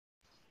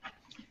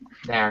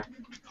There.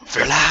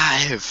 We're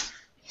live.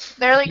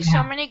 There are like so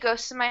Yeah. many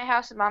ghosts in my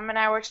house, and Mom and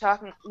I were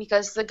talking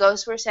because the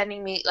ghosts were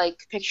sending me like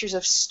pictures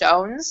of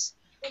stones.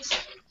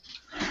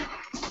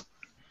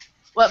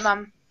 What,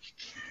 Mom?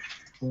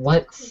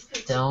 What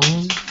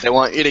stone? They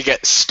want you to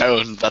get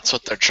stoned. That's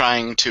what they're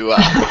trying to.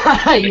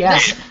 Yeah.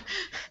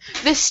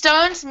 The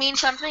stones mean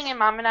something, and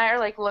Mom and I are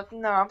like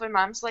looking them up, and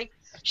Mom's like,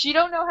 "She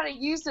don't know how to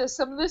use this.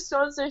 Some of the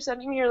stones they're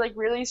sending me are like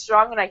really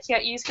strong, and I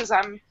can't use because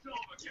I'm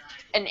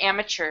an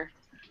amateur."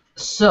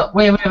 So,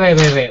 wait.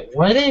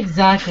 What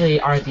exactly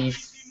are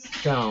these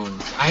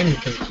stones? I'm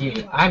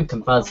confused. I'm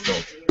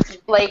confuzzled.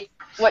 Like,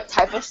 what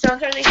type of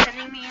stones are they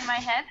sending me in my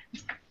head?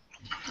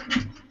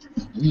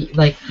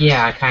 Like,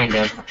 yeah, kind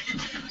of.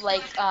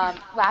 Like,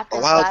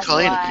 lapis wild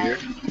Colleen lazuli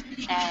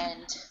appeared.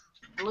 and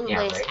blue Yeah,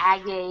 lace right.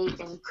 agate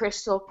and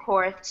crystal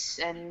quartz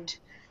and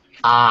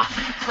Ah,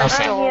 crystals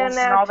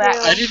okay. and all that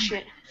I didn't-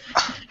 shit.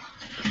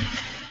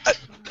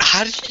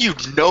 How did you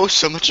know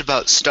so much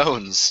about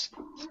stones?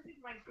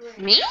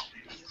 Me?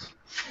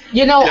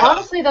 You know, Yeah.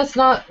 honestly, that's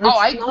not. Oh,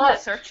 I That's Google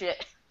not. search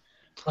it.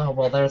 Oh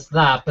well, there's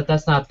that, but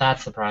that's not that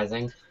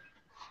surprising.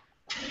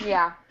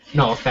 Yeah.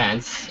 No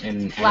offense.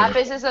 And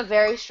Lapis is a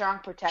very strong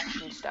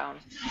protection stone.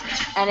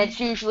 And it's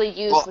usually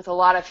used Well- with a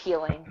lot of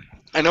healing.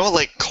 I know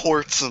like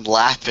quartz and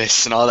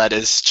lapis and all that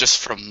is just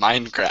from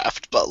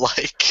Minecraft, but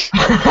like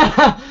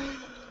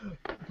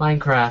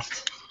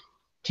Minecraft.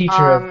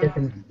 Teacher of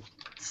different.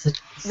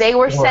 They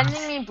were forms.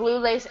 sending me blue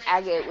lace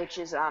agate, which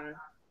is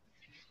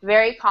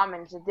very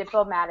common. It's a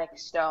diplomatic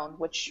stone,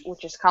 which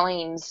is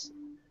Colleen's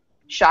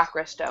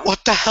chakra stone.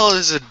 what the hell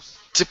does a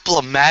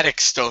diplomatic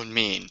stone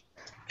mean?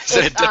 Is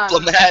it a It's,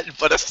 diplomat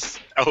but a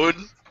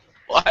stone?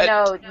 What?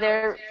 No,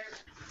 they're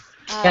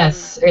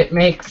Yes, it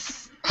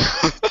makes.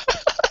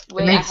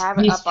 Wait, it makes I have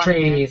it peace up on here.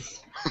 trees.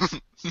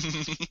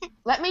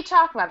 Let me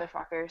talk,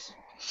 motherfuckers.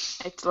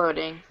 It's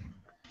loading.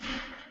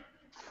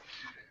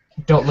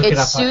 Don't look it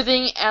It's up.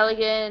 soothing,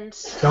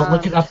 elegant. Don't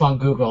look it up on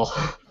Google.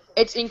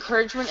 It's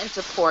encouragement and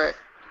support.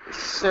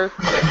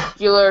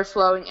 Circular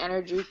flowing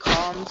energy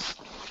calms,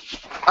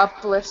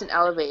 uplifts, and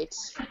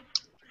elevates.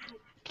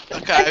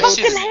 Okay, I I've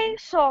fucking seen. hate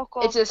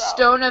circles. It's a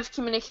stone of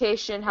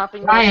communication,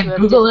 helping those Ryan, who have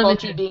Google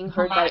difficulty images. being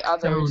heard by Black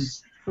others,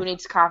 stones. who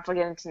needs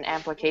confidence and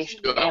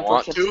amplification. Do I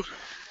want to?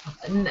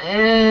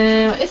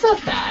 It's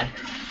not bad.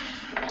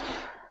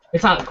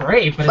 It's not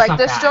great, but it's Like not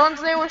the bad.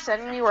 stones they were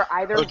sending me were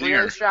either Oh, dear.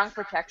 really strong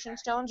protection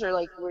stones or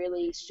like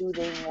really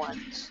soothing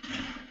ones.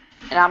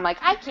 And I'm like,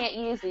 I can't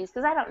use these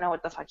because I don't know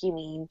what the fuck you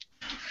mean.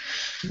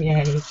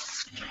 Yay.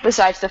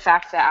 Besides the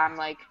fact that I'm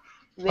like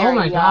very Oh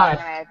my young God. and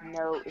I have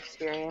no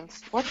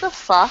experience. What the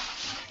fuck?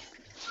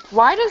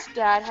 Why does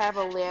Dad have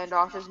a land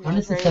off his When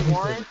is the military 17th?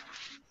 warrant?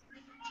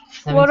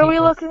 What are we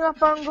 17th looking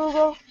up on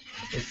Google?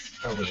 is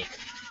a week.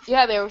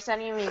 Yeah, they were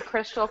sending me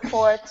crystal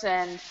quartz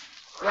and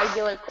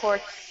regular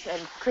quartz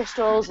and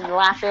crystals and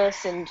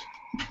lapis and.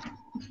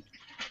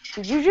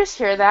 Did you just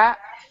hear that?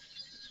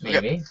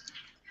 Maybe.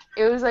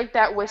 It was like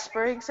that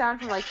whispering sound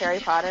from like Harry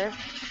Potter.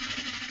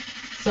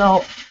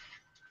 So,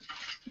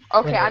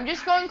 Okay, Wait. I'm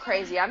just going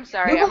crazy. I'm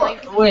sorry. I'm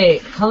like,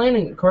 wait, Colleen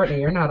and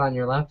Courtney, you're not on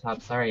your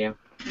laptops, are you?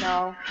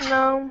 no.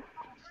 No.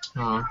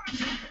 Aw.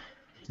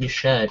 You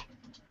should.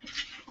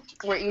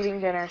 We're eating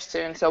dinner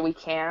soon, so we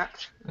can't.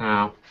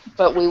 Oh,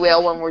 But we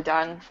will when we're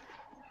done.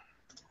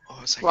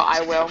 What was I Well, gonna I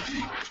say? will.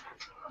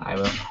 I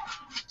will.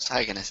 What was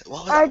I gonna say?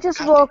 What was I just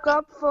God, woke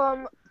up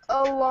from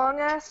a long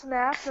ass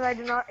nap that I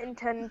did not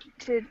intend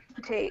to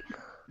take.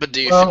 But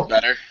do you Well- feel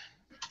better?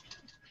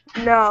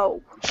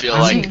 No. Feel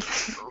I'm- like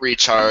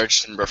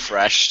recharged and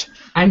refreshed?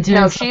 I'm doing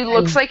No, something, she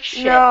looks like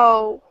shit.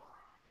 No.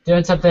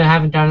 doing something I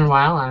haven't done in a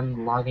while.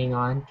 I'm logging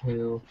on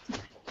to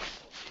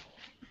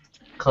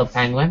Club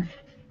Penguin.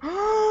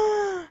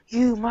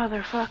 You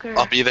motherfucker.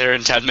 I'll be there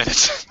in 10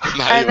 minutes. Not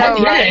I even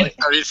know, right? like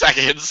 30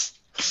 seconds.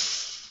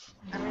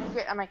 I'm gonna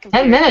get on my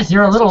computer. 10 minutes,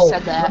 you're a She little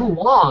said that.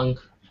 long.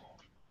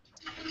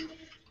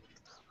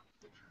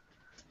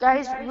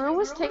 Guys, Rue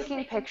was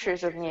taking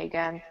pictures of me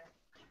again.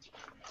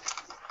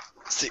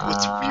 See,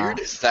 what's Uh. weird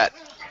is that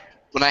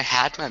when I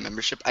had my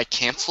membership, I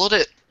canceled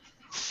it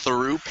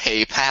through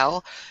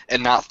PayPal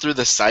and not through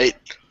the site.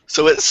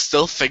 So it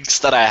still thinks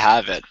that I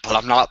have it, but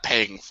I'm not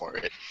paying for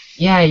it.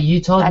 Yeah, you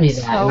told me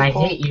That's that, so and I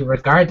cool. hate you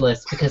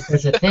regardless, because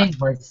there's a thing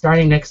where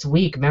starting next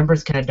week,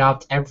 members can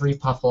adopt every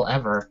Puffle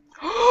ever.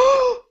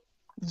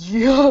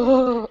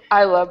 Yeah.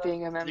 I love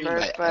being a You member,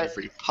 met but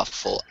every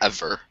puffle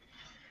ever.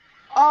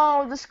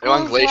 oh, the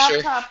school's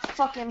Glacier? laptop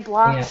fucking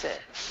blocks it.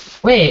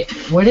 Wait,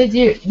 what did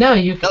you... No,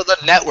 you... No, the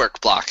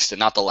network blocks it,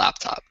 not the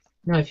laptop.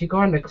 No, if you go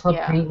onto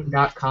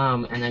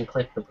clubpenguin.com and then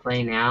click the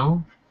Play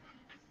Now,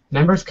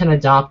 members can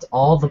adopt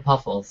all the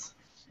Puffles.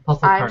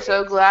 Puffle I'm parties.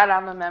 so glad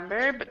I'm a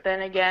member, but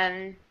then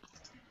again,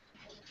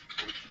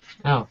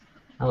 Oh,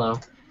 hello.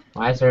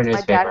 Why is there a my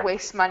newspaper? dad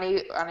wastes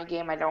money on a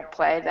game I don't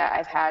play that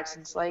I've had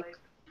since like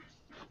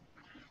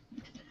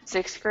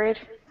 6th grade.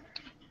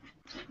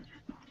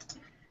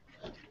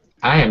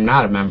 I am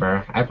not a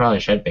member. I probably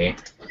should be.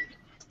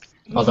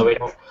 Although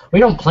we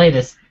don't play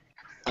this.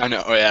 I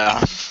know,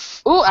 yeah.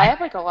 Ooh, I have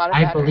like a lot of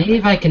I batteries.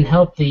 believe I can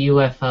help the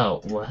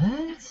UFO. What?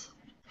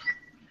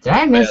 Did I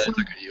Yeah, miss it's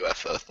something? like a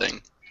UFO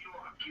thing.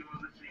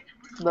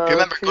 Low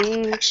Remember, go to the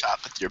tree. pet shop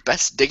with your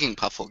best digging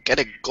puffle. Get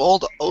a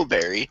gold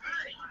O-berry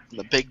from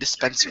the big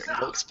dispenser and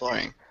go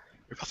exploring.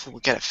 Your puffle will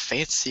get a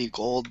fancy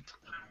gold.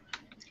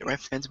 Get right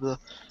fancy blue.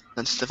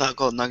 Then stuff out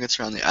gold nuggets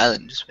around the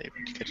island. Just wait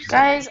to catch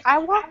Guys, I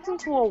walked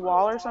into a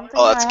wall or something.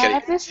 Oh, and that's I Kitty.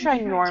 have this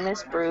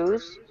ginormous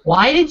bruise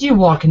Why did you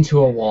walk into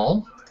a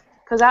wall?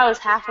 because I was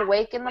half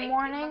awake in the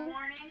morning.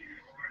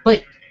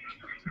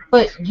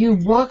 But you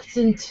walked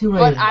into a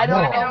But I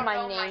don't know wall.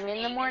 my name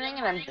in the morning,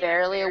 and I'm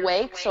barely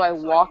awake, so I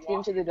walked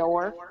into the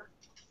door.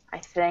 I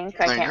think.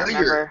 I No, can't you're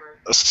remember.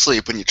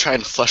 asleep when you try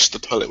and flush the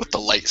toilet with the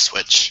light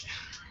switch.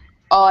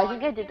 Oh, I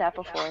think I did that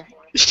before.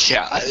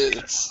 Yeah,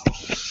 it's.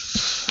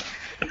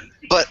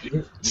 But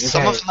You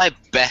some guys- of my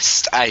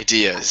best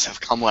ideas have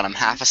come when I'm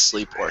half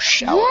asleep or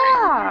showering.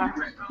 Yeah.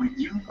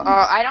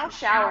 I don't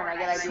shower when I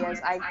get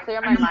ideas. I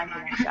clear my mind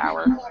when I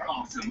shower.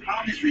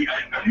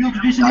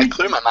 I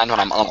clear my mind when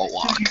I'm on a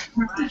walk.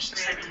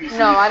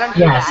 No, I don't do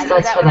Yes, that. I do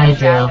that's that what when I I do.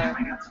 shower.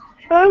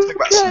 I'm Talk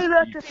about trying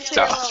not to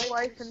fail stuff. at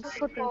life and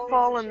slip and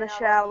fall in the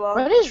shower.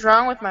 What is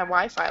wrong with my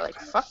Wi-Fi? Like,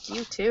 fuck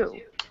you too.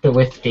 The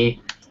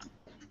Wifty.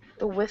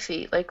 The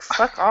Wi-Fi. Like,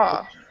 fuck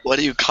off. What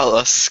do you call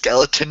a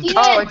skeleton?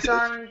 Oh, it's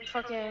on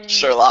fucking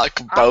Sherlock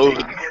Bone.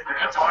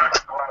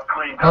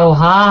 Oh,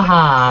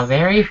 haha,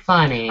 very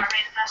funny.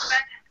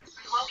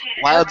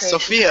 Wild Okay,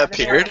 Sophia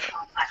appeared.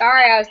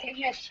 Sorry, I was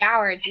taking a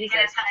shower.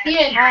 Jesus.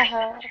 Ian,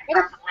 Haha. get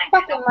a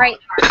fucking right.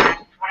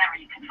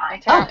 My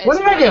account Oh, what is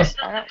did I do? yours.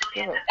 I don't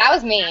give a That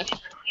was me.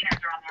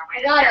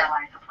 I got it.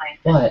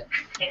 What?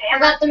 I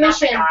got the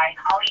mission.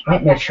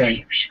 What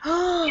mission?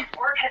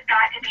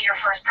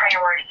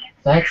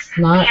 That's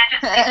not.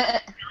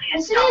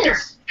 Yes, it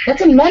is.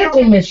 That's a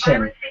medical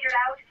mission.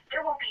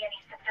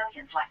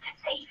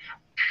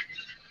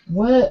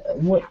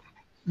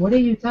 What are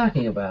you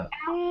talking about?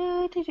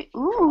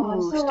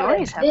 Ooh,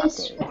 stories have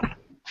This. updated.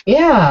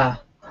 Yeah.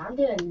 I'm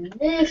doing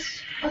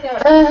this. Okay.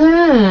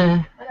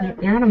 Uh-huh.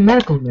 You're on a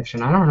medical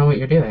mission. I don't know what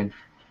you're doing.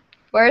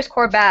 Where's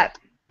Corbett?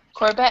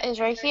 Corbett is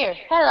right here.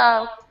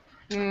 Hello.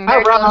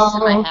 Very close to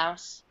my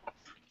house.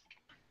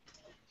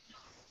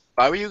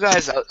 Why were you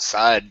guys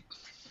outside?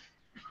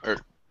 Or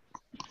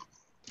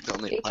the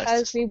only place.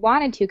 Because we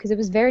wanted to, because it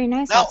was very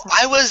nice No, outside.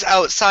 I was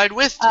outside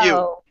with you.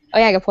 Oh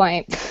yeah, good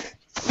point.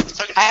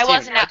 I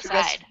wasn't Why'd you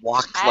guys outside.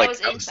 walk I like was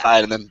inside.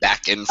 outside and then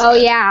back inside. Oh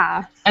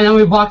yeah. And then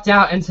we walked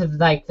out into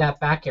like that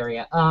back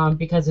area.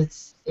 Because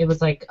it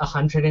was like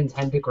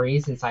 110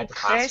 degrees inside the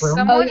There's classroom.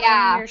 someone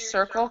yeah. in your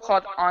circle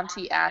called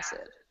Auntie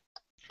Acid.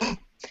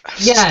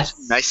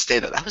 Yes. Nice day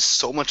though. That was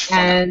so much fun.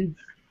 And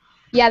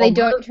Yeah, they Oh,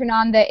 don't turn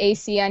on the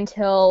AC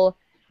until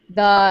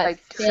the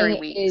Like 3 thing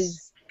weeks.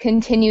 is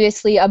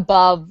continuously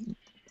above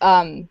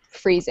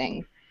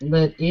freezing.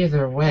 but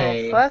either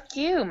way, Well, fuck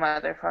you,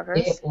 motherfuckers.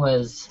 it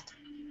was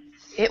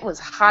It was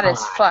hot as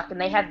hot. fuck, and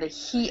they had the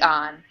heat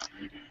on.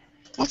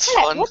 What's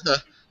fun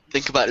to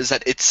think about is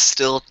that it's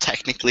still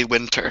technically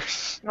winter.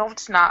 No,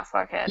 it's not,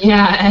 fuckhead.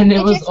 yeah, and it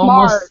It's was just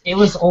almost March. it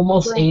was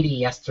almost 80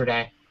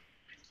 yesterday.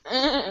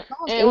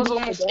 It was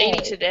almost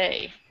 80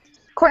 today.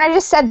 Courtney, I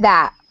just said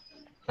that.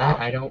 That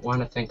I don't want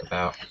to think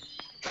about.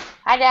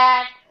 Hi,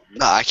 Dad.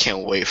 No, I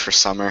can't wait for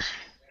summer.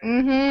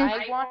 Mm-hmm.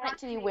 I want it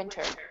to be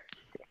winter.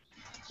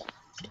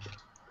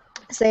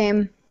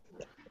 Same.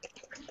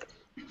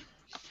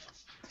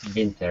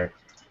 Winter.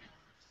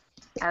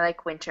 I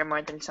like winter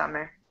more than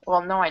summer.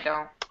 Well, no, I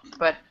don't.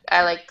 But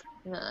I like.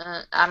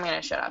 I'm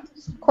gonna shut up.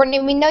 Courtney,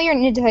 we know you're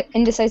an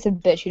indecisive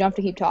bitch. You don't have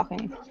to keep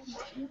talking.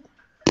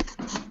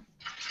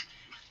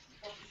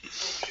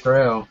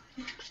 True.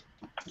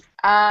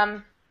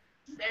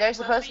 They're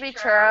supposed to be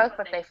churros,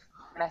 but they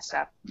messed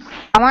up.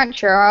 I want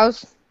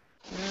churros.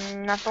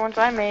 Not the ones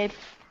I made.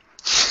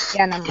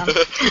 Yeah, no, no.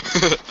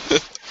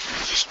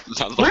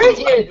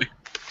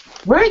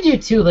 Where are you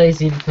too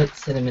lazy to put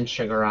cinnamon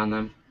sugar on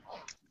them?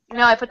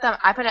 No, I put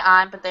it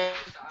on, but they.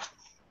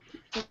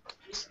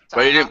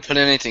 But you didn't put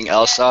anything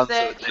else on,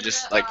 so they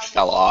just like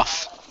fell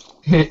off.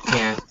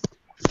 Yeah.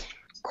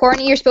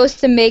 Courtney, you're supposed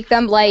to make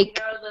them like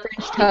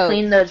French toast.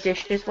 Clean the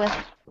dishes with.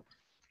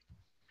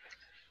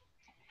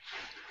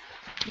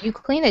 You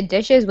clean the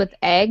dishes with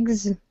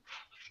eggs?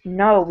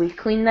 No, we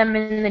clean them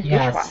in the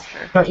Yes.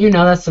 dishwasher. Don't you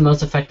know that's the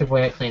most effective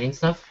way at cleaning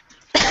stuff?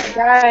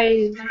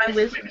 Guys, my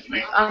wisdom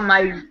on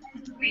my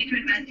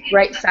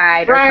right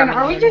side. Brian,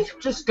 are we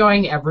just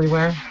going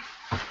everywhere?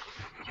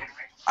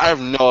 I have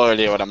no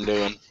idea what I'm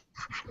doing.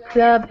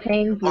 the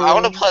penguin? Well, I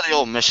want to play the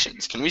old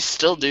missions. Can we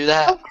still do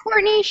that? Oh,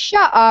 Courtney,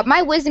 shut up.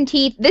 My wisdom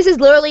teeth, this is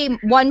literally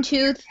one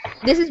tooth.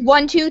 This is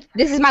one tooth.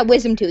 This is my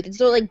wisdom tooth. It's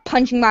literally like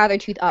punching my other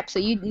tooth up, so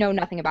you know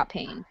nothing about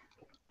pain.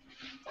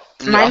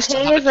 My I still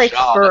pain have is, a like,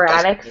 job that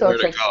doesn't sporadic, know so where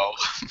it's to like- go.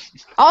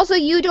 Also,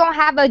 you don't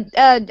have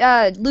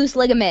a loose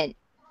ligament.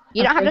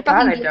 You don't have to Thank God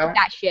fucking I deal don't. with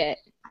that shit.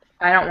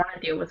 I don't want to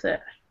deal with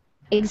it.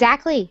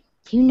 Exactly.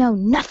 You know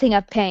nothing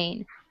of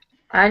pain.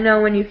 I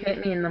know when you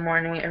hit me in the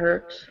morning, it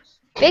hurts.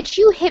 Bitch,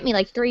 you hit me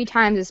like 3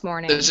 times this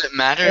morning. Does it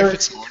matter It if was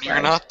it's morning or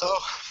fine. not, though?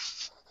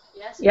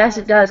 Yes,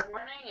 it does.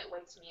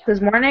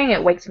 This morning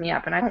it wakes me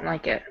up, and I don't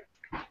like it.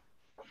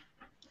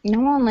 No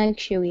one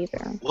likes you either.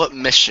 What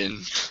mission?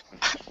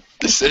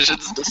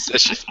 Decisions.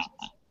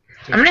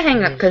 I'm gonna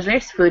hang up because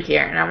there's food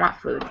here, and I want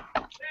food.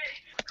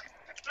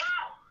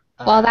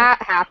 Well,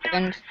 that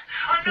happened.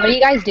 What are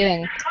you guys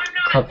doing?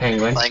 Club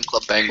Penguin. Playing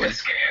Club Penguin.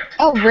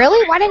 Oh,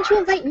 really? Why didn't you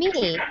invite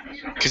me?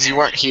 Because you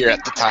weren't here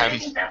at the time.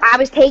 I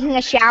was taking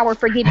a shower.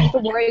 Forgive me for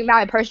worrying about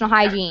my personal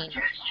hygiene.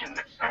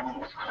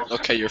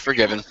 Okay, you're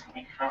forgiven.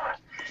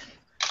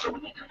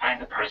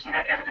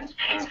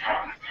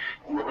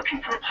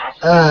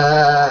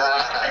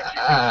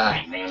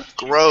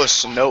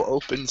 Gross. No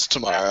opens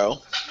tomorrow.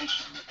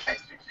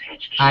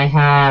 I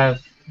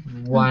have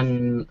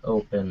one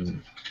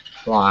open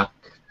block.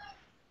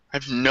 I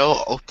have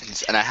no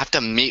opens, and I have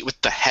to meet with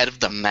the head of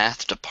the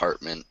math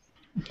department.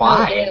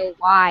 Why? Oh, ew,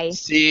 why?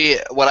 See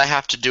what I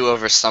have to do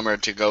over summer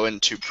to go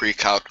into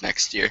pre-calc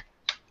next year.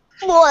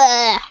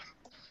 Bleh. I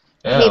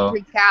hate Ew.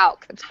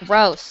 pre-calc. That's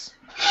gross.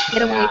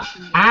 Get away Yeah.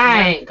 from me.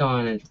 I ain't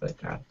going into the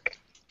crowd.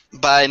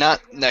 By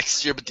not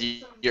next year, but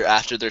the year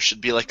after, there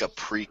should be like a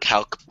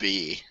pre-calc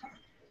B.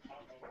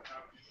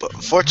 But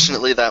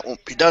unfortunately, that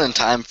won't be done in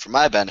time for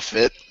my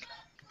benefit,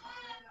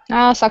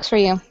 Oh, sucks for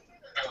you.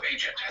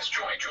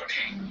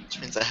 which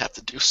means I have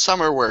to do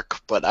summer work,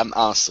 but I'm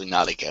honestly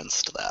not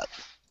against that.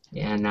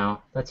 Yeah,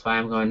 no. That's why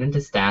I'm going into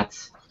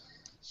stats.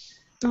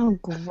 Oh,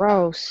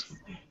 gross.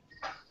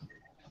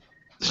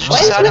 Did you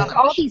What is decide with on-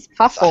 all these I have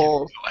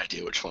puffles? no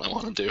idea which one I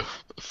want to do.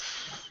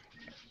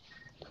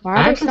 Why are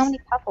there I'm so just many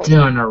puffles?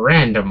 doing a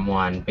random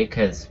one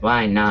because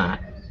why not?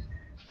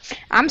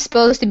 I'm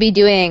supposed to be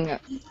doing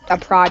a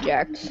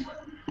project,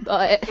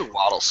 but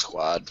Waddle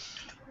Squad.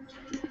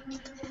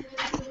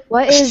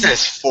 what This is?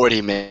 says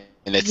 40 minutes.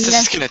 This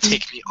is gonna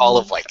take me all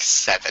of like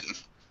 7.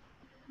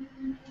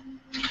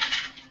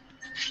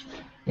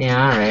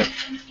 Yeah, alright.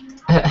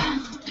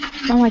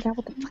 Oh my god,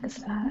 what the fuck is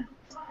that?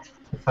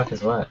 The fuck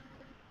is what?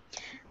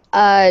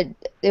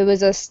 It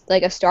was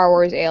like a Star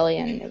Wars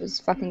alien. It was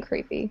fucking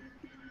creepy.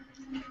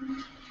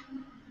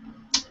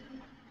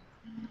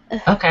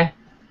 Okay.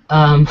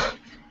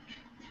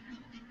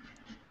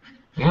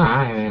 Yeah,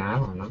 I mean, I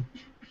don't know.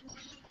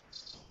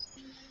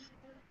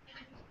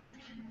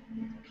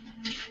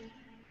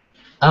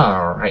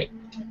 Alright.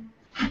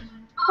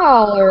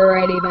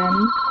 Alrighty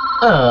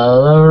then.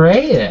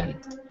 Alright then.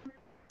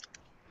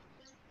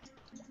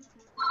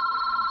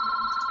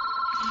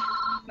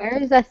 Where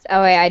is that?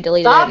 Oh wait, I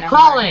deleted it. Stop never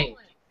mind. calling!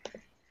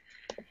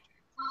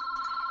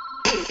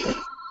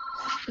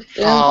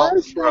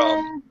 Oh,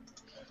 bro.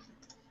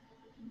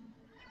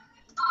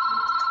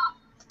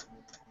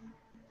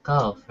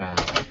 Girlfriend.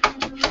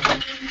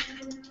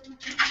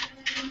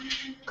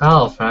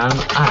 Girlfriend,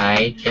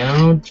 I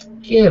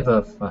don't give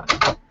a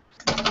fuck.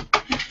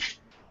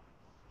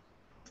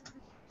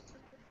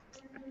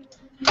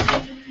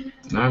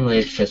 Normally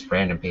it's just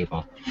random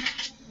people.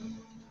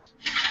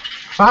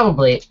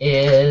 Probably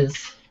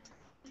is.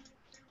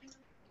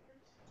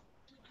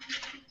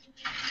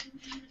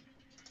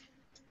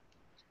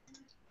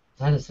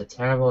 That is a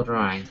terrible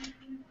drawing.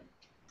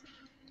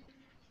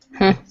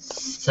 Huh.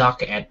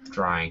 Suck at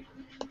drawing.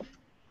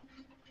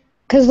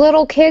 Cause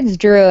little kids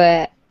drew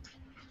it.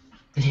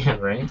 Yeah,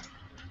 right?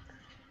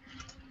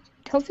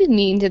 Don't be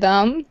mean to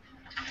them.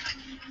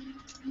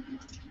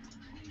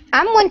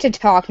 I'm one to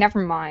talk. Never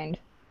mind.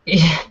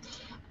 Yeah,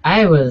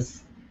 I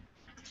was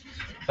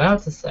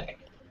about to say.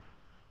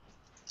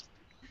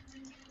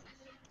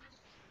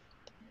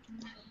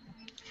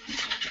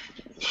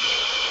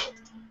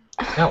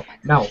 No,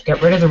 no,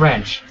 get rid of the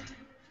wrench.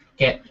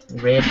 Get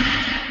rid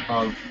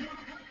of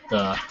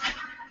the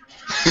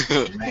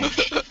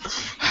wrench.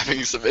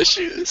 Having some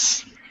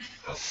issues.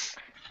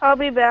 I'll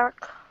be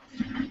back.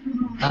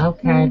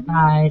 Okay,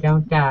 bye,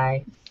 don't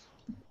die.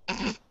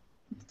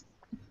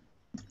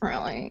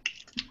 Really.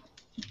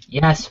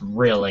 Yes,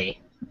 really.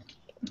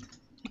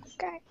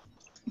 Okay.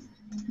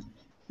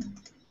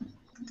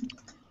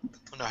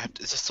 Oh, no,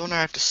 is this the one where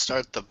I have to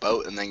start the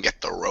boat and then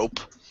get the rope?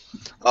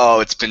 Oh,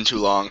 it's been too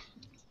long.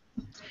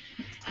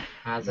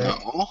 Has it?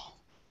 No.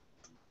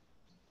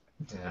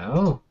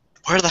 No.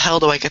 Where the hell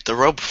do I get the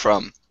rope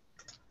from?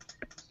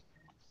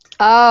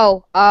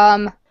 Oh,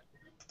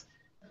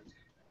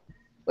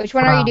 which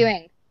one are you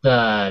doing?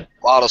 The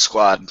Waddle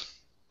Squad.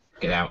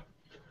 get out.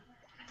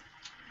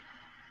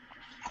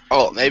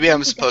 Oh, maybe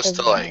I'm supposed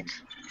to like.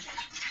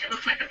 It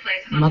looks like the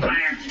place was on Mother.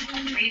 fire.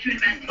 We need to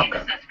investigate the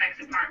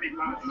suspect's apartment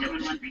while it's still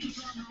in one piece.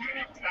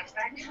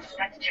 Suspect?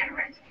 That's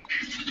Jennifer.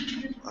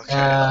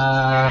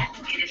 Okay.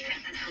 Innocent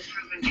until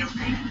proven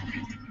guilty.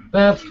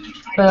 Boop,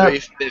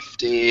 boop.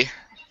 350.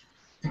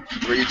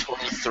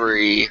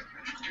 323. 320.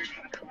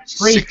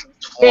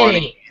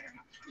 620.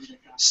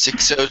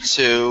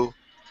 602.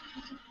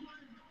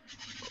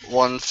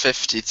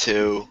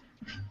 152.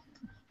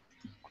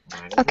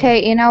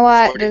 Okay, you know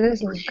what? 43.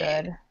 This is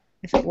good.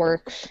 If it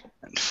works.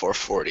 And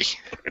 440.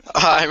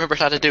 I remembered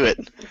how to do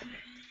it.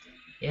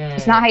 Yeah.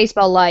 It's not how you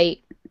spell light.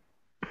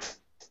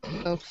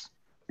 Oops.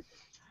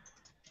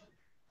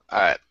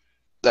 Alright.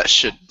 That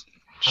should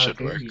How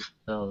do work. you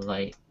spell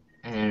light?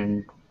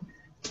 And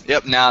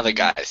Yep, now the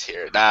guy's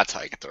here. That's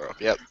how I get the rope.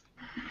 Yep.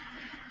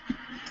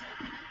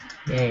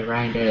 yay,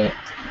 Ryan did it.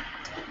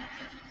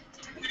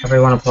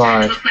 Everyone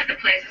applause. Looks like the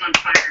place is on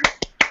fire.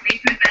 We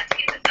need to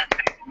investigate the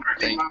suspect's apartment.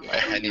 Thank you.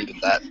 I needed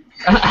that.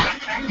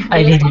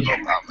 I didn't. Go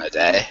about my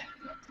day.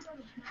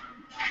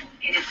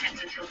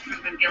 Innocent until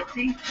proven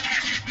guilty.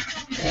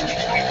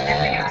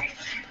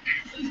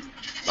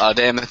 Oh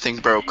damn, that thing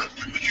broke.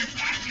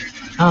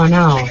 Oh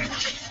no.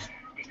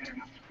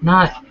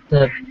 Not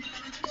the.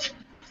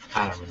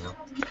 I don't know.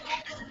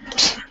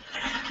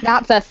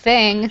 Not the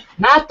thing.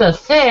 Not the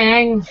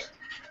thing!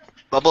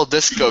 Bubble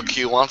Disco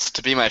Q wants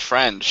to be my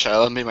friend. Shall I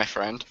let him be my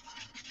friend?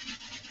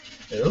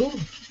 Who?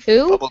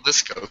 Who? Bubble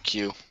Disco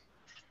Q.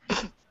 I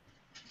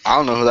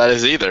don't know who that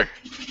is either.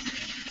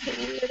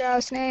 Weird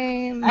ass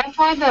name. I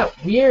find that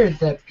weird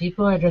that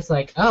people are just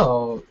like,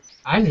 oh,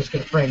 I'm just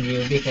gonna friend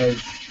you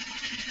because.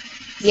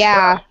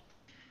 Yeah.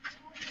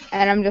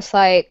 And I'm just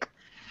like,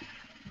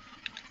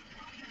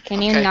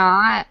 can you Okay.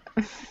 not?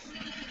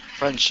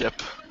 Friendship.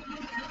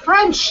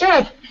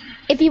 Friendship!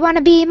 If you want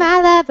to be my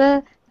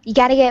lover, you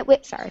gotta get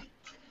with. Sorry.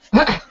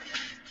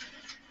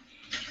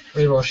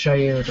 We will show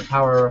you the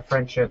power of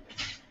friendship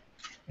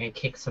and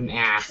kick some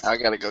ass. I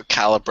gotta go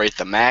calibrate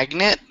the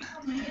magnet,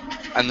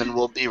 and then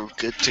we'll be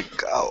good to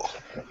go.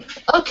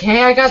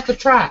 Okay, I got the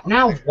trap.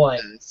 Now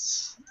what?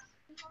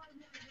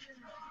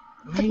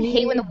 I fucking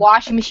hate when the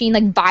washing machine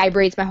like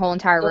vibrates my whole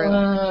entire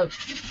room.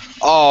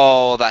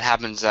 Oh, that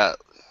happens at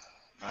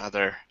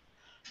other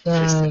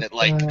place, and it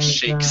like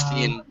shakes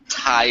the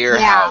entire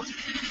Yeah. house.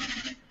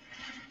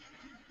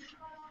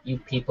 You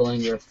people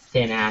in your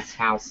thin ass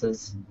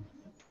houses.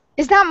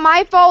 It's not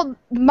my fault.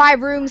 My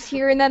room's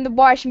here, and then the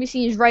washing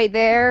machine is right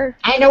there.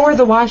 I know where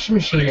the washing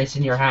machine is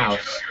in your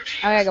house.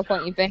 Okay, good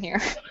point. You've been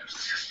here.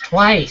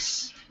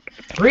 Twice.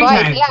 Three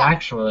Twice, times, yeah.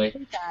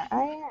 actually.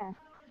 Oh yeah.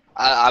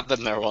 I've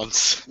been there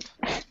once.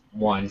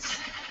 Once.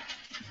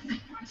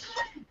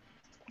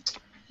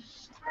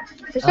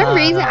 For some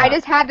reason, I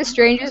just had the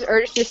strangest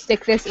urge to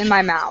stick this in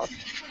my mouth.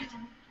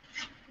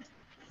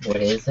 What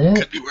is it?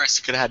 Could be worse.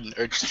 Could have had an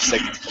urge to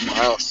stick it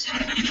somewhere else.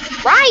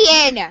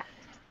 Ryan!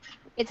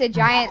 It's a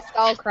giant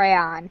skull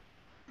crayon.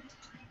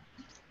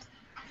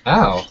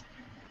 Oh.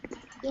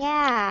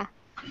 Yeah.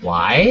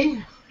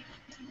 Why?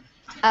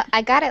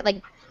 I got it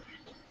like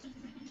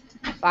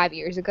 5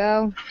 years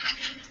ago.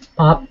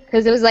 Pop.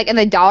 Because it was like in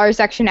the dollar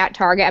section at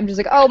Target. I'm just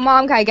like, oh,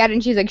 Mom, can I get it?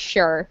 And she's like,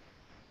 sure.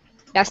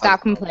 Now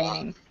stop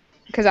complaining.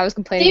 Because I was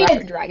complaining about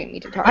her dragging me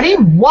to Target. What do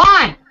you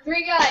want?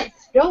 3 guys.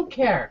 Don't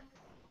care.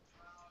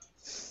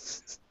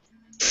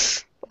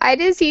 Why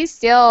does he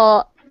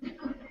still...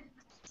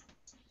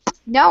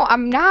 No,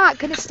 I'm not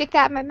going to stick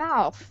that in my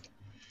mouth.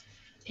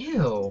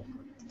 Ew.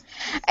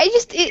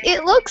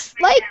 It looks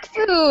like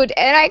food,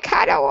 and I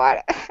kind of want...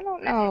 I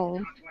don't know.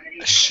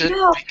 I should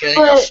No, be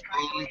getting a but-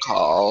 phone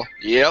call.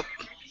 Yep.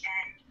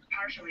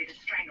 Partially to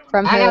strangle him.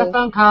 From I got a who?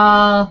 phone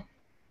call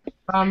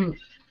from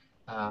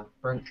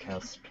Burnt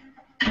Toast.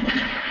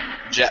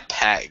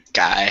 Jetpack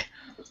guy.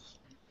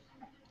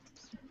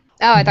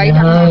 Oh, I thought you were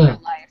talking about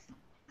real life.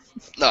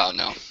 No,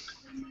 no.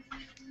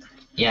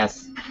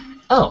 Yes.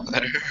 Oh,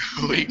 There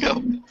we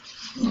go.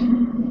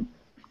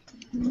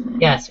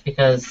 yes,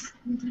 because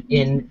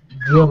in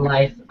real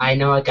life, I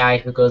know a guy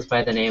who goes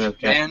by the name of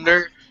Jeff.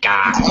 Xander,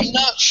 Guy. I'm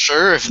not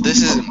sure if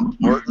this is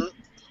important,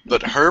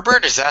 but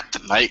Herbert is at the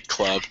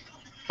nightclub.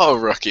 Oh,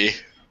 rookie.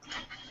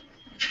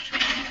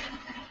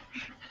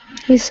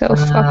 He's so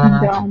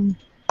fucking dumb.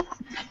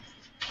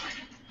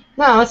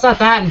 No, it's not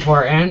that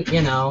important.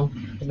 You know,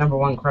 the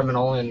 #1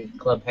 criminal in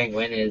Club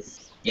Penguin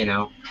is, you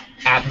know,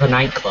 at the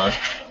nightclub.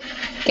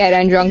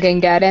 Getting drunk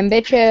and getting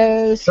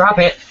bitches. Drop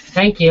it.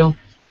 Thank you.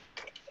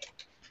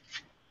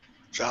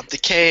 Drop the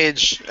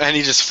cage. And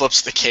he just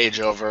flips the cage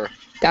over.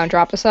 Don't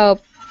drop the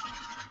soap.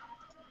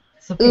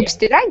 Sophia. Oops,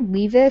 did I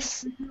leave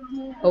this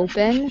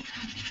open?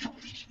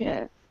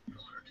 Shit.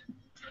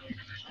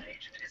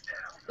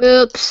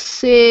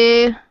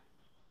 Oopsie.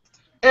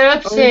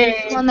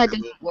 Oopsie. One that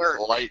didn't work.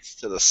 Lights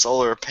to the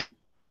solar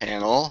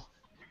panel.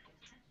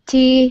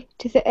 T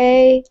to the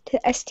A to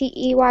the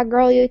S-T-E-Y,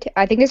 girl, you.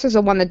 I think this was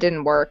the one that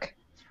didn't work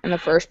in the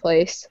first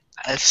place.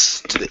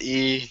 S to the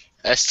E.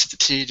 S to the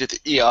T to the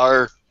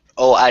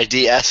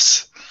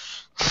E-R-O-I-D-S.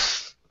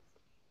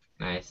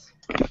 Nice.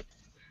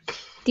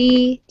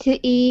 D to the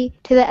E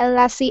to the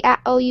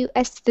L-I-C-I-O-U,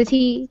 S to the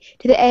T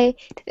to the A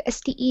to the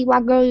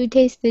S-T-E-Y, girl, you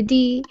taste the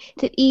D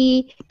to the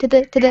E to the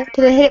hit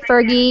it,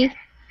 Fergie.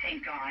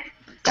 Thank God.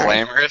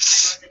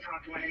 Glamorous. To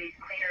talk to one of these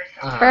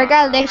cleaners.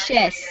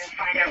 Fergalicious.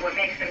 Find out what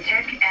makes them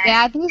tick. And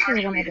Yeah, I think this was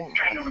the one I partially to didn't.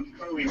 strangle them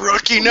slowly.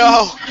 Rookie,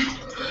 no! I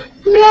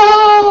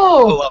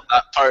No! love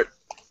that part.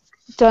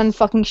 Done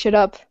fucking shit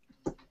up.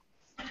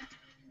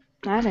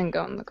 I didn't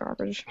go in the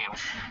garbage.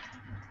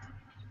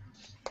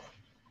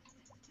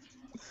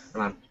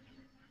 Come on.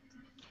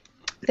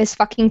 This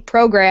fucking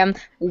program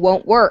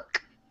won't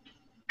work.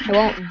 It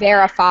won't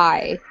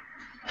verify.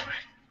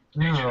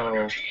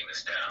 No.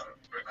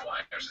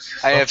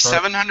 I have Okay.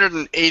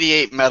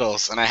 788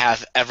 medals, and I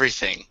have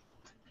everything.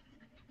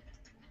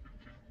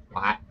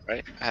 What?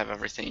 Right? I have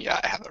everything. Yeah,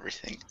 I have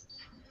everything.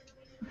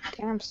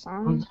 Damn, I'm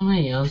son.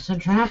 telling you to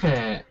trap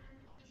it.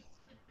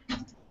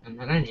 And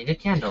then I need a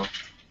candle.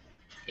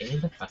 Give me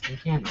the fucking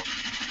candle.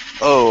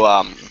 Oh,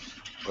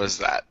 what is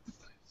that?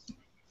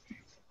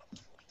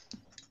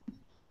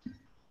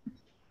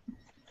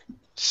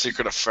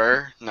 Secret of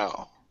Fur?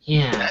 No.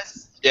 Yeah.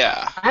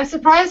 Yeah. I'm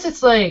surprised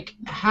it's like,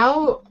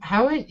 how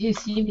would you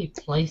see me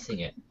placing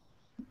it?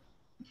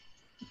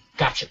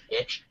 Gotcha,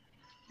 bitch.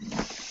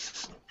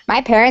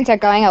 My parents are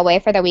going away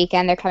for the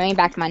weekend. They're coming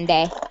back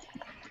Monday.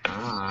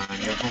 Ah,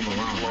 you're home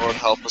alone. Lord right?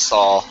 help us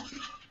all.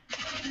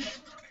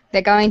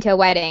 They're going to a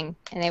wedding,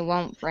 and they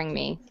won't bring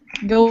me.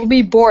 They'll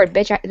be bored,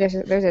 bitch.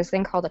 There's this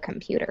thing called a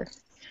computer.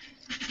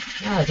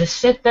 Yeah, just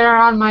sit there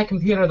on my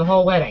computer the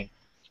whole wedding.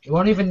 You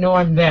won't even know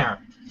I'm there.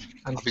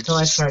 I'll be Until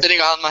I just start. sitting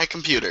on my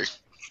computer.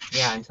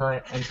 Yeah, until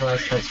I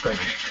start screaming.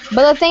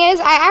 But the thing is,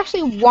 I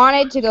actually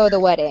wanted to go to the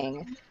wedding.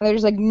 And they're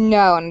just like,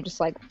 no. And I'm just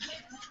like,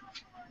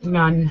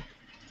 None.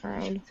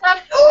 fine.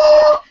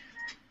 Oh,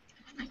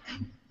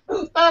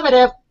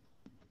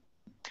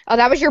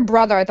 that was your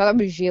brother. I thought that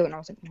was you. And I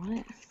was like,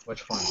 what?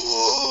 which one?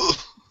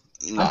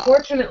 No.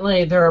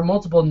 Unfortunately, there are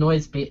multiple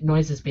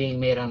noises being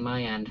made on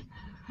my end.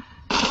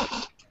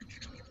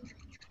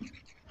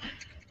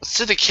 Let's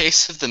do the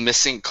case of the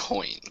missing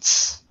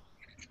coins.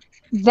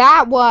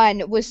 That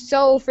one was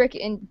so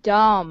freaking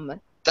dumb.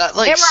 That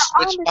like They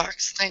were on the-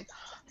 switchbox thing.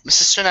 My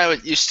sister and I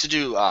used to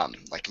do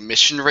like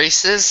mission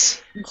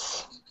races,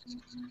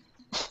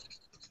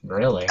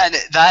 Really? and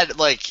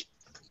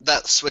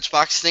that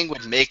switchbox thing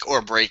would make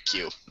or break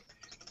you.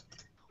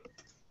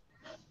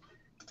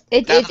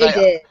 It Now that I-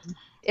 did.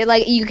 It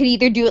like you could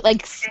either do it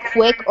like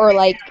quick or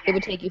like it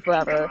would take you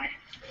forever.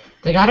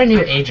 They got a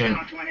new agent.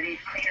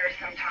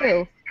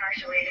 Who?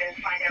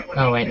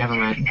 Oh wait, never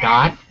mind.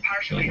 Dot?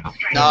 Yeah.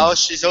 No,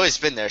 she's always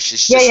been there.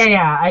 She's Yeah, just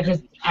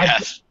yeah,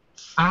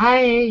 yeah.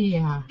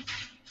 Yeah.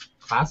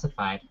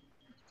 Classified.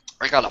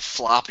 I got a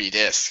floppy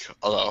disk,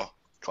 although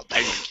you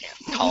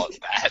can't call it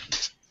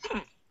that.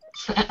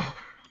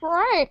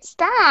 Right,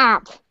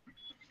 stop.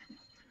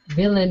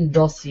 Villain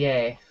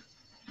dossier.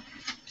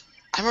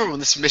 I remember when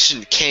this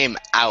mission came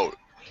out.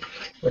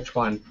 Which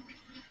one?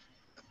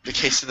 The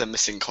case of the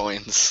missing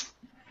coins.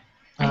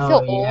 I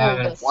feel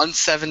yeah. old.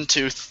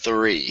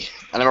 1723.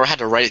 I remember I had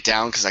to write it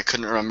down because I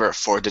couldn't remember a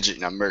 4-digit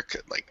number,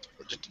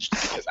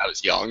 because I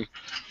was young.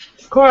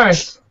 Of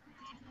course.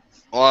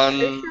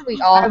 One, We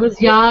all I was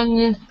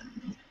young,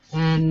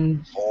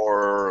 and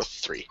 4,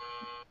 3.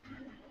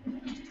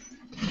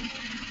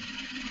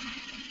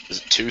 Is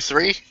it 2,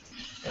 3?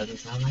 doesn't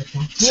sound like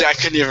that. See, I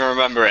couldn't even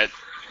remember it.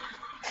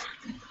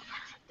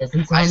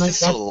 Doesn't Why sound is like this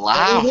that's so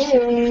loud? what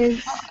it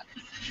is.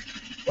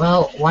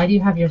 Well, why do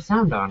you have your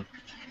sound on?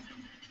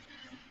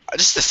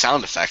 Just the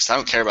sound effects. I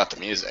don't care about the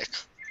music.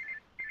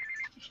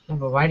 Yeah,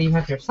 but why do you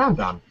have your sound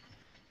on?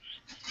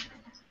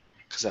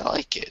 Because I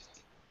like it.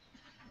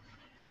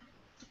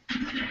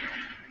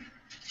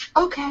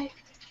 Okay.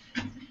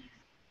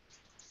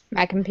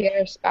 My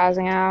computer's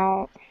spazzing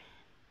out.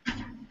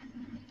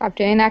 Stop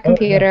doing that,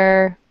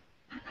 computer.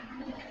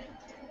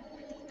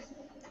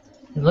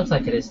 It looks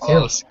like it is Oh,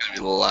 too. it's going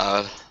to be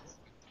loud.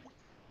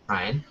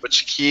 Ryan.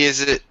 Which key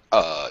is it?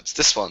 It's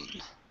this one.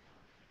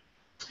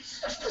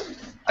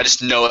 I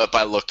just know it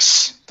by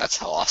looks. That's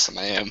how awesome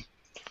I am.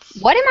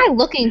 What am I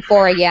looking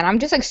for again? I'm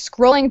just like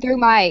scrolling through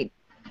my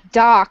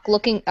dock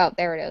looking. Oh,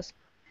 there it is.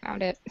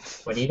 Found it.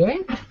 What are you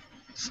doing?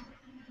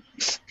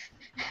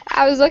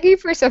 I was looking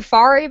for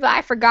Safari, but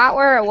I forgot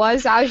where it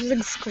was. I was just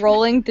like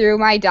scrolling through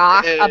my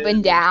dock up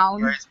and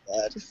down. Where's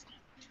that?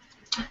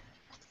 So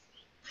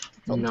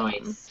dumb.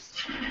 Nice.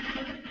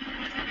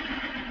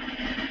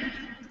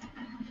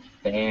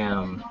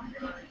 Bam.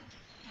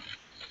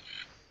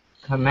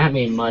 Come at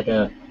me,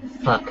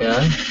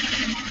 motherfucker.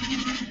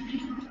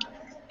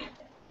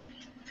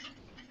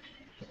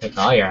 Kick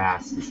all your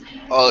asses.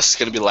 Oh, this is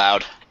going to be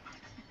loud.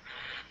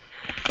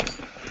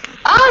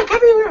 Ah, come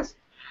here!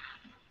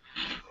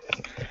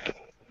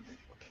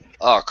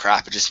 Oh,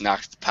 crap. It just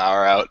knocked the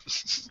power out.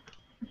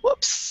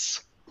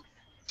 Whoops.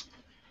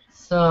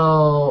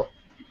 So,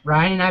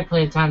 Ryan and I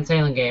played a time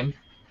sailing game.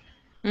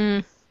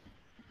 Mm.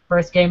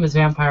 First game was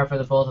vampire for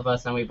the both of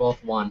us, and we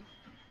both won.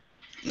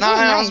 No, Oh,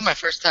 that nice. was my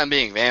first time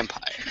being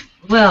vampire.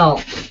 Well,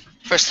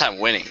 First time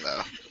winning,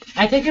 though.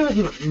 I think it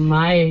was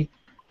my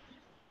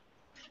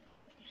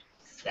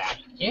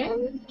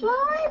second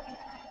time?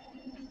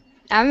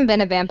 I haven't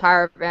been a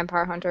vampire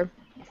hunter.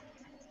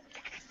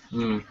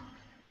 Hmm.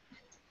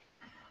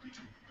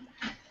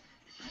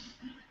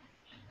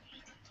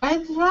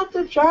 I thought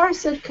the jar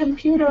said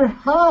computer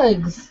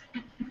hugs.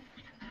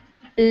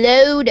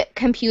 Load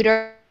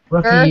computer.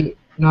 Rookie,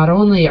 not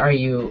only are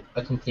you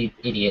a complete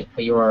idiot,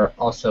 but you are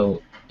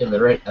also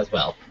illiterate as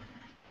well.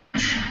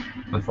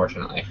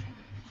 Unfortunately.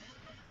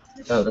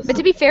 Oh, this But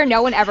to be fair,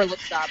 no one ever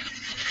looks up.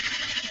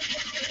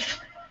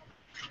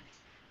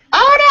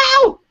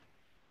 Oh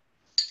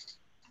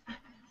no!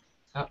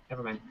 Oh,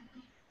 never mind.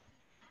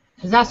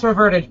 Disaster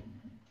averted.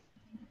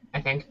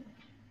 I think.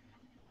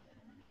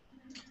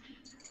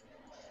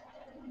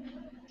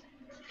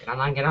 Get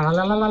online, get on,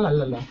 la la la la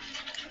la la.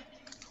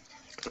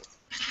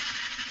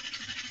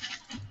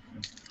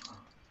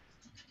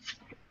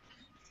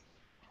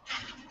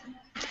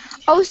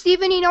 Oh,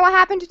 Steven, you know what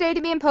happened today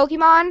to me in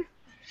Pokemon?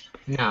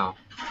 No.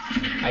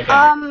 I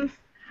don't.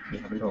 You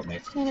haven't told me.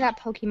 What's the name of that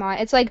Pokemon?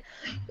 It's like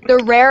the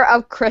rare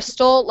of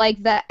Crystal,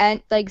 like the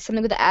like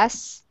something with the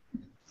S.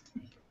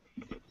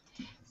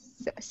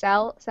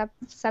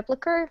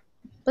 Sepulcher?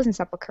 Wasn't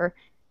Sepulcher.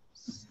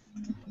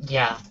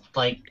 Yeah,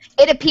 like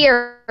It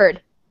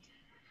appeared.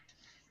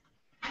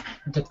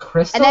 the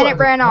crystal. And then or it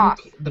the ran off.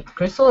 The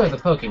crystal or the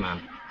Pokemon?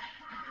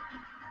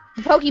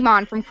 The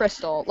Pokemon from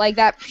Crystal, like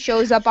that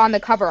shows up on the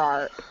cover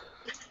art.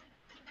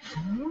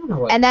 I don't know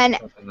what And then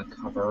shows up in the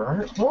cover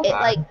art. Hold it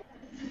on. like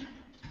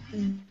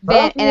and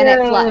then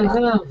it fled.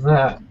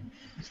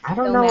 I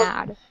don't So know.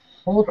 mad.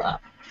 Hold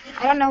up.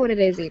 I don't know what it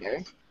is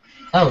either.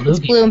 Oh, It's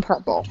Lugia. blue and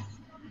purple.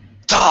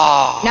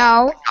 Oh,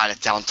 No. got it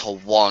down to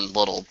one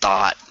little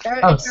dot.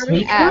 Oh,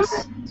 Suicune?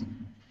 S.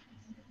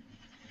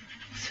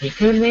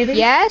 Suicune, maybe?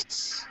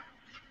 Yes.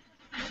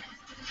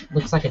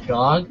 Looks like a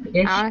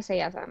dog-ish? I want to say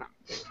yes. I don't know.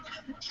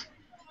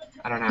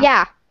 I don't know.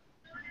 Yeah.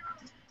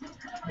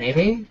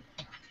 Maybe?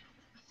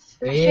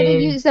 Should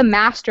have used the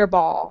Master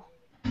Ball.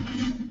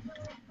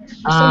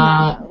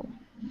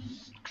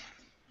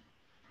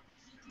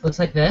 Looks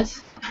like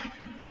this.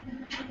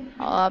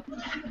 Up.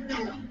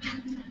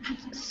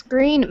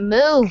 Screen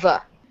move.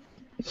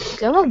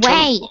 Go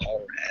away.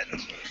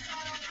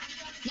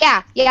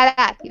 Yeah,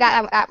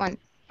 that one.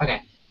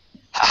 Okay.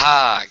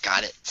 Haha,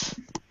 got it.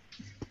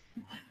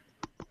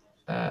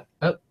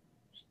 Oh.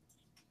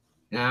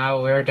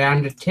 Now we're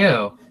down to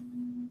 2.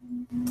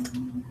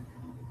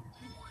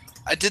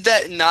 I did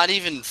that in not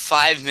even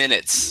 5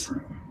 minutes.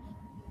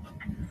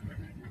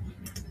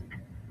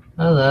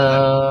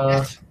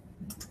 Hello.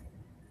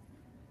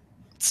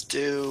 Let's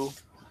do.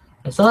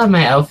 I still have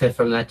my outfit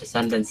from that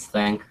Descendants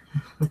thing.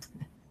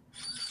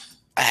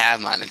 I have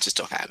mine, I just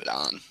don't have it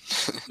on.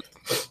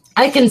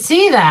 I can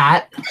see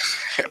that!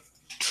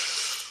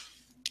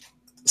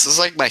 This is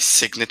like my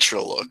signature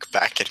look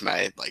back in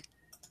my, like,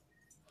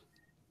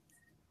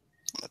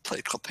 when I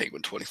played Club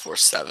Penguin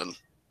 24/7.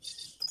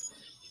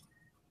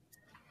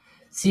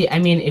 See, I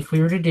mean, if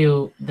we were to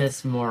do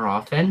this more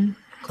often,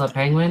 Club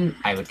Penguin,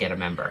 I would get a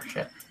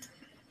membership.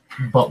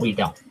 But we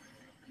don't.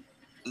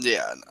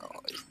 Yeah, no.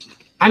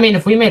 I mean,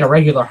 if we made a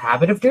regular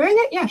habit of doing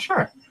it, yeah,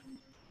 sure.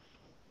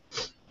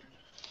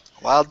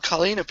 Wild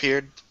Colleen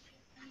appeared.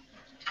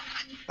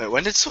 Wait,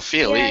 when did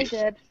Sophia Yeah, I leave?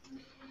 did.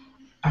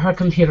 Her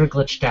computer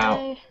glitched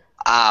out.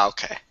 Ah,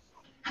 okay.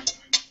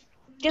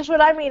 Guess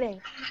what I'm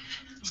eating?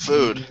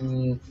 Food.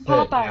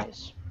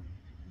 Popeyes.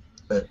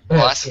 Well,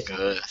 that's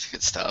good. That's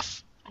good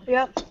stuff.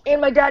 Yep. And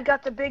my dad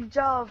got the big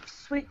jar of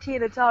sweet tea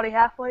and it's already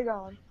halfway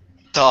gone.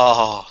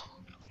 Oh.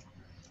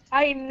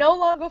 I no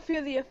longer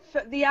feel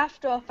the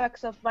after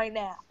effects of my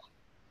nap.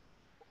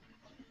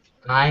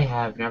 I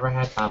have never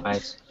had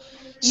Popeyes.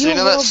 So you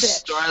know that little bitch.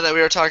 store that we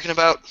were talking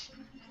about?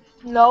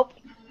 Nope.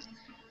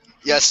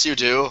 Yes, you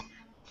do.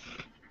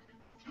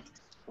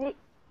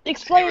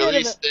 Explain They it a bit.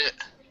 released it.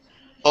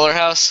 Fuller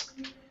House?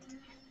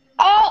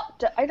 Oh!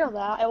 I know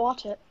that. I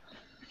watch it.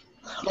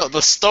 No,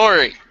 the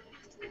story.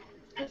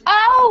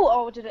 Oh!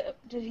 Oh, did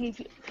he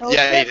post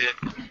Yeah, it? he did.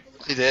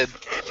 He did.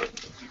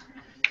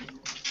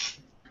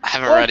 I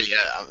haven't What? read it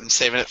yet. I'm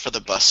saving it for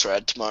the bus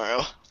ride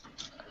tomorrow.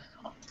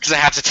 Because I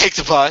have to take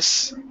the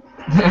bus.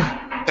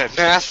 Then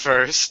math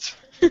first.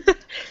 I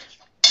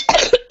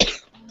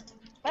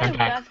have Okay.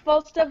 math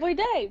posts every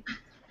day.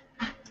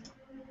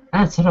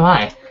 Ah, so do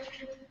I.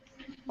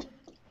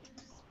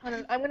 Hold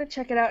on, I'm gonna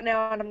check it out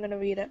now and I'm gonna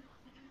read it.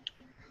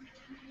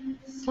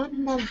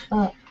 Son of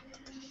a...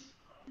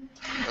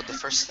 But the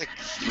first, like,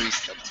 3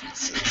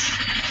 sentences.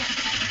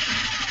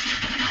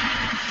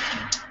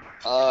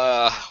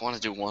 I want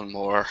to do one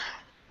more.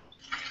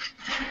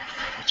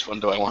 Which one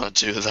do I want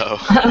to do, though?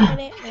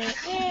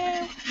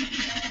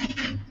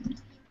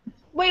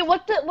 Wait,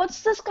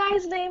 what's this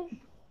guy's name?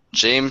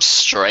 James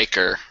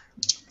Stryker.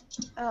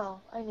 Oh,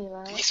 I knew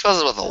that. He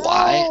spells it with a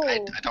Y? Oh. I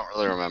don't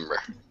really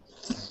remember.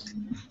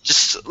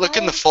 Just look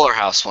in the Fuller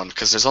House one,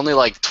 because there's only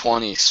like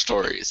 20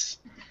 stories.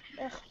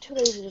 Ugh, too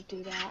lazy to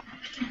do that.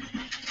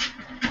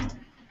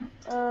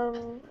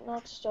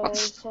 Not story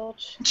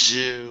search.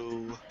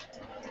 Do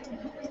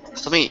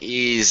something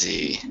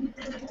easy.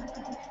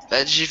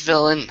 Veggie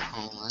villain?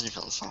 Oh, Veggie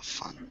villain's not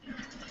fun.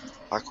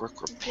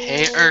 Clockwork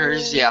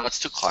repairs? Yeah, let's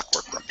do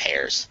clockwork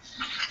repairs.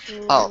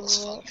 Oh,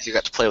 so you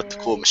got to play with the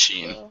cool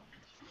machine.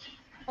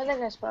 I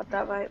think I spelled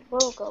that right.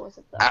 We'll go with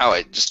it though. Ow,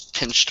 I just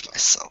pinched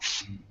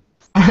myself.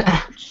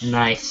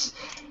 Nice.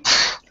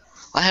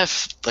 I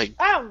have, like,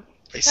 Oh!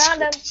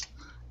 Found him.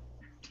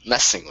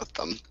 messing with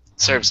them.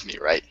 Serves me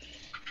right.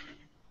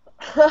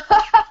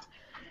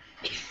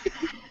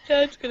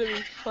 That's gonna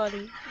be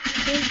funny.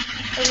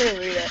 I'm gonna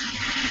read it.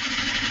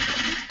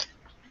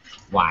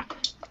 Whack.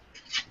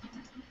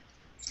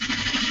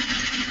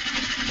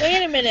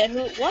 Wait a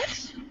minute,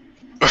 what?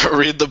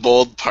 Read the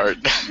bold part.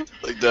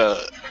 Like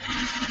the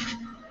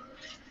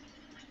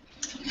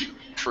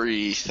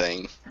tree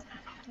thing.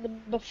 The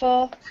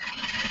before.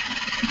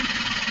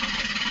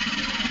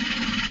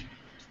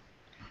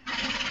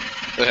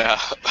 Yeah.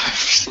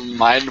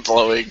 Mind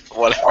blowing.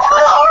 Whatever.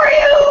 What are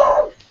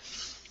you?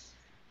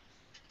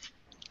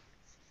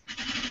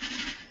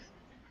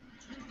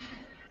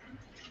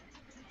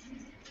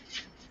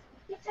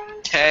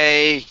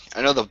 K.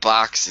 I know the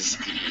box is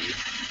E.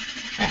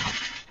 Yeah.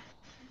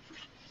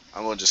 I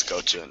will just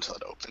go to until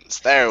it opens.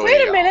 There we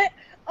Wait go. a minute.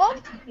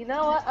 You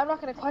know what? I'm not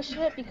gonna question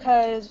it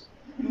because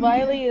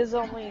Riley is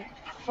only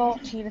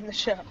 14 in the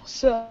show,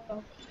 so.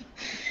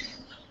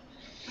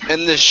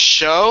 In the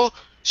show,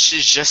 she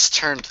just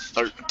turned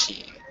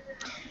 13.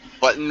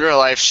 But in real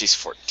life, she's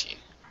 14.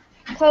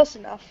 Close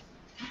enough.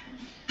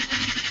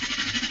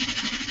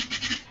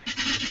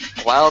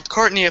 Wild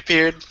Courtney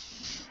appeared.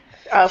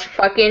 A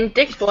fucking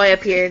dick boy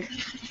appeared.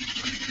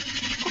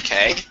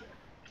 Okay.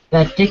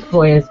 That dick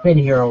boy has been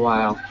here a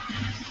while.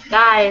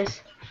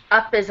 Guys,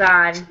 Up is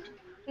on.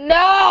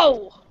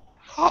 No!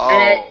 Oh.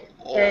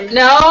 And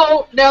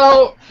No,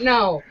 no,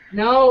 no,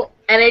 no.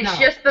 and it's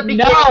No. just the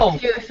beginning No.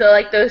 too, so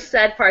like those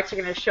sad parts are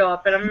gonna show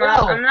up, and I'm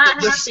not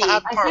The happy.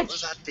 sad I part said-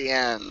 was at the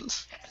end.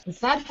 The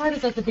sad part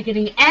is at the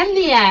beginning and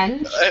the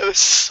end. It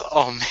was,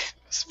 oh man, it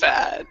was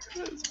bad.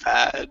 It was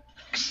bad.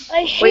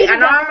 I hate Wait, I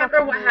don't that remember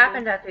fucking what movie.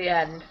 happened at the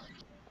end.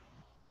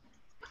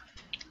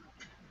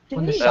 Did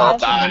When he the They'll shot-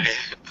 die?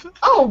 die.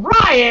 Oh,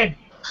 Ryan!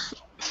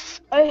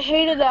 I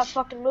hated that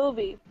fucking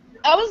movie.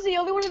 I was the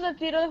only one in the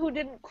theater who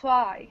didn't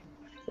cry.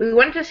 We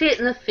went to see it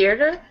in the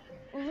theater.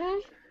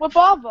 With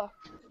Baba.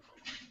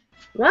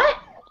 What?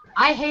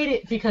 I hate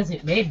it because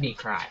it made me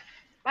cry.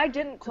 I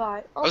didn't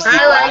cry. Oh, Was my the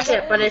I like last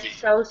it, but it's movie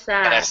so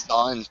that I sad.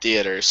 saw in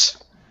theaters.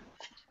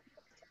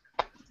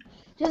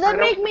 Does I that don't-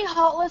 make me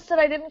heartless that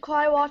I didn't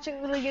cry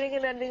watching the beginning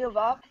and ending of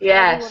Up?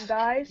 Yes. Everyone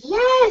dies?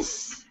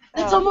 Yes!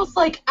 It's Oh. almost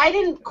like I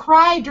didn't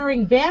cry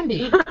during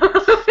Bambi.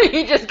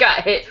 You just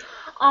got hit.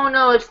 Oh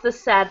no, it's the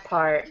sad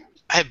part.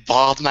 I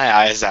bawled my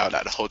eyes out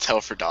at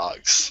Hotel for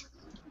Dogs.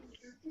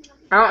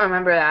 I don't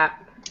remember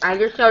that. I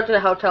just go to the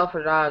Hotel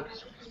for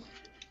Dogs.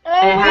 Oh,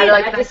 And it had, wait,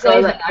 like, Bad the to say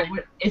toilet. that I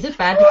would- is it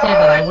bad to say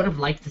that I would have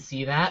liked to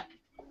see that?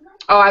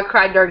 Oh, I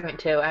cried during it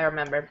too. I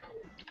remember.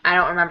 I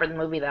don't remember the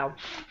movie though.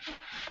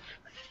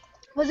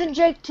 wasn't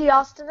Jake T.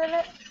 Austin in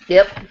it?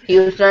 Yep, he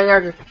was during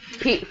our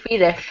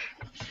fetish.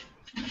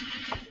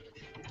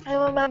 I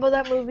remember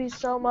that movie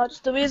so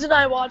much. The reason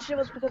I watched it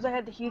was because I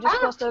had the hugest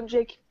crush on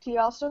Jake T.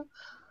 Austin.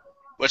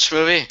 Which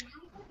movie?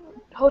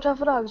 Hotel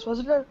for Dogs,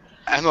 wasn't it?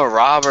 Emma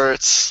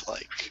Roberts,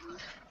 like...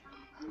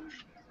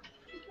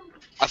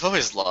 I've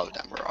always loved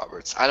Emma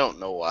Roberts. I don't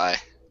know why.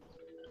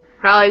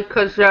 Probably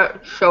because the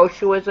show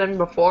she was in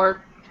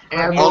before.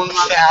 And everyone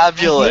Oh,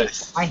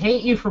 fabulous! I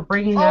hate you for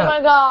bringing Oh that my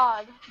up.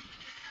 god.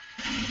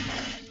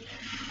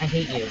 I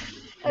hate you.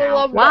 I now.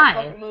 love Why?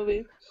 that fucking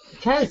movie.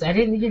 Because I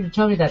didn't need you to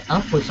tell me that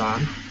Up was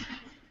on.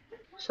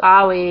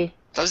 Sorry.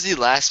 That was the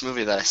last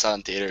movie that I saw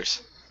in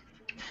theaters.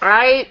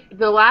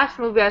 The last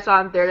movie I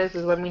saw in theaters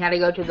was when we had to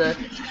go to the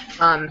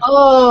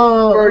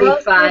Oh,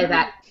 45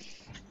 at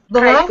the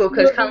high last school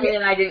because movie- Colleen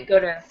and I didn't go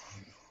to.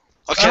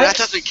 Okay, What? that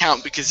doesn't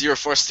count because you were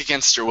forced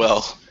against your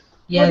will.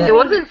 Yeah, It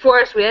wasn't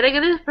forced. We had to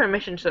get his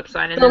permission slip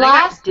signed, and the then I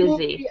got last dizzy.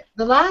 movie,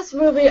 the last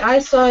movie I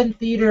saw in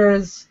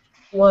theaters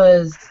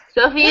was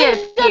Sophia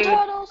Ninja appeared.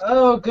 Turtles.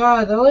 oh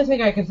god. The only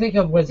thing I can think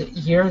of was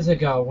years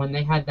ago when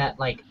they had that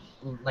like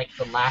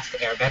the last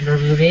Airbender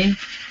movie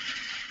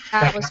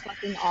That was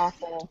fucking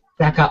awful.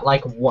 that got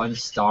like 1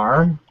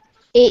 star.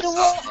 It The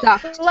one-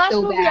 sucked The last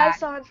so movie I bad.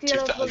 saw in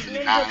theaters was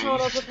Ninja 2009.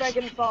 Turtles with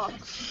Megan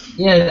Fox.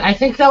 Yeah, I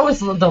think that was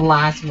the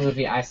last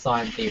movie I saw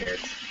in theaters.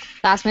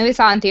 Last movie I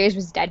saw in theaters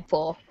was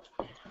Deadpool.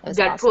 It was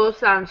awesome. Deadpool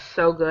sounds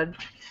so good.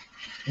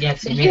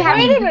 Yes, Did made you have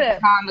me- Wait a minute.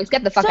 comics?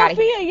 Get the fuck out of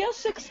here. Sophia, you're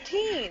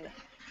 16.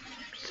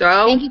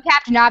 So Thank you,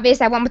 Captain Obvious.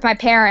 I went with my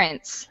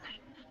parents.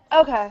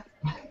 Okay.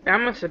 that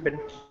must have been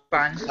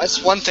fun.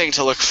 That's one thing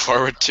to look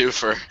forward to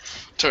for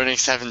turning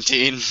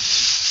 17.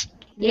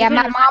 Yeah,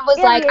 my mom was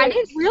Yeah, like, yeah. I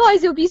didn't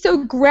realize it would be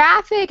so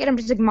graphic. And I'm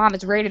just like, Mom,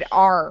 it's rated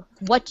R.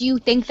 What do you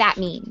think that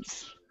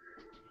means?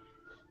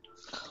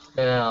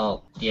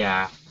 Well,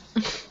 yeah.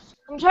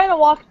 I'm trying to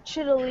watch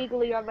it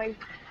illegally on my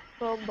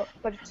phone,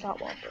 but it's not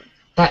working.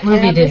 That movie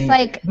And I'm just didn't.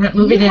 like, that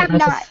movie you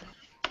didn't. have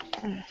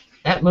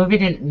That movie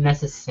didn't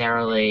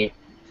necessarily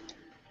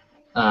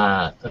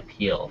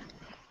appeal.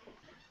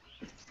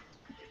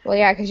 Well,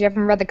 yeah, because you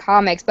haven't read the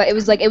comics, but it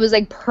was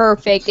like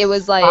perfect. It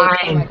was like, oh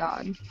Fine. my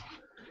god,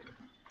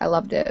 I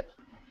loved it.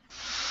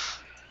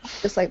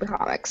 Just like the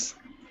comics.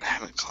 I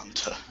haven't gone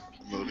to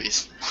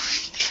movies.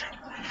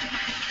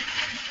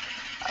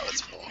 That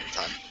was a long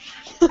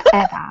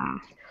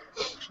time.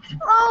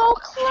 Oh,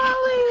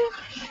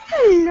 Chloe!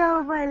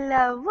 Hello, my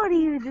love. What are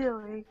you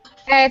doing?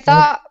 Hey, I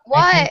thought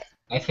what?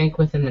 I think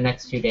within the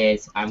next few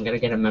days, I'm gonna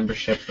get a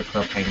membership for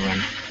Club Penguin.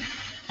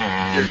 Dear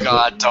And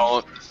God,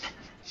 don't.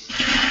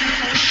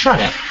 shut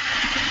up.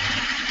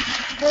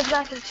 There's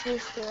mac and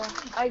cheese there.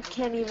 I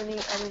can't even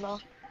eat anymore.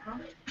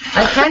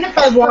 I kind of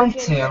I want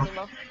Can't eat to.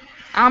 anymore.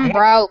 I'm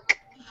broke.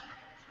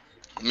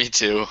 Me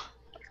too.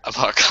 I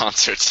bought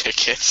concert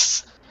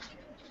tickets.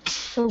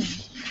 Ooh.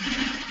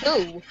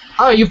 Ooh.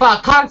 Oh, you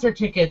bought concert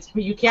tickets,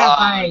 but you can't Um,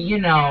 buy, you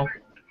know.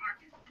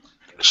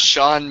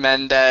 Shawn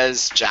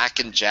Mendes, Jack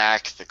and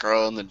Jack, the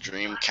girl in the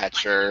dream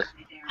catcher.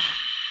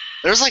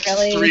 There's like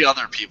Really? 3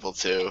 other people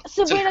too. It's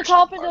Sabrina interesting.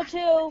 Carpenter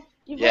too.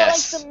 You've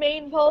Yes. got like the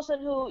main person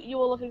who you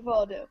were looking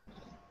forward to.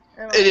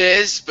 It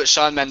is, but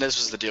Shawn Mendes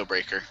was the deal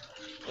breaker.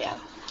 Yeah,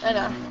 I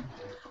know.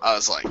 I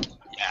was like,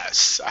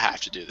 yes, I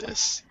have to do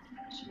this.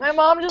 My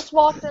mom just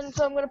walked in,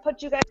 so I'm gonna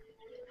put you guys.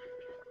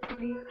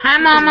 Hi,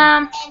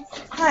 Mama.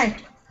 Hi.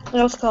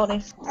 That was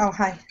Cody. Oh,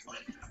 hi.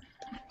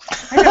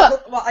 I know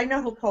I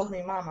know who called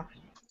me Mama.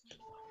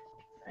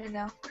 I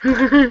know.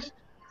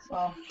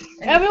 Well,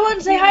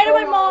 Everyone say hi to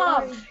my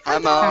mom! Hi,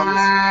 Mom.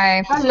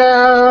 Hi.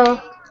 Hello.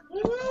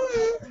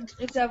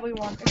 It's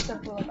everyone,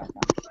 except for Rebecca.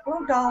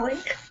 oh, darling.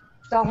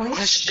 Darling.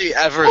 Has she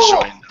ever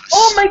joined us?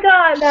 Oh my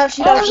God. No,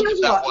 she Oh, doesn't.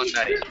 you That what? one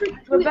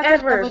night. Rebecca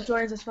Ever. never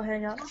joins us for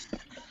Hangouts.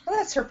 Well,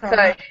 that's her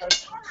problem.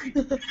 It's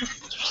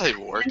probably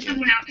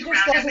working.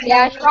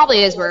 Yeah, she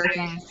probably is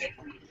working.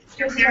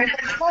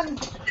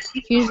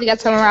 She usually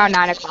gets home around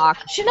 9 o'clock.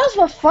 She knows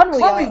what fun we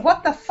Chloe, are.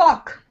 what the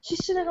fuck?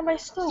 She's sitting on my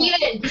stool.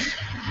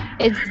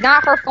 It's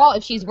not her fault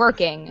if she's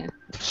working.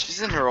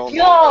 She's in her own.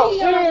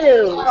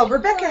 Oh,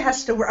 Rebecca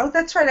has to work. Oh,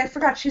 that's right. I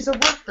forgot. She's a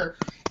worker.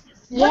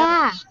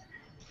 Yeah.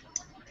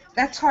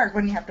 That's hard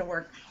when you have to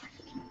work.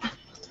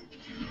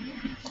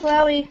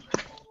 Chloe,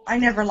 I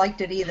never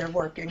liked it either,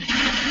 working.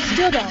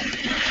 still don't.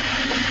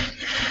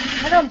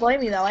 I don't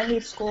blame you though. I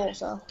hate school,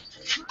 so.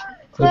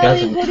 Who Chloe,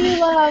 doesn't? who do you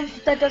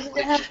love that doesn't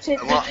have to?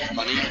 I want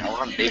money. I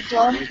want big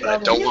Well, money, but I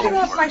Can don't you want get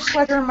to off my work.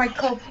 sweater and my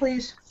coat,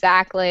 please?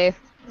 Exactly.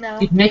 No.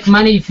 You'd make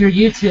money through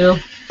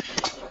YouTube.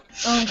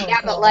 Oh, my Yeah,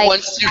 but God. like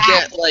Once you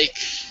get like,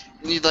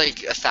 you need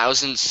like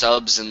 1,000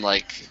 subs and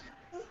like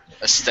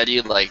a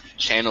steady like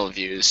channel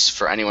views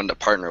for anyone to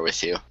partner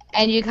with you.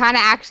 and you kind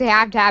of actually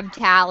have to have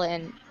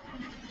talent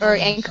or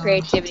and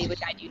creativity,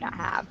 which I do not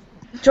have.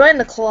 Join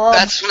the club.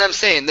 That's what I'm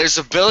saying. There's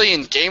a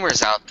billion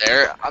gamers out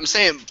there. I'm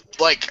saying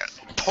like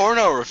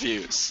porno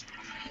reviews.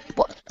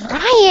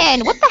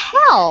 Ryan, what the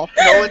hell?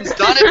 No one's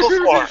done it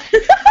before.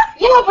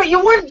 Yeah, but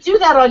you wouldn't do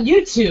that on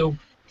YouTube.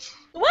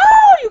 Wow,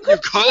 you You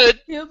could.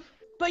 could.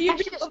 But you'd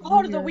be a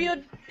part of the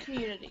weird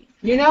community.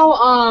 You know,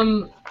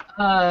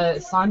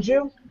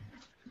 Sanju?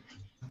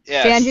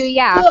 Yes. Sanju,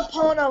 yeah. The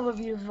porno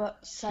review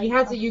site. He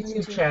has a on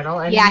YouTube channel,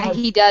 and Yeah, he has,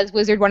 he does.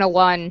 Wizard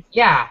 101.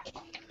 yeah,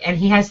 and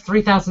he has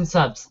 3,000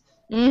 subs.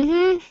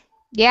 Mm-hmm.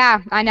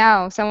 Yeah, I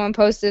know. Someone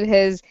posted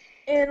his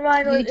And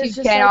Ryan is YouTube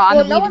just channel like, on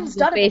well, the no one's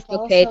done it Facebook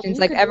before, page, so and it's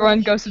you like, could do everyone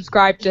it. go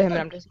subscribe to him,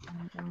 and I'm just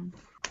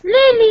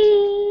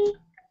Lily.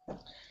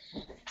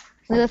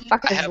 who the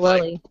fuck I is have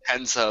Lily? like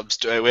 10 subs.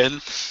 Do I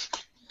win?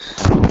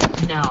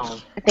 No.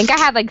 I think I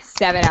had like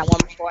 7 at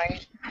one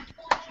point.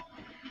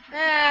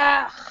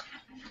 Ah.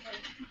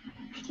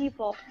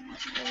 People.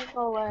 Let me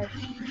go away.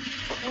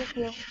 Thank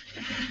you.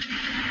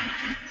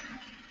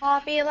 I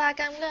feel like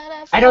I'm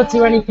gonna I don't do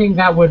fall. anything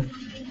that would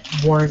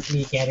warrant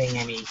me getting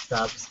any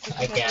subs,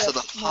 I guess. So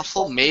the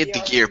Puffle made the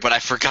gear, but I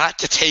forgot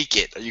to take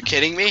it. Are you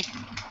kidding me?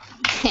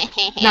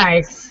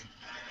 Nice.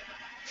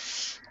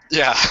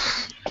 Yeah.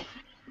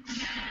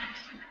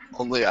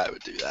 Only I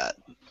would do that.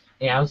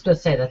 Yeah, I was gonna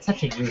say, that's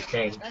such a you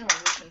thing. I don't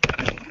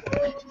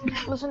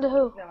listen. Listen to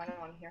who? No, I don't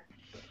want to hear.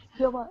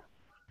 Hear what?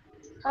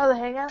 Oh, the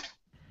hangout?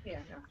 Yeah,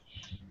 no.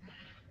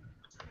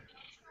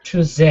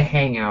 To the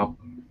hangout.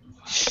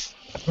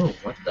 Oh,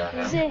 what the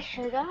hell? The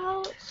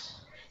hangout?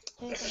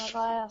 Taking my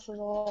glasses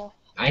off.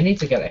 I need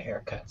to get a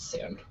haircut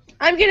soon.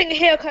 I'm getting a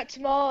haircut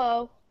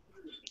tomorrow.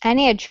 I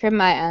need to trim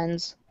my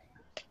ends.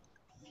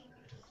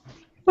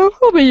 What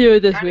about you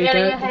this I'm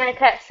getting a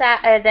haircut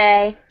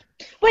Saturday.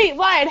 Wait,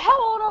 Ryan,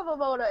 how old are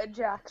Ramona and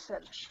Jackson?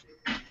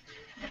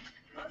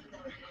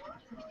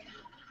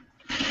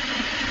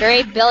 They're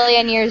 8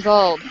 billion years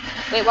old.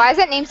 Wait, why does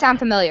that name sound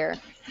familiar?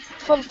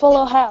 From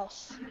Fuller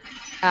House.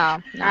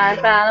 Oh. I'm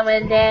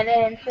following Dan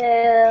and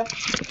Phil.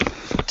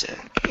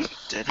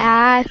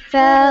 I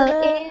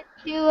fell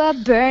into a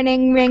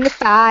burning ring of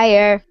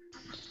fire.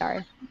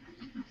 Sorry.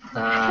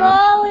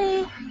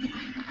 Chloe,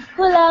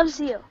 who loves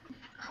you?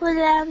 Who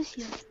loves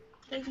you?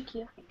 Thank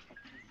you.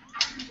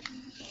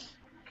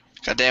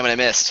 God damn it, I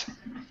missed.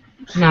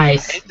 I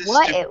Nice. hate this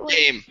What? stupid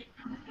game.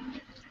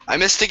 I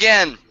missed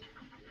again.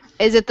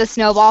 Is it the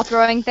snowball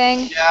throwing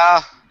thing?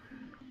 Yeah.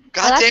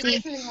 God that's damn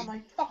it. Sitting on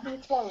my fucking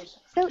clothes.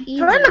 So easy.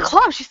 Join the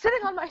club. She's sitting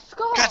on my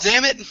skull. God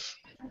damn it.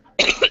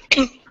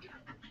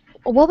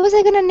 What was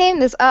I gonna name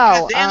this?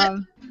 Oh, God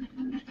damn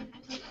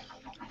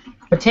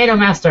Potato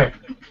Master.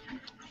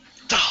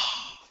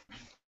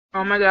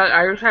 Oh my God!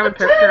 I just have a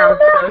picture. And I was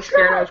so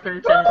scared I was going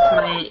to send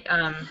it to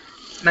my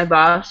my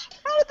boss.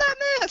 How did that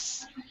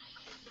miss?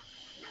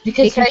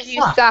 Because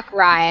you suck,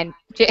 Ryan.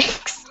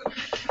 Jinx.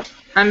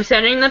 I'm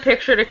sending the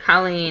picture to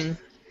Colleen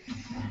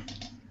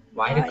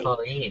Why to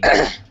Colleen?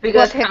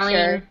 because What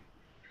Colleen. picture?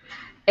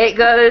 It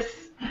goes.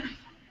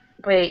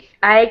 Wait,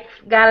 I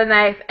got a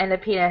knife and a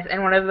penis,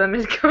 and one of them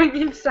is going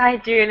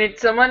inside you, and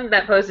it's someone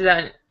that posted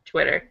on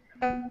Twitter.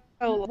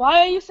 Oh,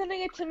 why are you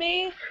sending it to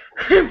me?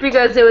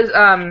 Because it was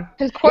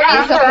Because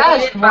Courtney's a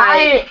whore.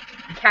 Why?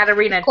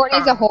 Katarina.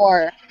 Courtney's a Tom.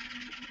 whore.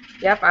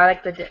 Yep, I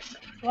like the dick.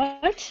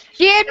 What?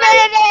 She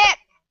admitted it!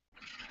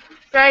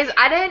 Guys,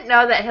 I didn't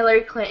know that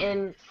Hillary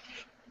Clinton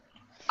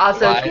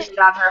also Lied. cheated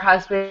on her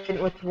husband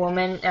with a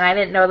woman, and I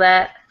didn't know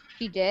that.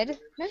 She did?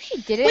 No,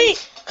 she didn't.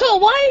 Wait, Cole,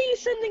 why are you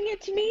sending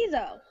it to me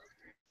though?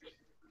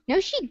 No,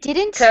 she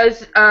didn't.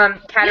 Because, Yeah,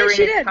 she Katarina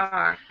did.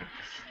 Khan.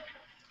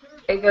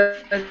 It goes,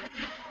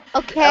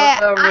 Okay,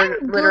 I'm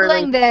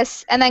literally. googling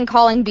this and then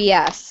calling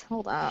BS.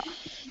 Hold up.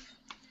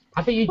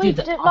 How about you do Wait,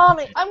 the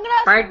mommy, opposite? I'm gonna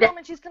ask My my da- mom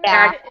and she's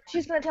dad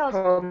gonna tell us.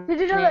 told Did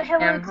you know me that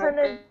Hillary I'm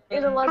Clinton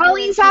is a hoping- lesbian?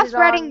 Colleen, and stop cheated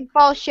spreading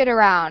false shit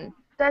around. on-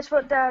 That's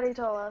what Daddy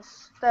told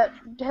us. That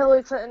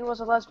Hillary Clinton was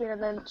a lesbian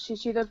and then she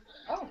cheated.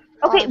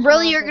 Okay, on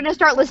really, her you're husband. gonna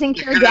start listening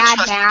to your You're gonna dad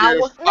trust now?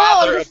 your I'm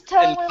father just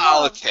telling in my mom.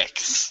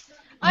 politics.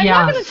 I'm Yeah.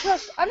 not gonna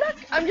trust.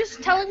 I'm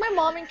just telling my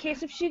mom in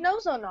case if she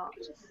knows or not.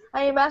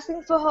 I am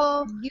asking for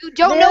her. You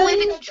don't know if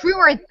Really? it's true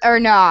or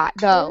not,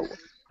 though.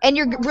 And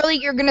you're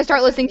gonna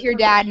start listening to your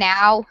dad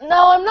now?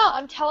 No, I'm not.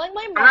 I'm telling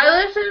my mom. I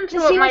listen to To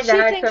what see my what she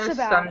dad thinks says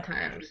about it.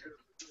 sometimes.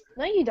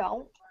 No, you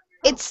don't.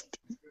 It's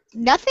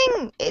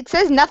nothing. It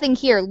says nothing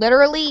here.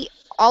 Literally,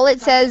 all it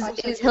says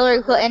is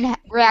Hillary Clinton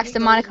reacts to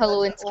Monica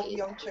All Lewinsky.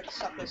 young chicks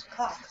suck his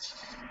cock.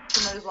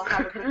 You might as well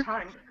have a good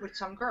time with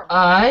some girl.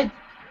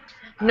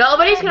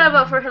 Nobody's gonna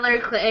vote for Hillary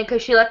Clinton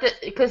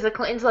because the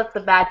Clintons left the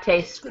bad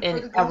taste Good for the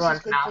in goose, everyone's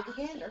it's good mouth. for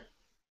the gander.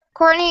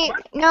 Courtney,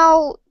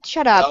 no,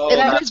 shut up. No, There's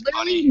that's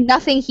literally funny.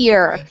 nothing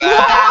here.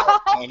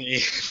 That's funny.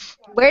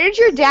 Where did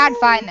your dad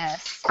find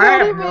this? I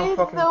have Cody no made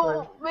fucking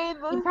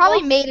clue. He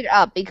probably made it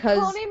up because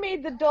Connie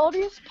made the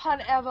dirtiest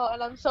pun ever,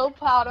 and I'm so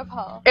proud of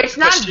her. It's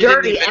not But she didn't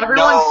dirty. even Everyone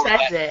know says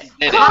that it. he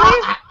did it.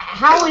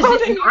 How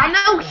is it? I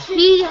know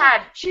he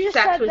had She just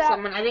sex said with that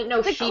someone. I didn't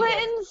know the she did.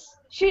 Clintons.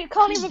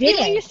 Connie, She repeat what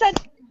didn't. you said.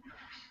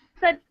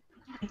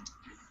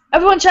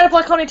 Everyone, shut up!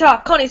 Let Connie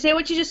talk. Connie, say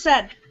what you just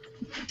said.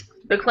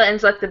 The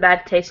Clintons left the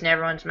bad taste in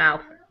everyone's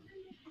mouth.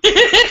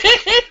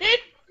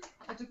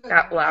 That's a good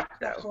Got one. laughed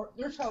though.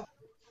 There's hope.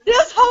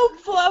 There's hope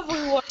for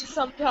everyone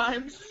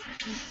sometimes.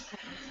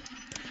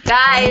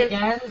 Guys,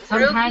 Again,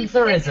 sometimes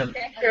there isn't.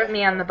 picture of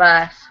me on the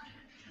bus.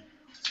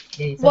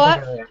 Yeah, you said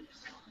What? that earlier.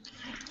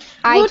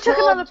 I Who took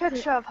told another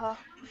picture of her?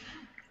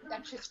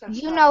 That shit's gonna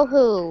you stop. know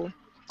who.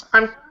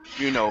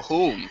 You know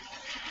whom?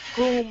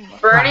 Boom.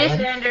 Bernie Ryan?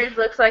 Sanders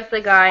looks like the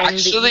guy in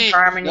Actually, the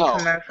Harmony no.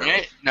 commercial.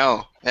 Right?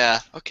 No. Yeah.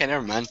 Okay,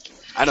 never mind.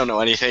 I don't know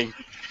anything.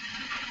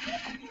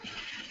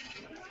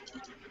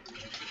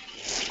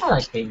 I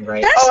like being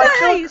right. That's Oh, I not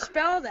how took- you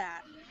spell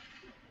that.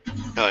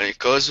 No, it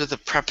goes with a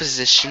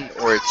preposition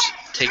or it's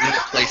taking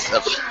the place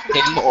of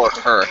him or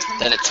her.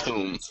 Then it's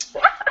whom.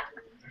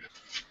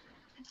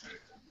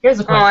 Here's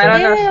a Oh, I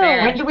question. don't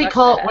understand.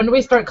 When do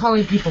we start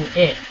calling people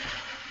it?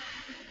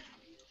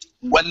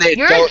 When they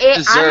You're don't an it, I'm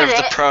deserve an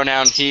the it.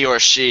 pronoun he or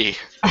she.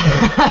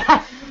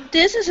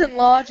 This isn't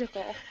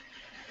logical.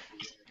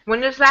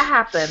 When does that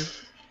happen?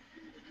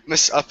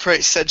 Miss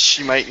Upright said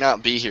she might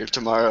not be here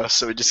tomorrow,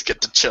 so we just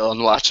get to chill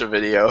and watch a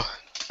video.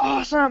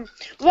 Awesome.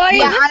 Why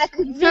Yeah, on a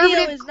this video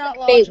conservative is not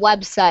clickbait logical.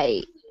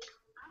 website.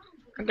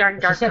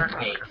 She said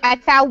wait. I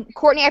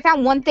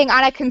found one thing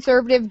on a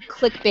conservative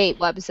clickbait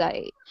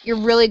website. You're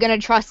really gonna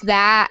trust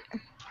that?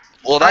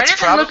 Well, that's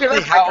didn't look it probably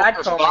up, my how dad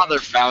her told me. father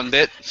found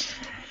it.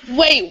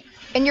 Wait,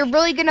 And you're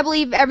really gonna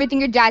believe everything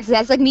your dad says?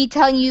 That's like me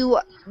telling you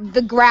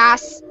the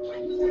grass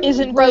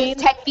isn't grows green.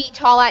 10 feet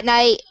tall at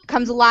night,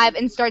 comes alive,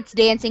 and starts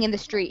dancing in the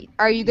street.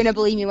 Are you gonna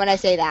believe me when I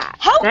say that?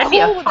 How That'd cool be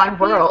a would fun that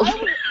be? world.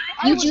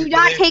 You do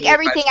not take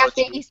everything at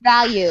face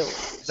value.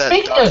 That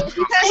Speaking dog- of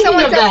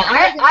someone says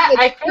that,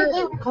 I it's true.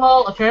 fairly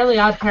recall a Fairly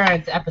Odd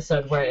Parents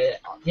episode where,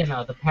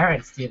 the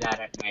parents do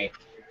that at night.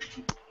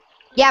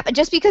 Yeah, but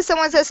just because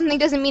someone says something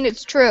doesn't mean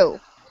it's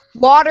true.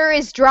 Water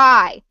is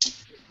dry.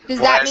 Does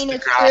Why that is mean the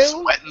it's grass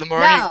true? wet in the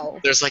morning? No.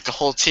 There's like a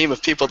whole team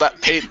of people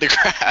that paint the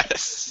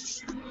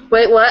grass.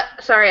 Wait, what?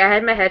 Sorry, I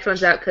had my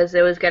headphones out because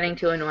it was getting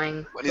too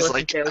annoying. When to he's listen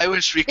like, to. I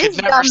wish we This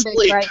could never dumb bitch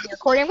sleep. right here.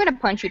 Corey, I'm gonna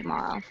punch you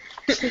tomorrow.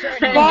 If you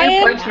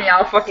Ryan? punch me,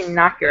 I'll fucking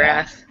knock your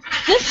ass.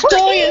 This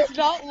story is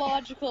not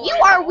logical. You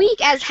are weak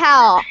as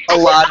hell. A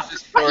lot of his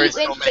stories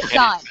You don't into make the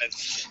sun. any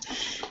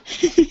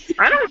sense.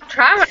 I don't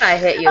try when I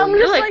hit you. I'm You're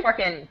just like like-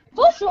 fucking.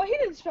 First of all, he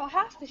didn't spell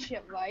half the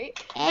shit right.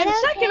 And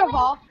second of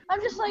all,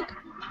 I'm just like,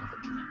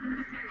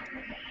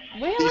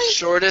 The really?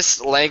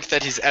 shortest length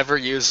that he's ever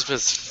used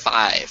was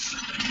 5 inches.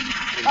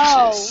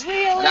 Oh,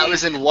 really? That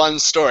was in one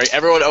story.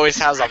 Everyone always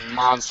has a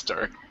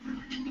monster.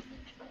 And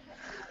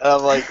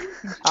I'm like,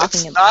 it's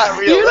Talking not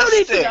about. You don't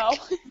need to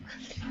realistic.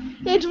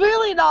 know. It's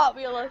really not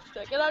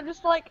realistic, and I'm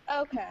just like,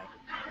 okay.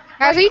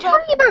 Guys, are you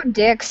talking about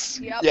dicks?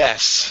 Yep.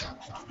 Yes.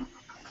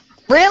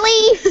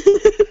 Really?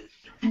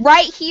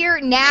 Right here,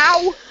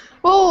 now?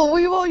 Oh,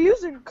 we were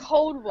using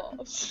code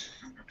words.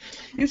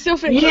 You still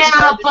think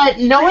Yeah, but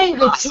knowing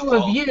the two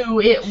of Impossible. you,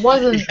 it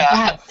wasn't Yeah.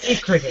 that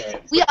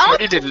secretive. We all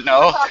Courtney didn't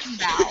know. talking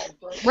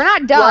about. We're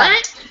not done.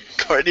 What?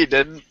 Courtney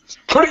didn't.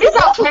 Courtney's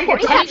not paying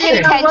Courtney's not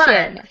paying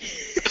attention. attention.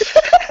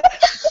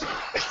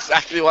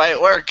 Exactly why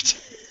it worked.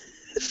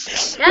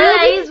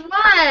 Guys,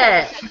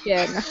 what?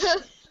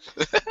 Attention.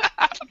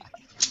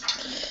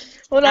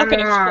 We're not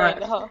gonna I'm explain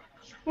to her.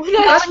 We're Go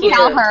not and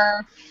tell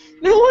her.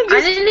 No one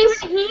I just didn't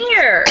even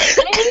hear.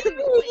 I didn't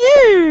even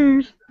hear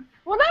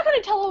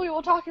I tell her we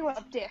were talking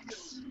about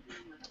dicks?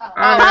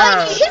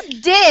 Colin, you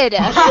just did.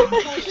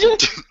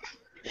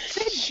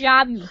 Good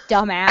job, you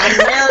dumbass.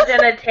 Male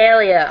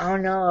genitalia. Oh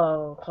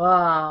no.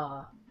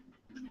 Wow.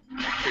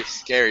 Pretty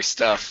scary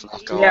stuff,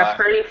 not gonna Yeah, lie.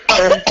 pretty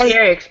fucking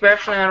scary,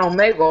 especially on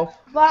Omegle.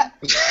 But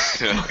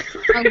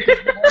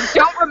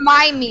Don't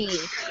remind me.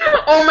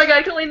 Oh my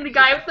god, Colleen, the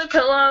guy with the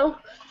pillow.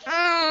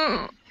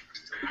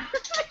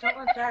 Don't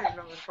let Daddy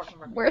know we're talking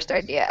about Worst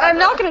idea. I'm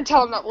not gonna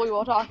tell him that we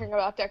were talking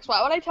about dicks.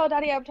 Why would I tell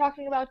Daddy I'm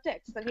talking about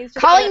dicks? Then he's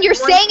just Colin, gonna- you're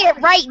saying it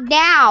right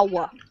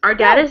now. Our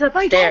dad is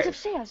My dad's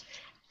upstairs. upstairs.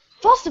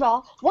 First of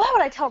all, why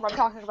would I tell him I'm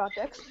talking about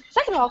dicks?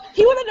 Second of all,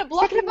 he would end up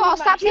blocking Second of all, me.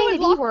 stop He saying would the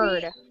D block me-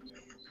 word.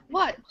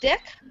 What? Dick?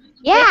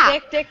 Yeah.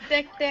 Dick.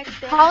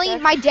 Colleen,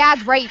 dick. my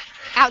dad's right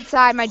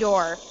outside my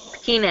door.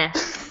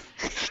 Penis.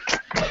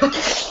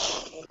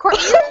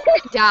 Courtney, you're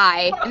gonna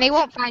die, and they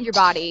won't find your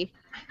body.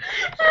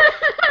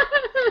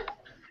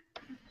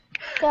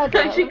 God,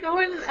 I should go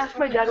and ask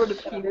my dad what a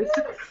penis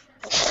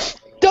is.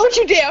 don't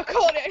you dare,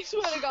 Cody! I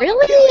swear to God.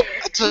 Really?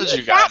 I told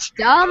you That's guys.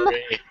 dumb.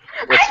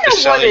 With I know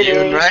Michelle what it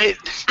Yoon, is. right?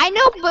 I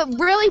know, but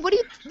really, what do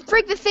you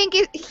freak think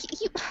is?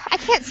 I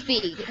can't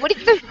speak. What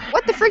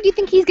the frick do you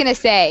think he's gonna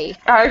say?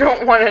 I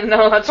don't want to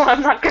know, that's why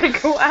I'm not gonna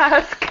go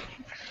ask.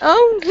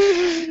 Oh.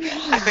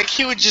 I think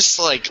he would just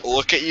like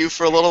look at you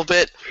for a little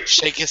bit,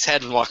 shake his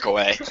head, and walk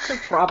away.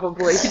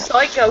 Probably. He's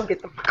like, oh,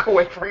 get the fuck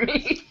away from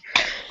me.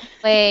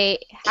 Wait,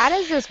 how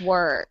does this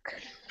work?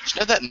 Did you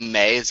know that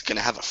May is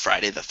gonna have a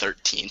Friday the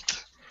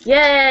 13th?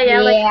 Yeah.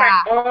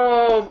 Yeah.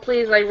 Oh,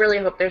 please, I really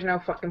hope there's no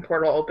fucking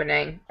portal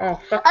opening. Oh,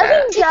 fuck I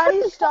that. think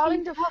Daddy's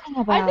starting to.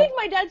 I about? think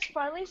my dad's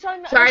finally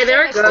starting to. Sorry, there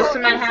are understand ghosts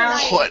in my that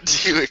house. tonight. What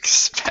do you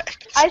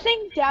expect? I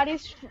think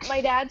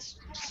my dad's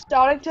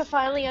starting to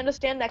finally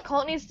understand that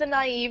Courtney's the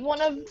naive one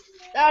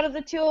out of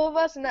the two of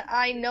us, and that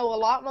I know a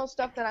lot more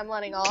stuff than I'm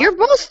letting on. You're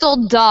both still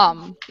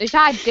dumb. There's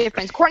not a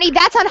difference. Courtney,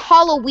 that's on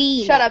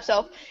Halloween. Shut up,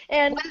 self.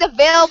 And When the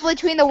veil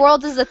between the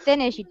worlds is a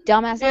finish, you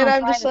dumbass. and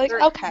I'm just like,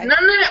 okay. No.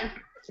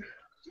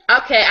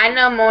 Okay, I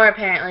know more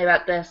apparently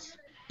about this.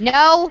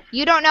 No,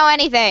 you don't know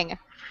anything.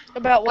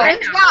 About what?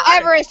 It's Mount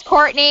Everest,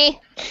 Courtney.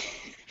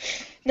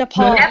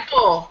 Nepal.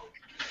 Apple.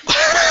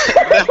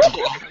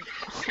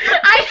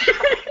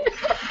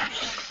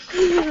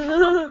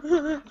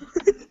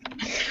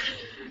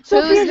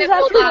 Sophia Who's just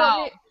asked nipple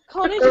now?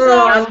 Connie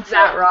Oh, just that's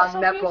that wrong,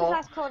 Sophia nipple. just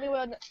asked Connie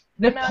where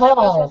Nepal. Mount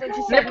Everest was, and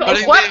she said Nipple.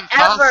 Putting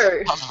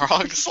Whatever. the on the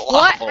wrong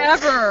syllable.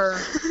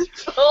 Whatever.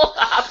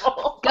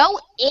 Apple. Go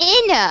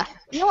in.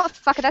 You know what?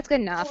 Fuck it. That's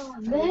good enough. Oh,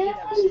 man.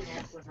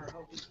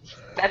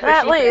 That's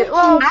what she wait, said.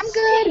 well, I'm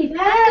good. Hey,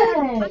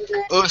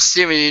 Dad. Oh,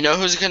 Steven, you know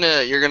who's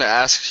you're gonna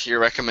ask your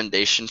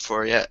recommendation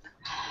for yet?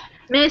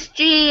 Miss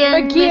G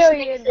and Miss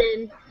Megarian.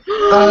 Nixon.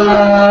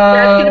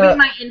 That's gonna be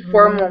my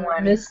informal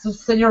one. Miss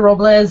Senor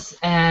Robles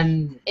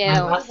and my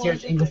Ew. last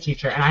year's English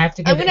teacher, and I have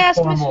to I'm give gonna ask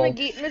Mr. informal.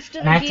 Mr.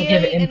 And I have to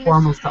give McGee and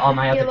informals to all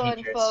my other Gillen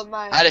teachers. for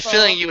my. I had a for-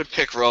 feeling you would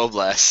pick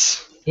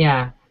Robles.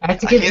 Yeah, I have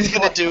to give. He's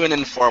gonna do an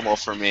informal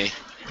for me.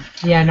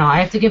 Yeah, no, I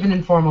have to give an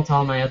informal to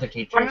all my other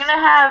teachers. I'm gonna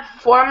have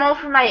formal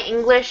for my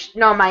English,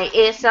 no, my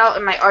ASL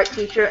and my art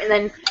teacher, and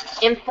then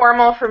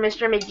informal for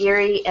Mr.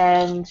 McGeary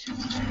and.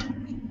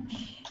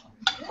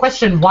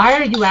 Question: why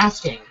are you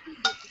asking?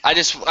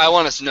 I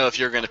wanted to know if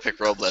you were gonna pick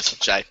Robles,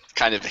 which I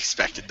kind of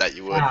expected that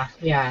you would.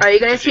 Yeah. Are you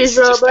gonna If he's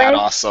choose just that Robles?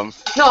 awesome.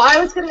 No,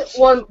 I was gonna.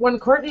 When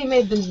Courtney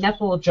made the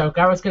nipple joke,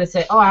 I was gonna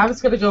say, oh, I was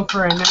gonna go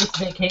for a nice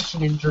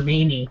vacation in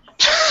Germany.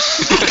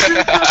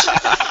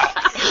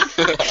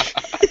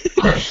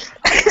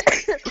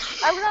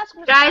 I would ask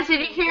Mr. Guys, did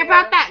you hear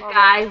about that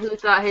guy who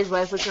thought his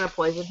wife was gonna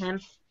poison him?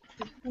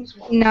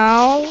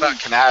 No. About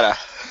Canada.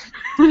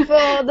 For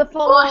the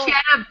Well, she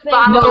had a thing.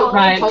 bottle No, of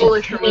Ryan,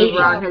 Polish it's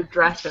remover on her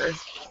dresser.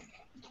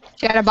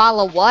 She got a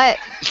bottle of what?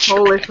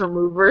 Polish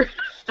remover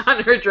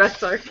on her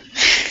dresser.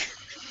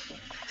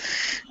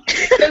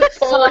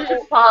 Polish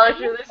and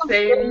polish are the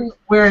same.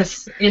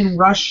 Whereas in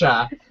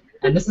Russia,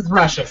 and this is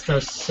Russia, so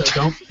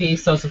don't be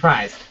so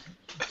surprised.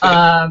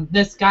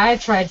 This guy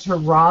tried to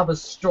rob a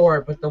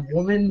store, but the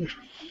woman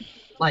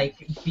like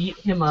beat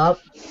him up,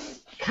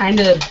 kind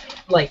of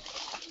like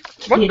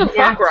What the fuck,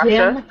 kidnapped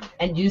him Russia?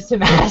 and used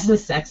him as a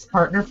sex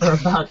partner for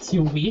about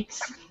 2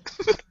 weeks,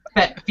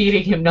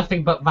 feeding him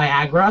nothing but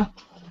Viagra.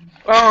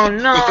 Oh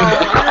no!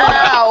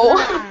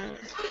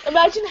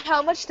 Imagine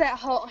how much that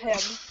hurt him.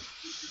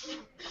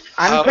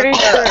 I'm pretty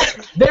sure.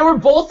 They were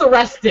both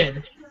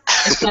arrested.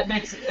 If that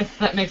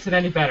makes it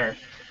any better.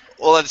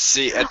 Well, let's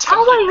see. Oh,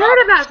 I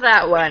heard about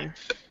that one.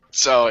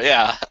 So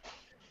yeah,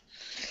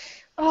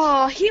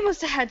 Oh, he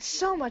must have had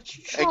so much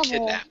a trouble.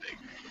 kidnapping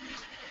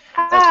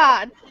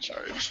God.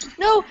 charge.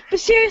 No, but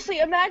seriously,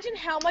 imagine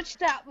how much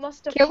that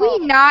must have Can we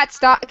hurt. not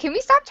stop? Can we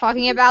stop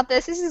talking about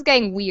this? This is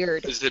getting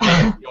weird. Is it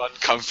making you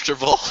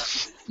uncomfortable?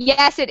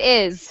 Yes, it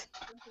is.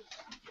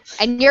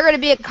 And you're gonna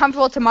be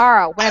uncomfortable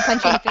tomorrow when I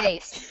punch you in the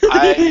face.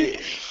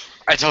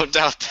 I don't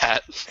doubt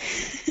that.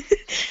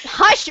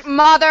 Hush,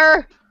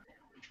 mother.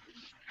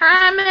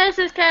 Hi,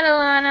 Mrs.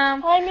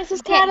 Catalano. Hi,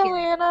 Mrs. Can't hear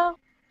Catalina.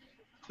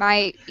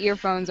 My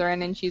earphones are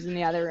in and she's in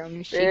the other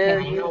room. She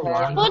can't hear it.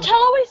 Well,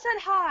 tell her we said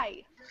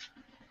hi.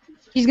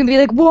 She's gonna be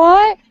like,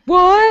 what?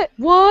 What?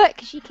 What?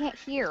 Because she can't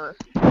hear.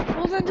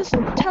 Well, then just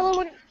tell her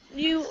when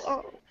you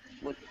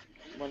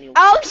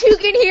Oh, you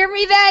can hear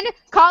me then?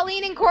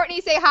 Colleen and Courtney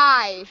say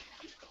hi.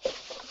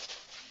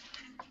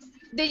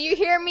 Did you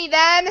hear me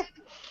then?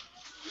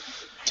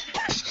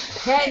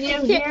 Can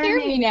you You can't hear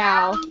me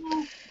now.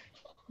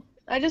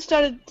 I just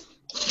started.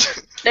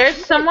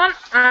 There's someone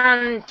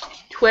on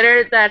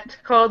Twitter that's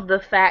called the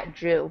Fat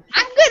Jew.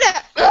 I'm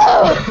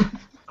gonna.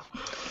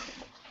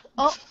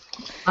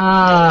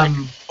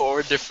 Ugh.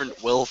 4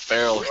 different Will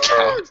Ferrell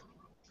accounts.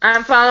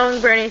 I'm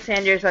following Bernie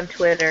Sanders on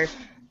Twitter.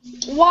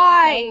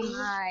 Why?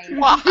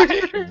 Why?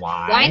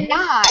 Why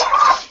not?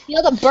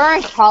 Feel the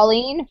burn,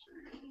 Colleen.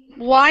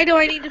 Why do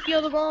I need to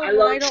feel the bone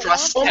when I don't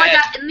trust want Oh my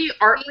god, in the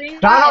art ring?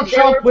 Donald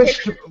there Trump were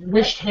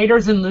wished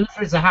haters and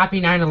losers a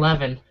happy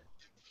 9/11.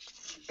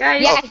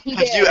 Guys, Yeah, he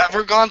Have did. you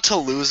ever gone to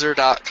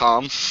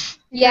loser.com?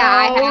 Yeah,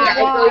 I have.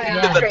 why?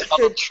 Yeah. The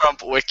Donald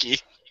Trump wiki.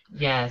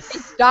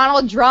 Yes.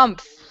 Donald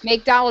Trump.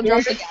 Make Donald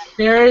Trump again.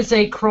 There is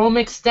a Chrome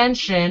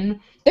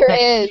extension There that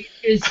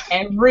is.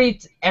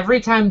 changes every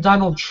time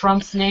Donald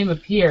Trump's name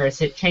appears,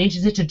 it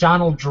changes it to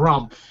Donald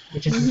Trump,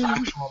 which is his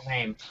actual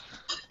name.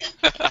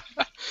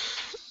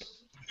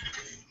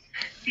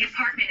 The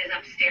apartment is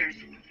upstairs.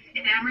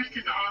 If Amherst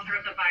is the author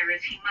of the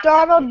virus, he must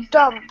Donald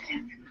Trump.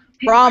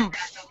 Trump.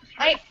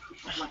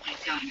 what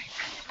they've done.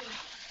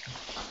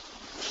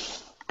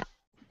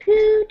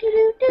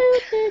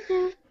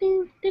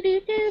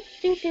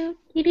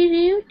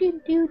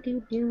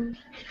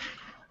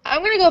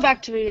 I'm gonna go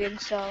back to reading,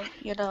 so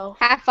you know.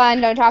 Have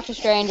fun. Don't talk to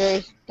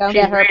strangers. Don't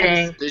get hurt.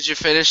 reading. Did you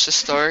finish the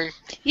story?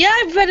 Yeah,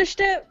 I finished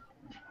it.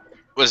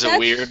 Was it That's-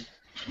 weird?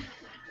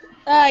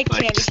 I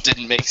Like, can't. just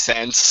didn't make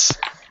sense?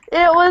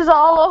 It was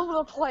all over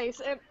the place.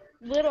 It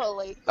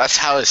literally. That's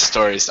how his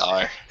stories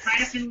are. Might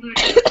have been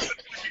looted.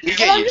 You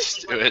get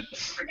used to it.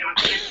 For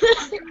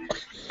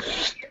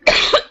documents.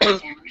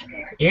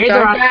 You're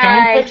either on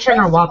die. fanfiction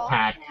or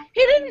Wattpad.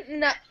 He didn't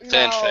know.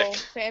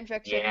 Fanfic.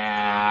 Fanfiction.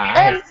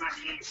 Yeah. And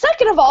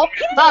second of all,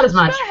 he Not didn't as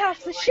much. spell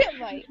half the shit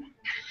right.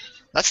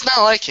 That's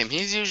not like him.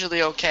 He's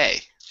usually okay.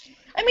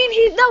 I mean,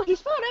 he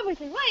spelled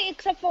everything right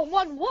except for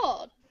one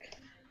word.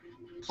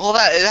 Well,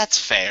 that's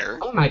fair.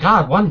 Oh my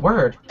god, one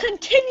word.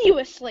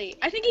 Continuously.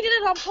 I think he did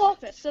it on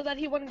purpose so that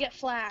he wouldn't get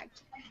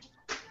flagged.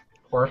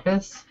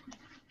 Porpoise?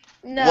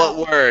 No.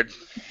 What word?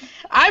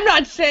 I'm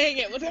not saying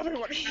it with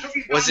everybody.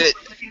 Was it?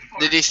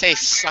 Did he say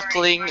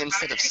suckling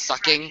instead of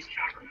sucking?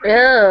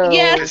 Ew.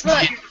 Yes,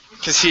 but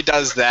Because he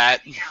does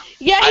that.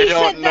 yeah, I he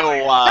don't said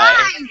know why.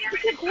 Guys,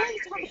 if you're going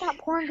to talk about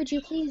porn, could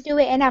you please do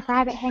it in a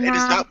private It is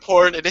hangout? not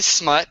porn. It is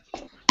smut.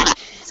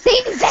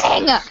 Sing,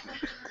 sing!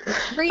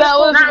 That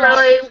was not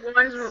really.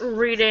 One's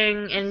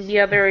reading and the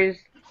other is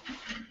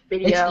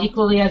video. It's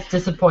equally as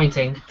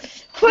disappointing.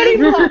 pretty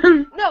much.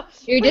 No,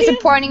 You're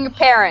disappointing your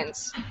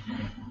parents.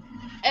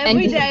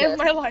 every and day Jesus. of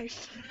my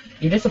life.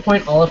 You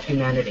disappoint all of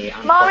humanity.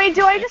 Mommy,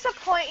 do I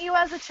disappoint you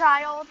as a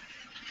child?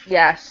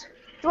 Yes.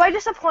 Do I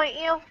disappoint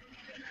you?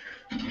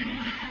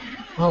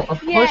 Well,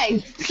 of course.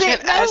 Yay. You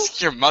can't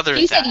ask your mother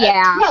She that. said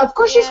yeah. Yeah, of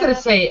course she's Yeah. gonna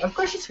say. Of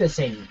course she's gonna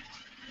say.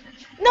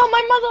 No,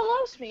 my mother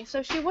loves me,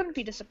 so she wouldn't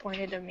be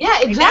disappointed in me. Yeah, My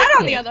dad, on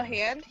exactly. the other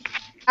hand,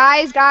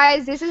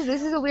 Guys, this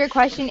is a weird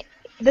question.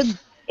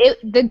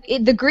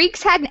 The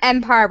Greeks had an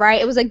empire, right?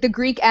 It was like the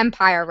Greek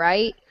Empire,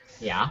 right?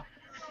 Yeah.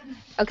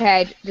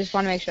 Okay, just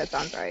want to make sure it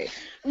sounds right.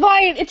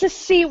 Ryan, it's a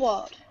C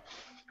word.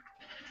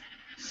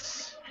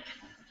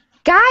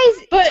 Guys,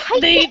 But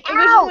type they it out.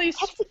 originally-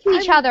 Text it to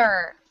each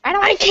other. I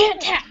don't. I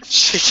can't text.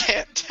 She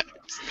can't text.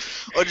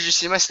 Oh, did you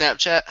see my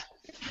Snapchat?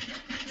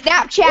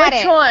 Snapchat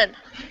Which it. one?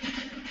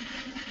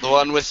 The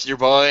one with your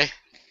boy?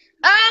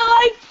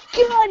 Oh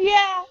my god,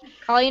 yeah.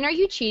 Colleen, are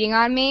you cheating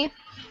on me?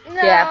 No,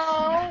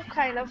 Yeah.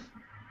 kind of.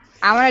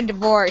 I want a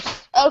divorce.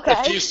 Okay.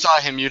 If you saw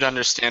him, you'd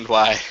understand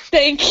why.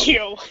 Thank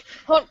you.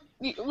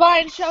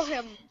 Ryan, show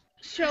him.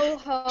 Show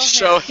her.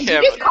 Show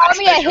him. you call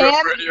me a You him?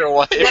 refer to your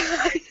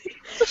wife.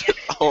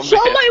 Oh,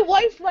 Show man. my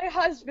wife my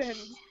husband.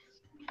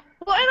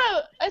 Well,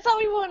 I thought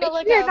we were in a,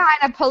 like You're a. not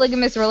in a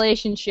polygamous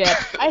relationship.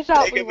 I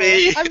thought we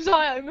Polygamy. were. I'm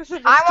sorry, I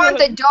misunderstood. I want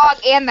the dog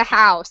and the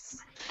house.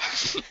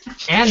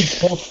 And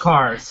both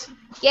cars.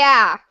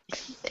 Yeah.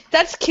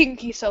 That's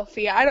kinky,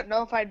 Sophia. I don't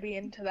know if I'd be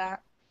into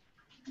that.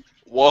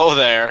 Whoa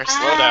there.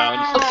 Slow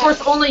down. Of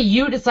course, only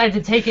you decided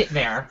to take it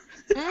there.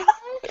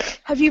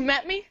 Have you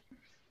met me?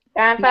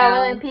 I'm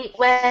following Pete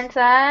Wentz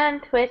on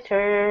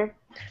Twitter.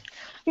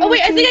 Oh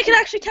wait, I think I can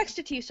actually text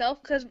it to you,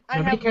 Soph, because I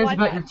Nobody have cares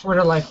Wi-Fi. about your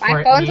Twitter life, My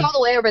Courtney. phone's all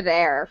the way over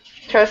there.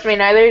 Trust me,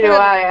 neither do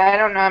I. I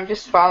don't know. I'm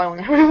just following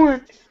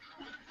everyone.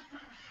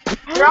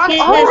 You're on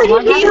Oh,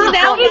 Twitter. he's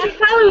now I need to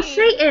back follow to me.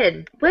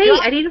 Satan. Wait,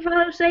 I need to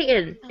follow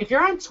Satan. If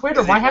you're on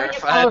Twitter, Is why he haven't you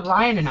verified? followed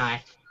Ryan and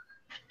I?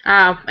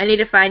 Oh, I need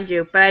to find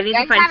you, but I need You to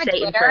guys find have a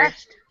Satan Twitter?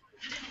 first.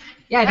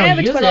 Yeah, I I don't have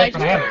a use Twitter, it, I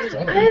but I have a just-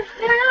 Twitter. I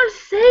found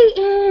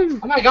Satan.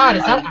 Oh my god,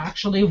 is that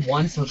actually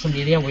one social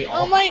media we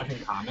all Oh my- have in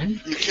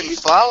common? You can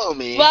follow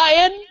me.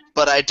 Ryan,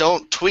 but I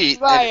don't tweet.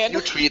 And Ryan. if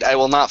you tweet, I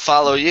will not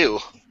follow you.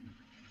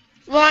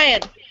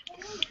 Ryan.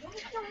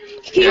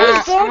 He Yeah,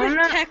 was going I'm to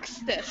not-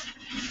 text this.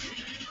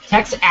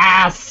 Text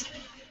ass.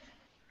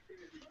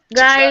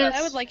 Guys,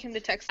 I would like him to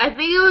text. I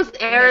think it was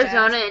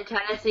Arizona and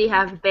Tennessee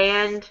have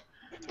banned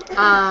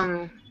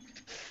Normally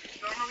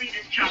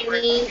this chopper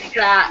things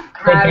that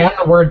They ban have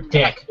the word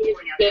dick.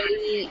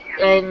 gay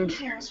and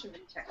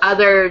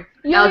other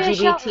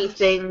LGBT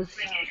things,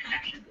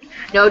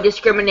 no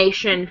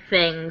discrimination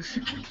things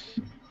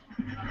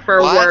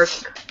for What? work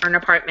or an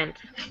apartment.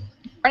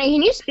 Bernie,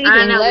 can you speak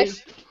I know.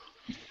 English?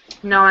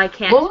 No, I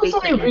can't What was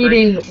speak I English.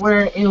 reading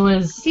where it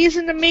was He's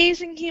an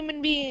amazing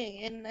human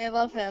being, and I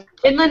love him.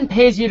 Finland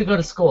pays you to go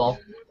to school?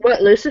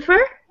 What, Lucifer?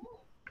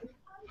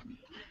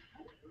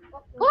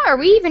 What are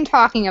we even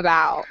talking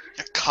about?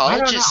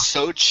 College know. is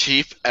so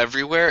cheap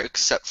everywhere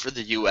except for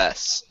the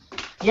U.S.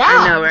 Yeah.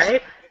 I know,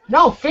 right?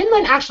 No,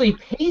 Finland actually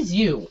pays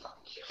you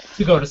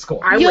to go to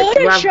school. I you know would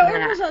what love show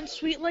that. was on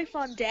Sweet Life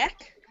on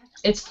Deck?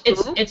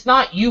 It's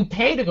not you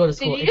pay to go to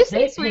school. Did you It's just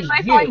they say Sweet pay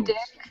Life you. on Dick?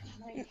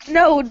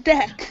 No,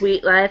 Deck.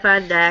 Sweet life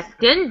on deck.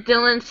 Didn't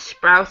Dylan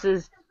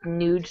Sprouse's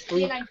nude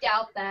sleep? I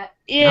doubt that.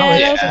 Yeah, No,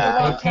 that was like a yeah.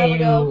 long They pay time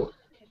ago. you.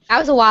 That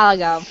was a while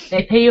ago.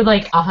 They pay you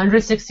like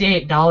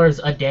 $168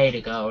 a day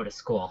to go to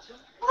school.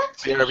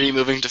 BRB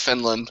moving to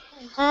Finland.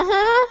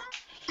 Uh-huh.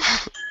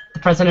 The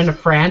president of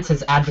France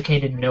has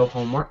advocated no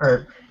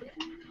homework,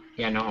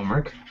 no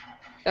homework.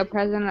 The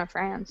president of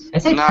France. I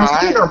say Nah,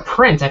 president or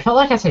prince. I felt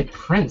like I said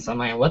prince. I'm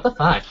like, what the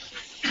fuck?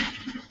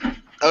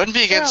 I wouldn't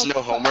be against Oh.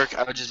 no homework.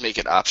 I would just make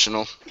it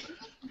optional.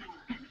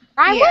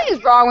 Ryan, Yeah. what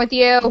is wrong with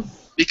you?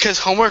 Because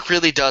homework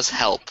really does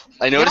help.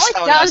 I noticed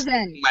No, how it when I was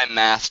doesn't. taking my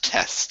math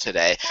test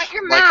today. Shut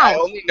your Like, I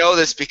mouth. only know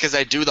this because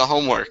I do the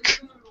homework.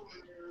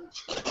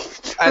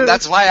 And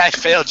that's why I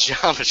failed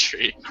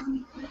geometry.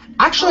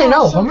 Actually, Oh,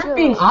 no. so Homework true.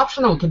 being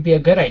optional could be a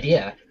good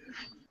idea.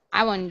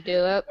 I wouldn't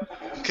do it.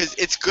 Because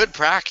it's good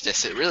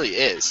practice, it really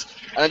is.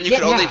 And then you Yeah,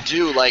 can only yeah.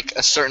 do like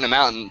a certain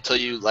amount until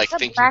you like Stop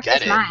think you practice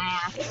get it. my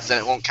ass. 'Cause then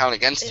it won't count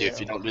against you if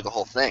you don't do the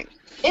whole thing.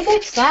 It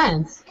makes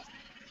sense.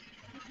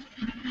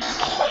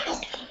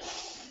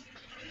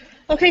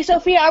 Okay,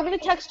 Sophia, I'm gonna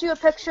text you a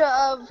picture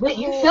of. Wait,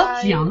 you who failed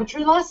I-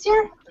 geometry last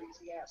year?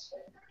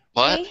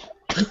 What? Me?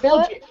 You failed,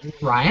 What?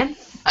 Ryan?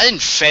 I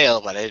didn't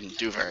fail, but I didn't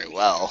do very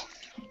well.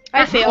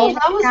 I Oh, failed.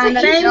 that was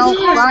Kinda the easiest don't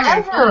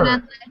class wanna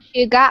ever.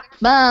 You got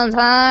buns, huh?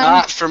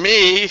 Not for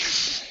me.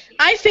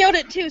 I failed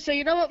it too, so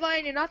you know what,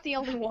 Ryan? You're not the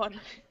only one.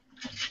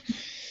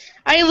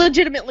 I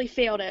legitimately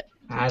failed it.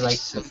 I like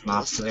this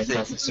muscular as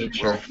a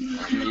feature.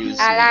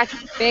 I like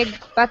big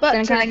butts But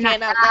and I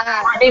can't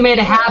lie. They made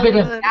a habit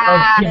of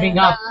giving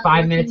up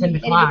 5 minutes into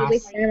class.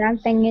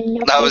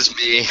 That was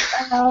me.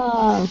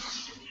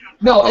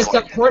 No,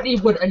 except Courtney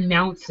would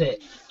announce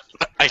it.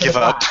 I give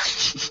up.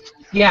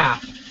 Yeah.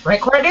 Right,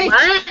 Courtney?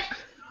 What?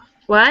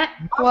 What?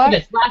 What?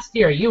 This last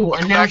year, you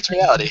Back announced to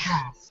reality. in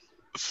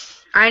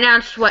class I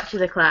announced what to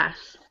the class?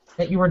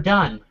 that you were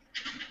done.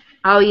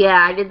 Oh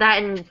yeah, I did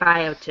that in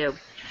bio too.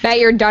 Bet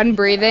you're done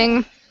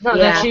breathing. No,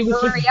 Yeah. that she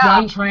was Hurry just up.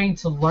 done trying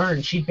to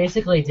learn. She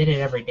basically did it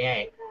every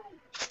day.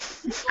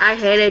 I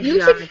hated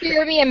You should geometry.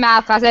 hear me in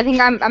math class. I think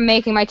I'm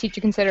making my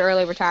teacher consider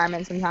early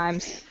retirement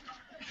sometimes.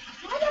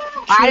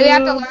 Why do we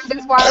have to learn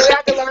this? Why do we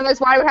have to learn this?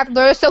 Why do we have to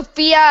learn this?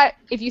 Sophia,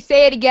 if you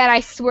say it again, I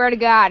swear to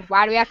God,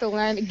 why do we have to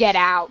learn? Get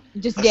out.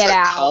 Just That's get what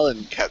out.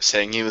 Colin kept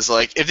saying. He was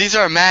like, if these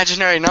are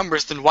imaginary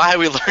numbers, then why are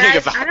we learning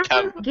Guys, about I don't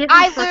them? give a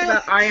I fuck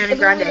about Ariana literally,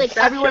 Grande. like,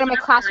 Stop everyone in my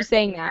showing class up was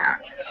saying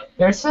that.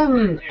 There's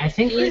some, I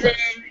think, Steven,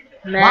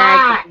 what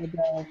Mag.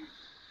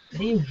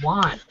 do you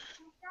want?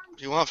 What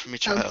do you want from me,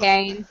 child?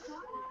 Okay.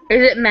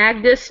 Is it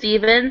Magda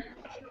Steven?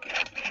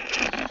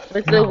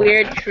 With the No.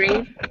 weird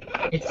tree?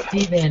 It's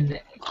Steven,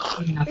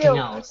 nothing Ew.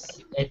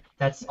 else.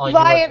 That's all you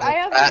Ryan, want. I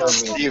have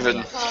That's a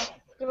Steven.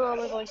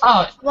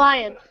 Oh,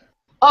 Ryan.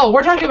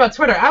 we're talking about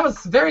Twitter. I was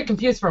very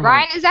confused for a moment.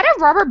 Ryan, is that a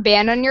rubber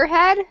band on your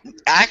head?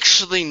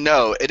 Actually,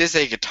 no. It is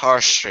a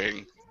guitar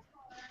string.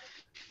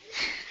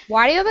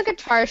 Why do you have a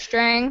guitar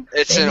string?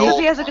 It's an Maybe old.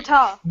 He has a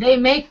guitar. They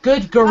make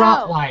good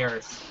garrote Oh.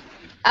 wires.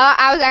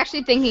 I was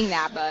actually thinking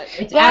that, but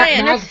It's Ryan,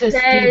 at Let's Magda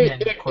say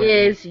Steven. it Courtney.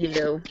 is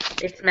you.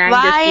 It's Magda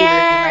Ryan.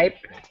 Steven, right?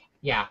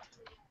 Yeah.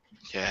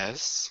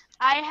 Yes.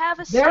 I have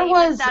a There statement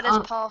was, that is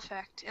uh,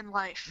 perfect in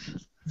life.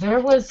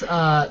 There was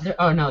oh no.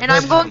 And there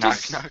I'm going to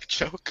Knock knock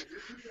joke.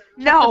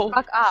 No.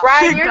 fuck up.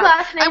 Ryan, your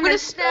last name I'm gonna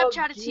is spelled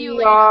Snapchat it to you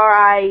later.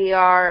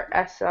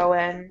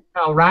 G-R-I-E-R-S-O-N.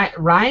 No,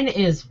 Ryan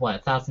is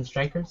what? Thousand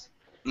Strikers.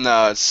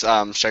 No, it's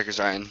Strikers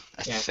Ryan,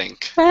 I Yeah.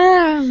 think.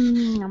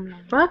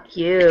 Fuck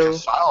you.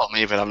 Follow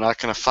me, but I'm not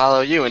gonna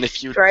follow you. And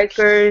if you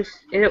Strikers.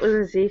 It was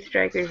a Z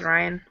Strikers,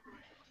 Ryan.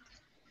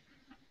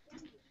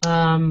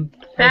 Found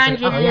Found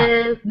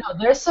you. No,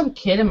 there's some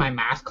kid in my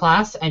math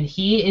class, and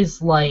he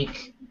is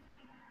like,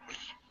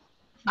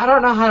 I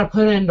don't know how to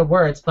put it into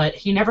words, but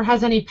he never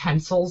has any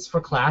pencils for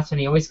class,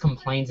 and he always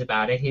complains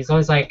about it. He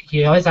always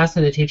asks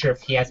the teacher if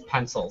he has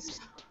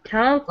pencils.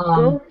 Tell him, Um,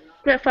 go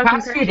get fucking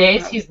Past few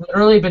days, he's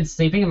literally been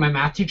sleeping, and my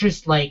math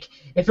teacher's like,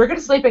 if you're gonna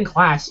sleep in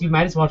class, you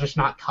might as well just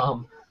not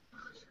come.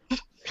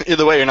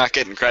 Either way, you're not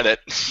getting credit.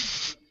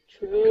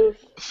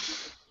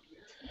 Truth.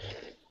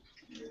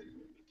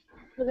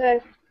 Okay.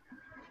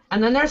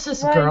 And then there's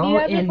this Ryan, do you girl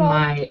have your in phone?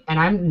 my, and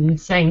I'm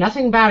saying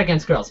nothing bad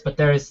against girls, but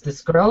there's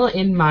this girl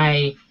in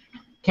my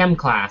chem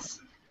class,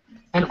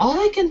 and all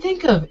I can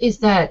think of is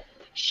that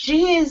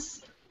she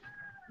is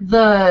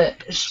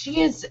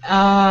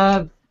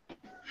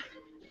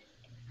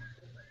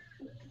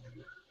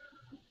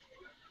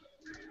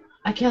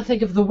I can't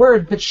think of the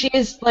word, but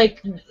she's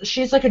like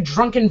a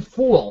drunken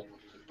fool.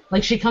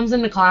 Like, she comes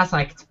into class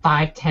like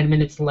 5-10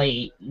 minutes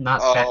late,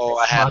 not that Oh,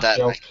 I had that.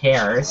 Smuggle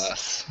cares.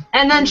 Class.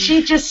 And then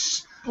she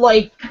just,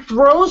 like,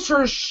 throws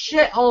her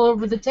shit all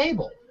over the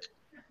table.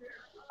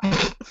 A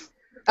And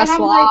I'm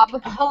slob.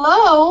 like,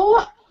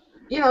 hello?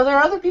 You know, there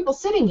are other people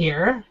sitting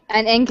here.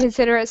 An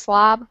inconsiderate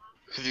slob?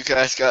 Have you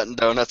guys gotten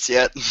donuts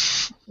yet?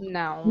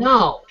 No.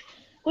 No.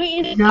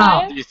 Wait, is it No.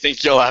 Kaya? Do you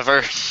think you'll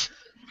ever?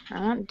 I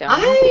want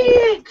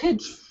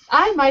donuts.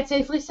 I might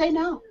safely say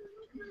no.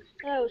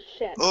 Oh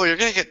shit. Oh, you're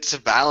gonna get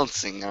to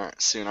balancing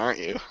soon, aren't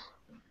you?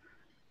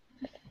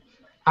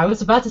 I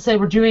was about to say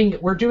we're doing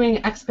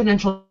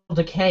exponential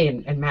decay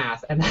in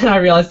math, and then I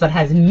realized that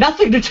has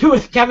nothing to do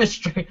with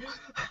chemistry.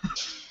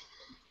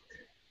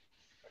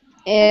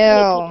 Ew.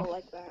 People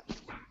like that.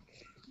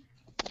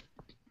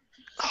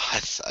 Oh,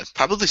 I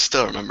probably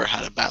still remember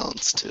how to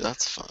balance too.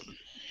 That's fun.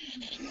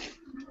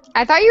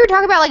 I thought you were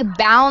talking about like I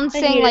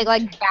balancing, hate it.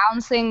 like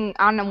bouncing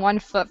on one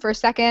foot for a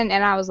second,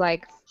 and I was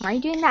like, why are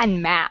you doing that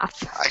in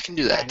math? I can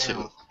do I that too.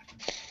 know.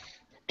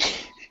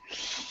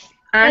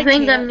 I I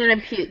think can't. I'm gonna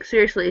puke.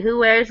 Seriously, who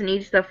wears and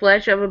eats the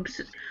flesh of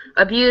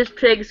abused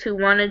pigs who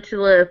wanted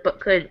to live but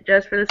couldn't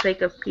just for the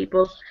sake of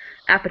people's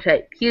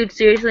appetite? Huge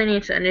seriously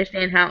needs to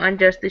understand how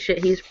unjust the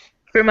shit he's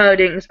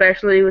promoting,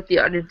 especially with the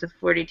audience of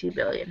 42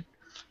 billion.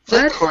 I feel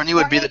like What? Courtney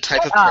would be the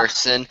type of Shut up.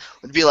 person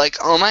would be like,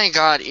 "Oh my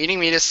God, eating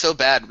meat is so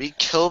bad. We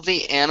kill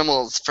the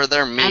animals for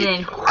their meat,"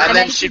 and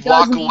then she'd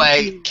walk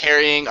away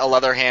carrying a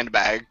leather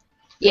handbag.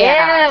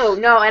 Yeah. Ew,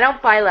 no, I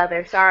don't buy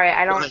leather. Sorry,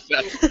 I don't.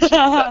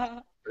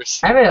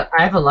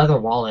 I have a leather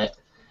wallet.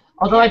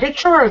 Although I did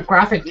show her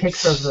graphic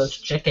pics of those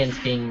chickens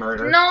being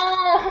murdered.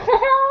 No.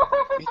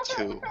 Me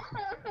too.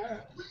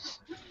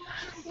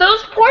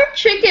 Those poor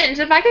chickens.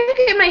 If I could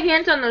get my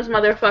hands on those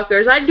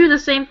motherfuckers, I'd do the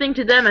same thing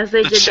to them as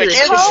they The did to the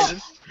chickens?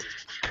 chickens.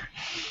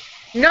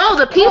 No,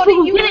 the people Cody,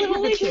 who you didn't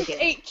literally hit the just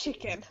chicken. ate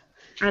chicken.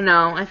 I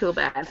know. I feel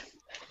bad.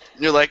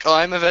 You're like, "Oh,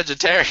 I'm a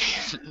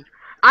vegetarian."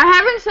 I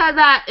haven't said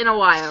that in a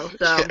while,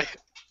 so. Yeah,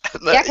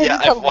 'cause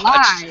it's a I've watched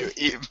lie. you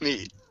eat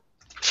meat.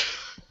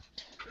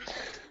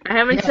 I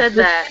haven't Yeah, said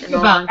that think in a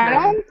about long I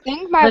time. don't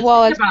think my Let's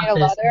wallet's think made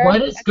about of this. leather.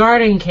 What is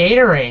Garden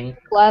Catering?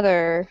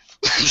 Leather.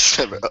 I just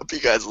never hope you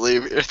guys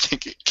leave here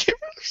thinking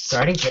cameras.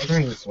 Garden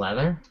Catering is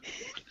leather?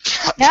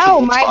 No,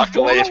 We'll my talk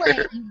wallet,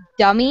 later. you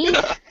dummy.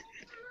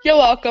 You're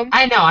welcome.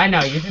 I know.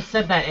 You just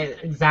said that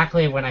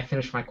exactly when I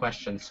finished my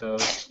question, so...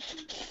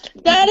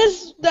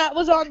 That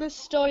was on the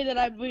story that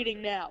I'm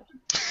reading now.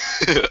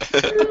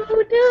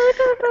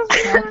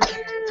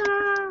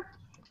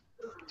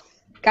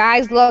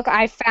 Guys, look,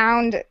 I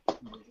found.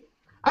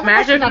 I have a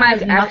Magic question that has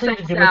Mike nothing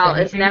to do with XXL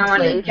is anything. now on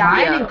So,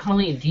 Ryan and HBO.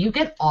 Colleen, do you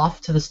get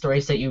off to the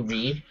stories that you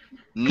read?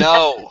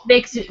 No.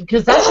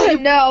 Because that's what you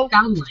No.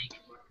 sound like.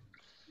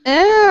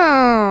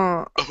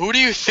 Ew. Who do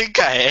you think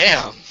I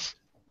am?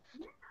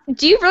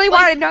 Do you really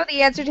want to know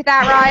the answer to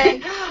that,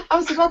 Ryan? I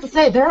was about to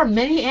say, there are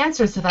many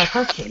answers to that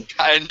question.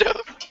 Kind of.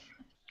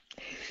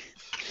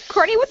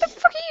 Courtney, what the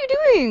fuck are you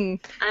doing?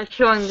 I'm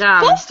chewing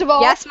gum. First of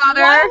all, Yes,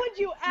 Mother? why would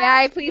you ask May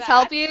I please that?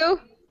 help you?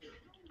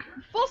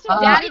 First of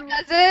all, Daddy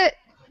does it.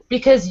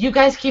 Because you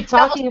guys keep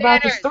Double talking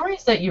about the standards.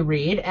 stories that you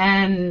read,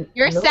 and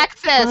You're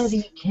sexist.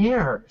 nobody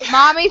care.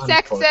 Mommy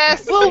Unfortunately.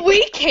 sexist. well,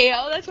 we care.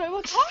 That's why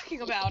we're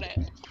talking about it.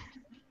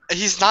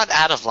 He's not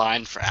out of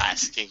line for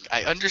asking.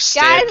 I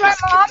understand. Guys, my his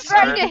mom's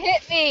concern. ready to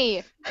hit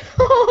me.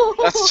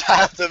 That's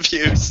child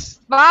abuse.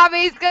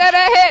 Mommy's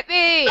gonna hit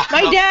me.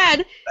 My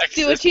dad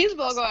threw a Sexist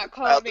cheeseburger at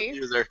child Colleen.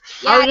 abuser.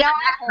 Yeah, Oh, no, yeah, I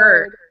that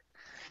heard.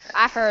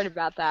 I heard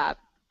about that.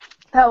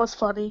 That was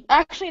funny.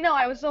 Actually, no,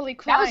 I was only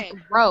That was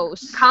crying.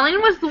 gross.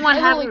 Colleen was the one I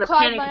having literally the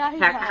cried panic my eyes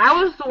attack. out.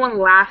 I was the one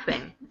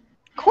laughing.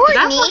 That fucking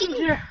Courtney,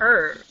 did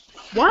hurt.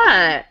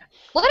 What?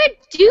 what a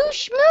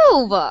douche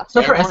move.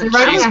 So for Everyone essay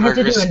writing, I had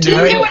to do cheeseburgers a do You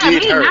narrative. hear what I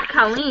Indeed mean? hurt. Not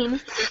Colleen.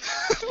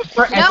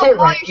 For No, essay while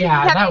writing, you're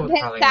yeah, that having would a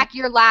panic probably. attack,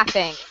 you're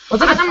laughing.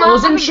 Was it a I'm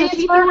frozen laughing because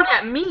he threw cheeseburger? it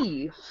at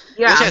me.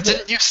 Yeah. Yeah.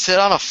 Didn't you sit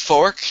on a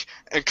fork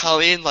and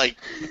Colleen like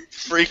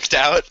freaked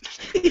out?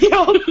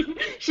 Yo,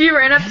 She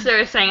ran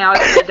upstairs saying I was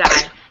gonna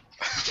die.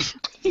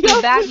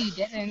 Too bad you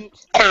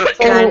didn't.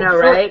 I know,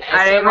 right?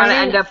 I didn't want to writing-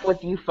 end up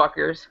with you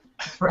fuckers.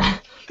 For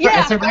Yeah,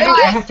 essay writing,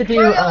 I have to do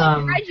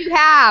What did you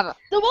have?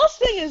 the worst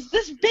thing is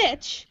this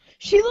bitch.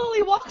 She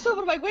literally walks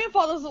over to my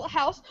grandfather's little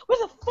house with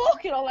a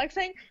fork in her leg,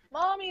 saying,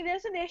 "Mommy,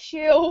 there's an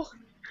issue."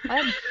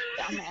 I'm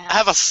I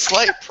have a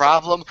slight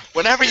problem.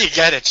 Whenever you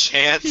get a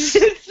chance.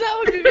 It's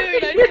so very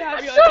nice to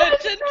have your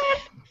attention.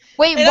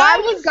 Wait, And why I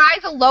were you was-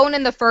 guys alone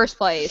in the first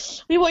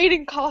place? We were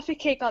eating coffee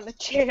cake on the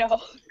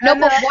jail. No,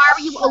 but why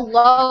were you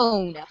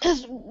alone?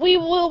 Because we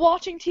were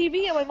watching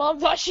TV and my mom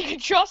thought she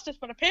could trust us,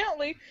 but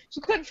apparently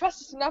she couldn't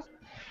trust us enough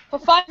for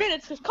 5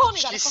 minutes because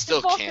Connie got She a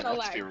still fucking fork in can't, her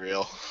let's be leg.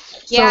 real.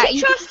 Yeah, She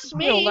you trusts you'll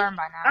me. learn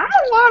by now. I'm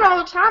alone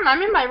all the time.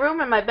 I'm in my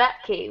room in my bat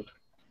cave.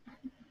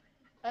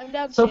 I'm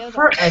So downstairs.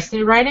 for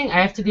essay writing, I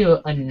have to do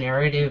a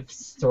narrative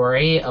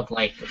story of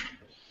like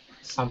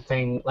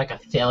something like a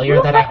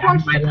failure that I had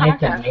in my life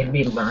that made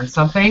me learn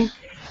something.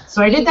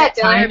 So I did that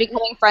time.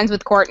 Becoming friends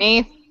with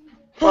Courtney.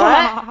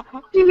 What?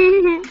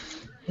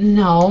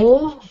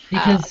 No,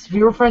 because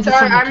we were friends at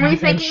Sorry, summer I'm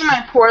camp. and rethinking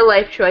my poor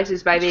life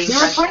choices by being We were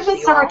friends friends with at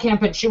you summer all.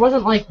 camp, and she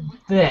wasn't like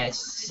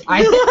this.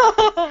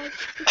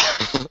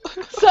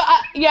 So,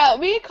 yeah,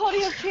 me and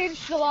Connie have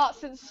changed a lot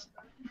since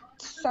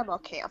summer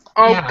camp.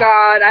 Oh Yeah.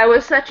 God, I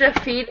was such a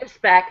fetus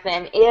back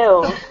then.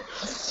 Ew.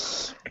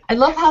 I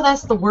love how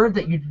that's the word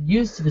that you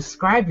use to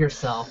describe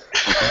yourself.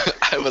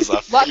 I was a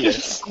What?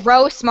 fetus.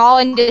 Gross, small,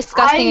 and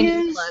disgusting and I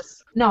used- useless.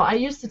 No, I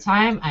used the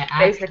time I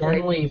Basically.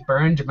 accidentally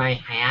burned my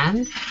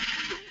hand,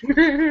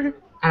 and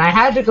I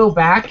had to go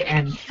back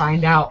and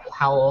find out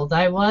how old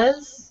I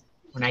was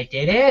when I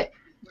did it.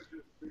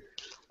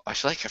 I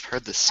feel like I've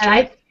heard this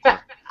And story.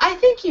 I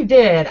think you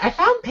did. I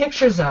found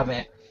pictures of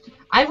it.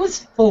 I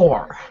was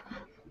 4.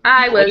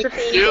 I was a What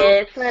did you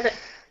do? fetus.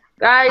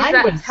 Guys, I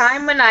that was-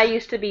 time when I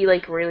used to be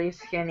like really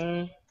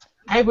skinny.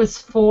 I was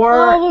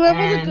 4. Oh,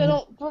 remember and the good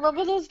old,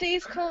 remember those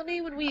days,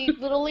 Connie, when we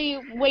literally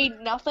weighed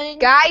nothing?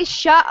 Guys,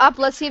 shut up.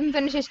 Let's see him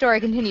finish his story.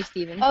 Continue,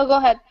 Steven. Oh, go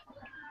ahead.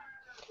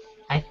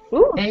 I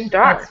Ooh, think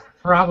dark. that's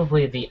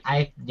probably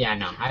I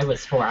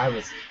was 4.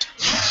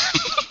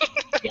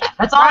 Yeah,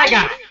 that's all I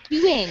got.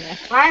 Doing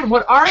Ryan,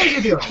 what are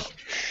you doing?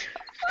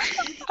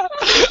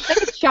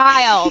 like a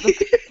child.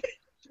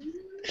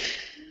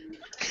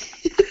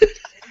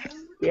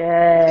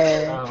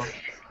 Yeah. Oh,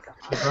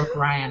 you broke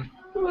Ryan.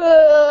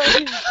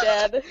 He's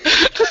dead.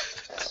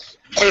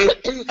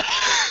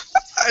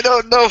 I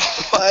don't know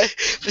why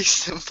the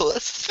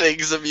simplest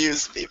things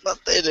amuse me, but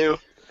they do.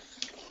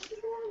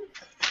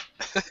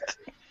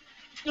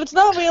 It's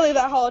not really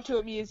that hard to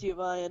amuse you,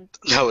 Ryan.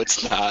 No,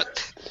 it's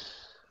not.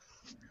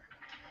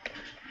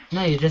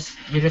 No, you just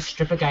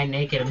strip a guy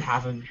naked and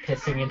have him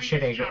pissing and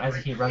shitting as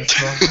he runs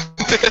through him.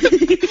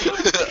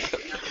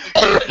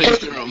 Running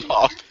through them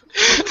all.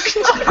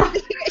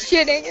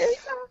 Shitting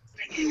yourself.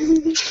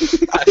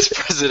 As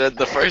president,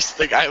 the first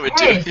thing I would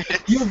do Hey,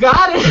 is...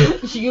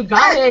 you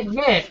gotta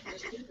admit,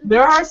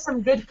 there are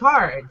some good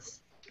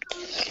cards.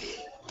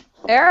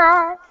 There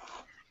are.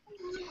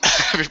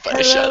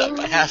 Everybody shut up,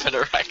 I have an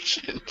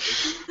erection.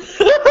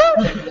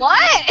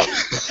 What?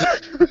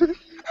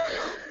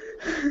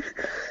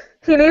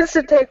 He needs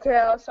to take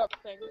care of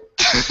something.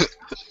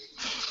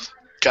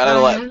 Gotta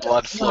Ryan, let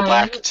blood flow Ryan,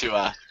 back to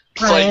Ryan,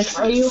 places.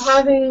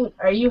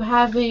 are you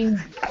having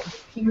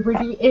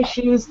puberty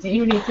issues? Do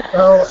you need to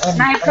go and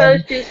My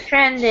post is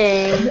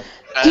trending.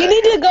 Do you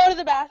need to go to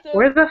the bathroom?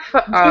 Where the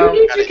fuck? do you Oh,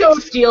 need to go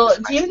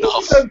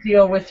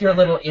deal with your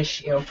little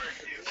issue?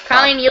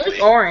 Colleen, you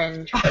look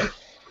orange.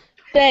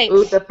 Thanks.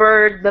 Ooh, the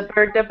bird.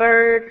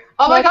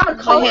 Oh my My- god,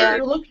 my Colin, hair.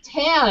 you look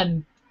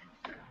tan.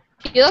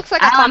 He looks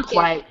like a I look pumpkin.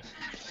 white.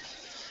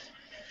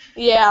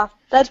 Yeah,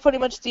 that's pretty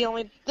much the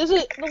only.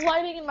 The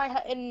lighting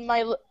in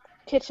my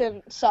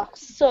kitchen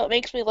sucks, so it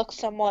makes me look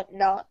somewhat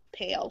not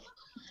pale.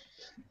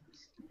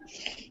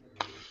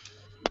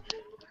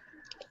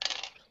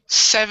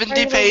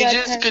 70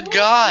 pages? Good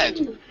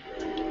God!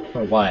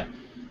 For what?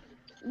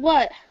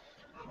 What?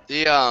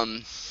 The,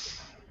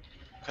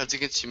 Cards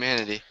Against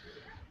Humanity.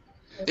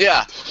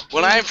 Yeah,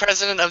 when I am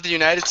President of the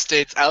United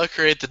States, I'll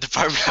create the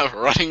Department of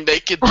Running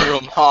Naked through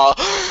them all.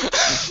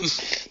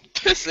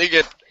 Pissing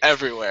it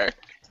everywhere.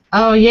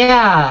 Oh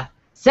yeah,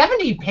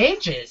 70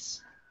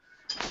 pages.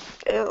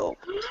 Ew.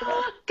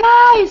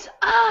 Guys,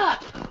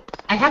 up!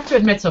 I have to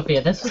admit,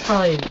 Sophia, this was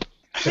probably the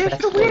There's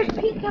best the weird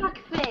way. peacock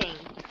thing.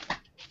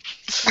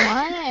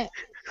 What?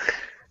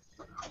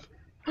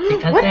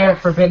 Because What they are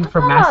forbidden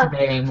from fuck?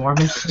 masturbating,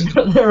 Mormons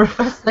control their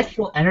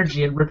sexual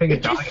energy and ripping a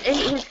It dog. just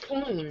ate his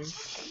cane.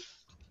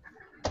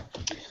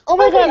 Oh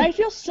my god, I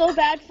feel so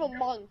bad for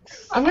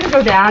monks. I'm gonna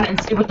go down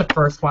and see what the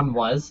first one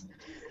was.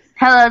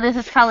 Hello, this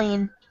is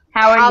Colleen.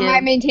 How are you?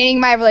 I'm maintaining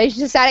my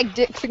relationship static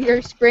dick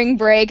finger spring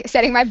break,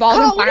 setting my balls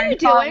Oh, on what are fire you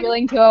and call doing?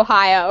 wheeling to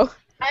Ohio.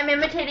 I'm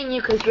imitating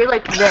you because you're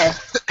like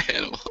this.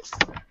 Animals.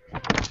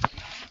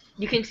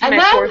 You can see And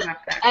my then- pores up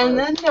that And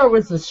close. then there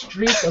was the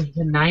streak of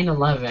the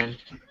 9/11.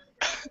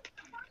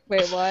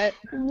 Wait, what?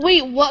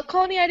 Wait, what,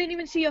 Connie? I didn't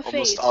even see your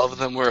face. Almost all of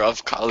them were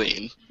of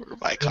Colleen. Or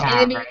by Yeah.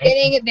 Colleen. In the right.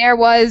 beginning, there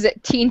was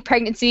teen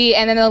pregnancy,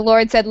 and then the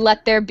Lord said,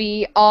 "Let there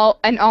be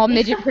an all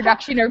midget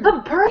production of The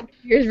bird.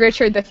 Here's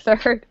Richard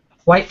III."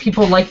 White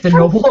people like the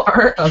noble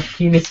art of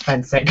penis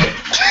fencing.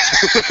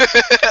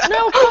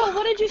 No, Cole,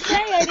 what did you say?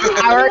 I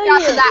didn't I worked hear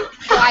out you. so that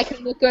so I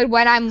can look good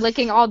when I'm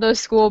licking all those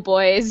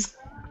schoolboys.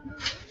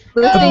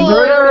 The Listening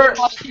murderer,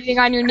 while cheating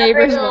on your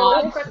neighbor's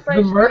lawn.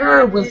 the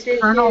murderer was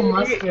Colonel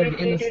Mustard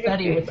in a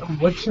study with a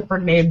woodchipper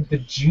named the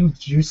Jew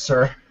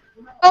Juicer.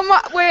 Oh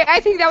my! Wait, I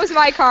think that was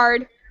my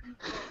card.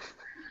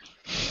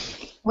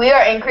 We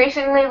are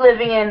increasingly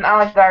living in an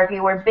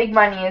oligarchy where big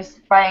money is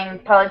buying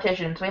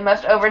politicians. We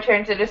must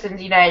overturn Citizens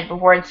United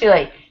before it's too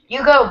late.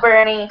 You go,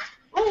 Bernie.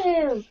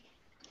 Woo!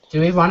 Do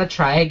we want to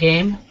try a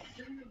game?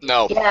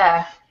 No.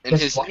 Yeah. In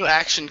Just his what? new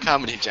action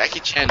comedy,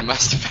 Jackie Chan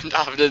must defend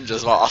off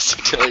ninjas while also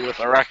dealing with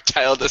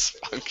erectile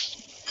dysfunction.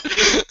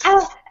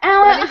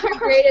 What is your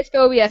greatest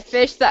phobia?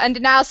 Fish, the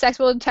undeniable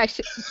sexual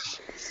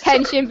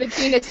tension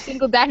between a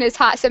single dad and his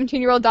hot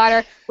 17-year-old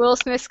daughter, Will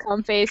Smith's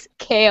cum face,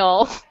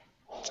 Kale.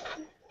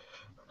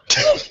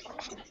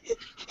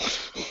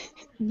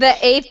 The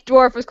eighth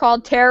dwarf was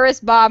called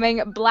terrorist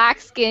bombing, black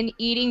skin,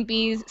 eating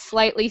bees,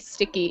 slightly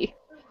sticky.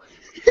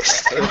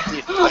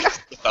 With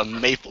a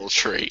maple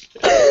tree.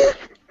 There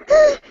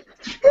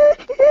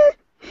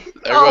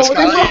goes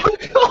Kylie.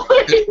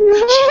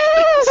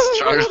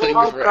 Struggling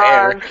for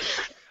air.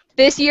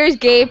 This year's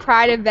gay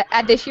pride event,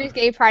 at this year's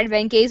gay pride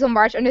event, gays will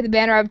march under the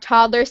banner of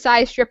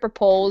toddler-sized stripper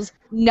poles,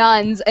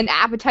 nuns, an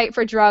appetite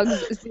for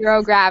drugs,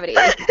 zero gravity.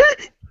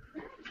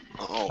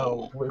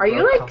 Oh. Are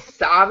you like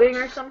sobbing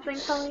or something,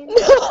 Colleen?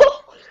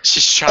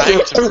 She's trying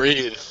to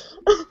breathe.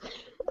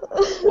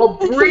 Well,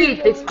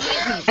 breathe. It's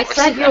I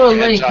sent you a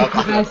link. Good job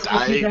on a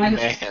If you dying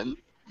guys- man.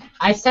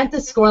 I sent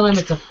the score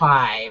limit to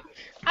 5.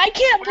 I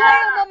can't play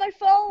them on my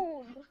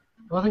phone.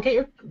 Well, then get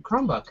your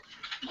Chromebook.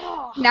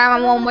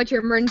 911, what's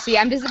your emergency?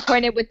 I'm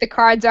disappointed with the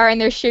cards are and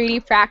their shady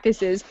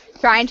practices.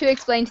 Trying to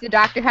explain to the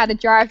doctor how the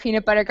jar of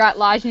peanut butter got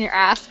lodged in your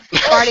ass,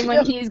 farting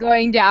when he's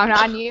going down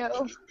on you.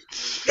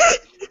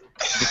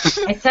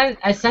 I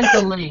sent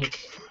the link.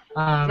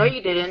 No,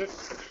 you didn't.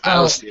 I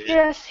will see it.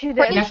 Yes, you You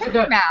did. have to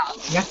go.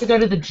 You have to go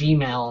to the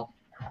Gmail.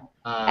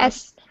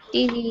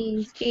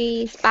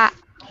 SDG spot.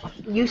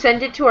 You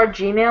sent it to our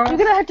Gmail? You're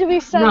gonna have to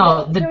resend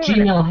No, it. the Give me a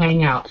minute. Gmail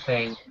Hangout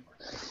thing.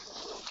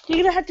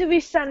 You're gonna have to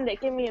resend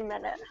it. Give me a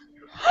minute.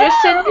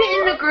 Just send it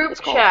in the group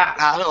chat.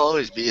 I'll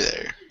always be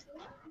there.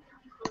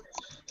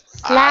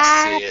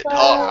 I see it.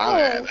 Hold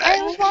on.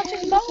 I was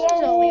watching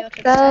Bones earlier.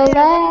 So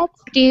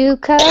let's do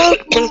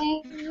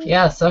cocaine.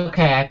 Yes,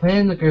 okay. I put it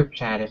in the group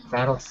chat if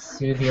that'll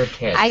soothe your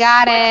kids. I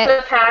got What's it.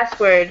 the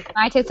password?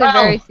 My tits are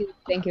very sweet.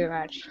 Thank you very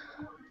much.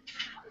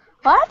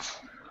 What?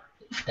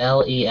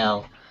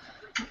 LEL.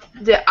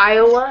 The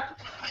Iowa?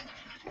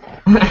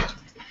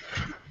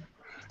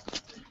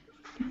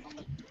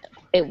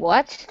 Wait,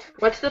 what?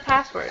 What's the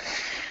password?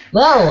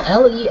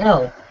 LEL.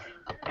 LEL.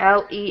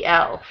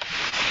 LEL.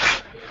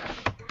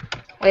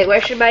 Wait,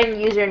 where should my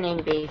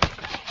username be?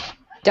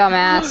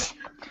 Dumbass.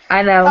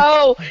 I know.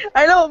 Oh,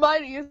 I know what my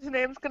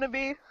username's gonna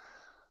be.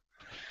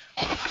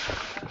 I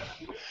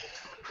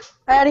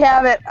already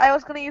have it. I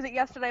was gonna use it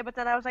yesterday, but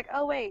then I was like,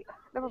 oh wait,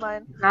 never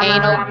mind.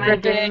 Anal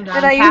virgin.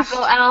 Did I use?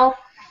 Capital L?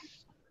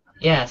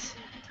 Yes.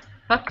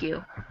 Fuck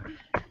you.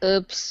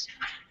 Oops.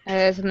 I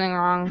did something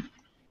wrong.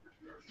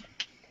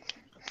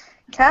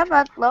 Come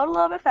on, load a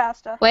little bit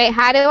faster. Wait,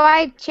 how do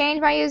I change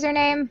my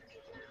username?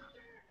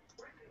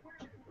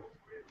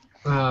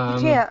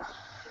 Yeah.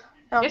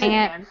 No. Yes, you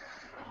Can't. can.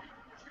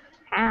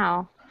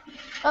 How?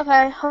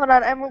 Okay, hold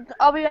on.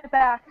 I'll be right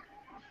back.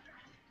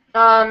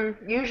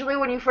 Usually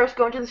when you first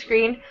go into the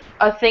screen,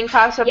 a thing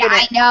pops up Yeah, in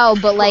I it. know,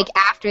 but like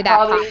after that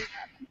Probably.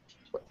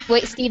 pop.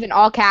 Wait, Steven,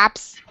 all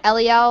caps?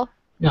 LEL?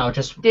 No,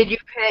 just Did you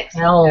pick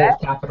L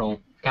capital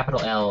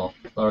L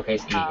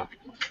lowercase e. Oh.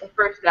 the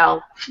first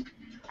L?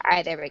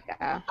 Alright, there we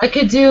go. I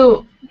could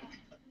do.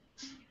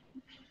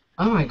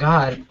 Oh my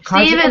God.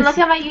 Steven, look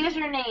at my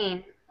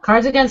username.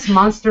 Cards Against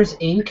Monsters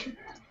Inc.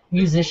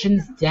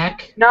 Musicians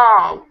Deck.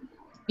 No.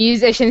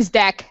 Musician's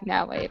deck.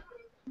 No, wait.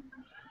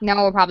 No,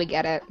 we'll probably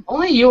get it.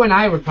 Only you and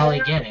I would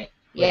probably get it.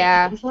 Wait,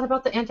 Yeah. What's that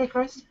about the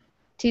Antichrist?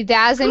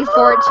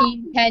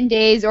 2014, 10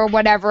 days or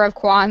whatever of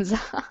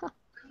Kwanzaa.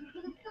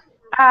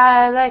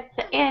 I like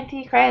the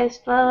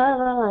Antichrist. La, la,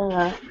 la, la,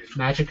 la.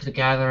 Magic the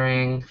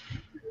Gathering.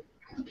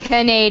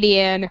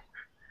 Canadian.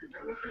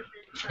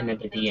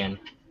 Canadian.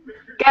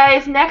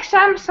 Guys, next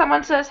time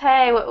someone says,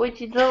 hey, what would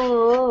you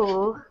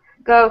do?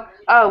 Go,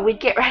 oh,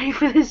 we'd get ready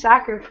for the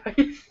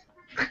sacrifice.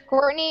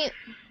 Courtney,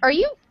 are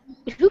you...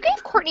 Who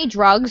gave Courtney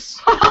drugs?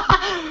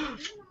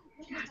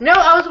 No,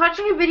 I was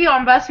watching a video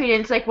on BuzzFeed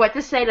and it's like what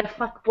to say to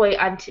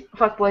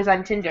fuckboys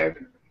on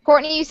Tinder.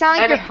 Courtney, you sound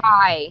like I you're don't-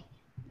 high.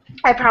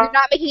 I You're probably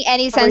not making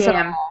any sense at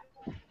am.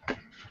 all.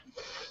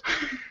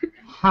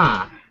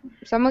 Huh.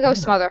 Someone go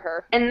smother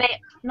her. And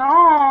no,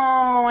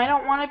 I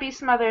don't want to be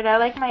smothered. I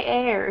like my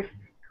air.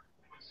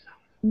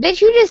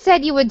 Bitch, you just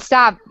said you would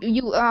stop.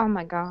 Oh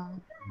my god.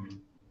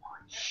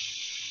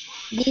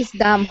 This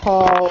dumb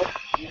hole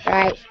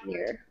right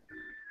here.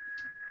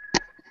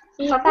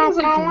 Something's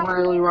like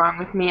really wrong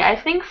with me. I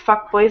think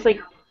fuckboys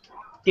like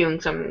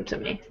doing something to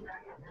me.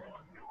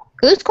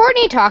 Who's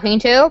Courtney talking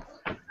to?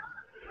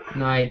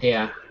 No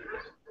idea.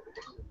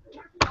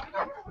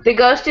 The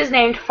ghost is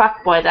named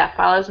Fuckboy that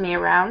follows me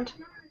around.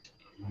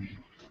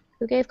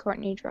 Who gave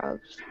Courtney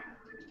drugs?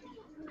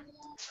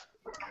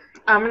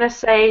 I'm gonna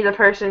say the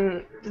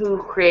person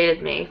who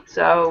created me.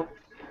 So,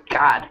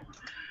 God.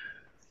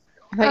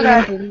 I thought you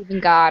didn't believe in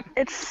God.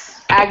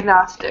 It's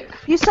Agnostic.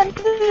 you sent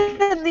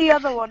it in the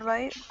other one,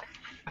 right?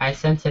 I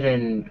sent it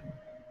in.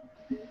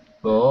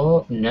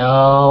 Oh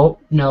no.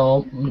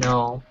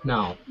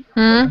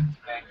 Hmm?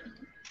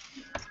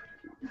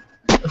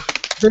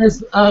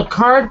 There's a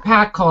card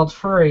pack called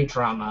Furry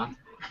Drama,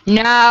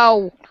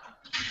 No.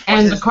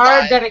 and the is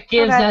card that? that it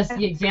gives Okay. as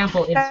the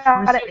example is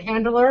Got it. Fursuit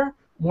Handler,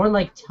 more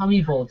like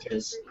tummy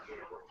bulges.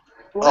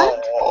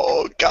 What?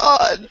 Oh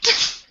God.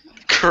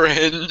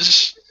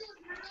 Cringe.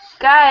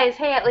 Guys,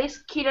 hey, at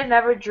least Kita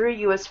never drew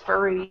you as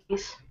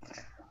furries.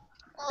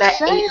 That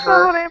ate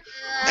her.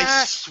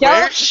 I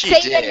swear Don't she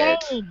say did.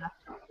 the name.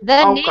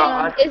 The Oh, name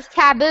God. is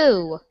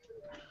taboo.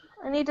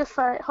 I need to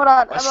find. Hold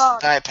on. What's I'm on.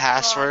 that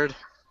password?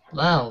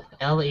 Well,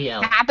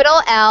 L-E-L.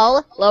 Capital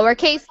L,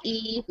 lowercase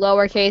e,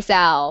 lowercase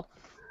l.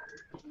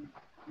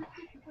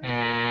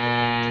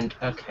 And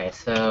okay,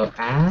 so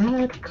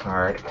add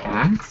card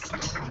packs.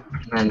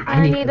 And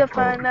I need to go-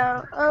 find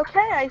out.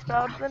 Okay, I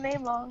spelled the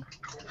name wrong.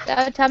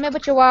 So tell me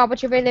what you want,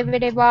 what you really,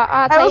 really want.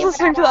 I'll I tell was you what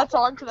listening to I that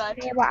song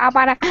today.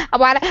 want.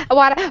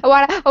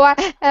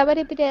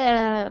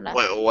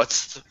 Wait,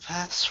 what's the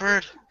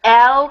password?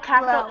 L,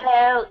 capital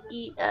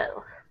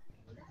L-E-O.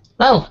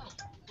 Well,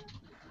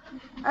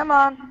 I'm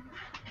on.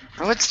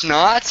 No, it's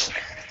not.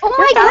 Oh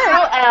my god!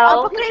 Capital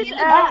L, Uppercase E,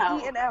 L,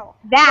 E, and L.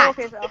 That,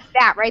 Lowercase L.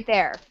 that right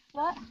there.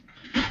 What?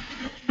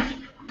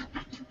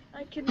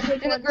 I can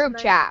take In the one group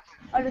tonight. chat.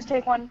 I'll just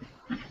take one.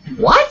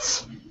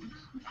 what?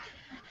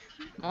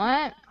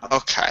 What?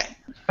 Okay.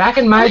 Back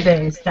in my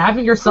day,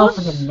 stabbing yourself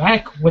in the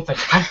neck with a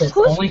compass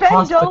Who's only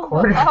cost a bent over?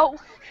 quarter. Oh,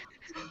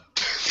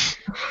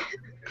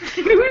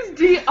 Who's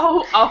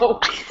D-O-O?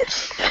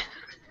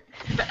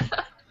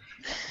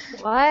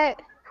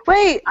 What?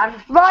 wait,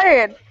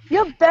 Ryan,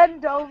 you're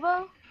bent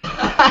over?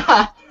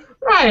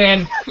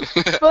 Ryan.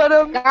 But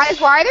Guys,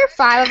 why are there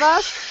 5 of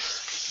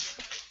us?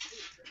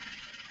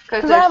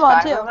 Because 'Cause there's I'm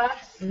on 5 too. of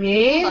us.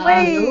 Me,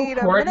 Wait you,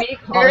 a Courtney, minute.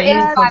 There Colleen,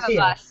 is and 5 of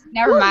Sophia. us.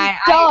 Never mind.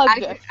 Doug?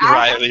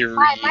 Riley Reed.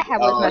 my head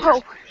was Oh, messed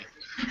Oh.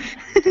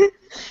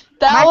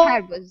 That My one,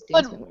 head was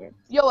doing something weird.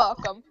 you're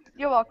welcome.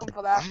 You're welcome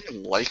for that. I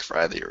don't like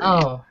Riley Reed.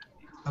 Oh.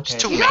 She's Okay.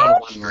 too No,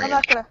 mean. I'm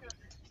not gonna.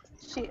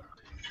 Shit.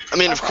 I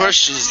mean, of course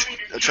she's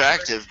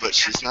attractive, but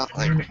she's not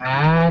like.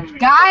 Add.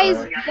 Guys,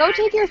 go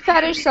take your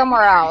fetish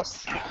somewhere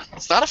else.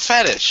 It's not a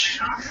fetish.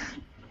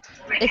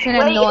 It's an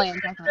Wait,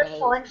 annoyance.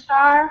 Porn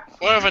star?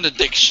 More of an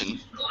addiction.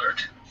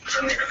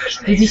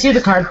 Did you see the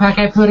card pack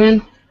I put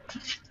in?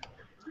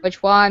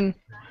 Which one?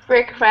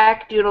 Frick,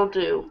 frack, doodle,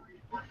 doo.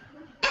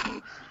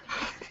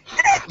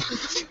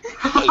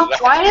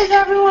 Why is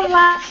everyone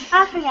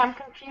laughing? I'm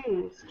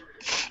confused.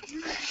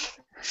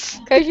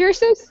 Because you're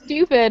so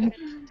stupid.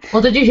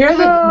 Well, did you hear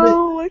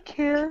No, I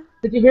can't.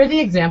 Did you hear the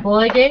example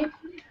I gave?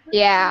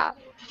 Yeah.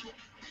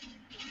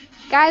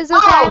 Guys,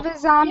 look, I have a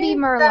zombie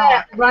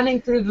Murloc.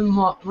 Running through the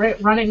mall,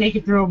 running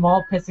naked through a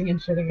mall, pissing and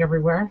shitting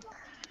everywhere.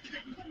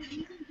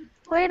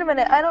 Wait a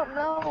minute, I don't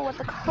know what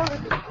the code is.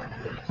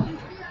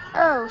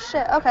 Oh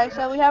shit. Okay,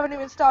 so we haven't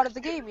even started the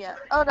game yet.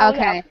 Oh no.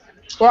 Okay.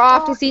 We're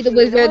off to see the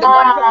wizard, the Oh.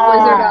 wonderful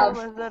wizard of.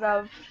 Wizard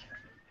of.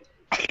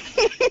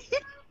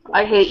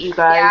 I hate you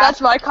guys. Yeah.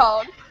 That's my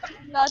card.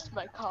 That's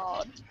my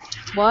card.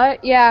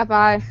 What? Yeah,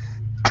 bye.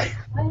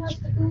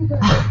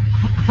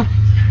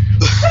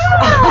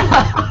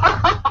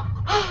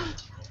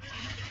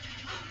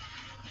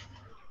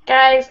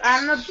 Guys,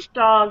 I'm the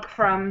dog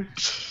from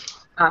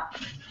Up.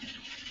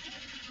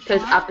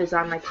 Because Up is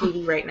on my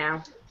TV right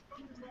now.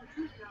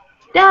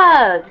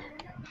 Doug!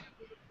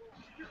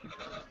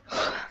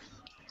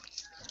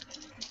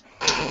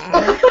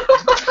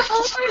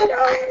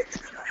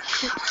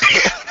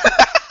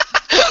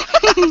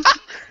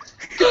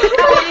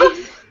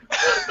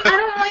 I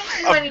don't like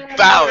you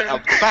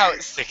anymore. About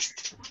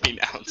 16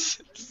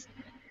 ounces.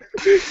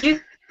 You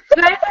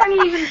guys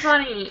aren't even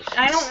funny.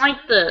 I don't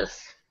like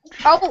this.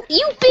 Oh,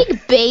 you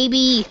big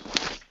baby.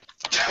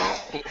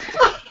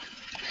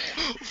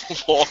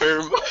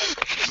 Warm,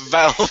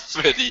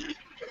 velvety.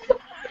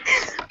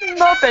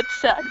 Muppet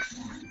sex.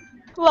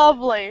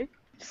 Lovely.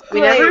 We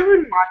Great. never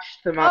even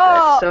watched the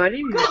Muppets, so I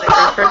didn't even think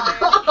our first.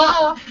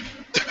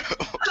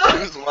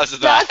 Whose was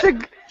that? That's a.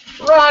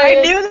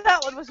 I knew that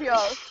one was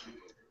yours.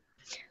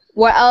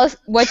 What else?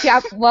 What do you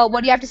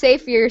have to say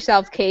for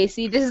yourself,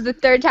 Casey? This is the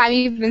 3rd time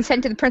you've been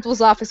sent to the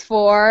principal's office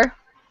for.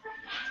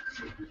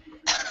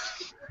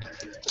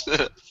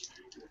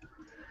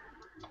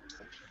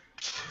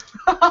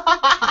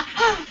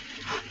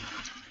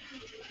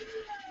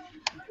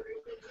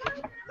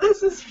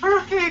 This is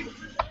perfect.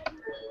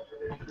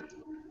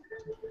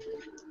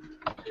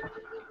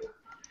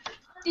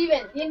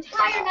 Steven, the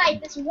entire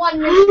night, this one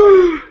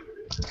mission.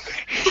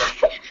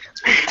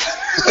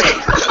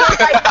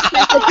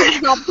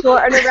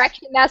 For an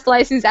erection that's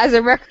licensed as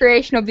a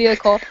recreational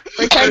vehicle,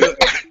 pretending your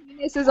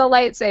penis is a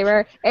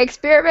lightsaber,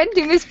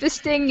 experimenting with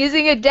fisting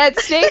using a dead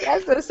snake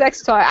as a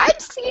sex toy. I'm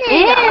seeing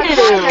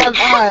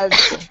a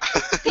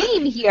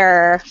theme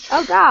here.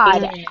 Oh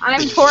god,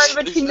 I'm torn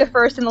between the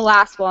first and the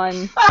last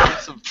one.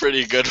 Some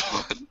pretty good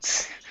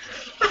ones.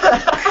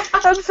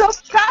 I'm so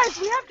guys,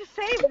 we have to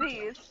save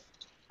these.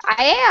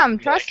 I am.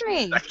 Trust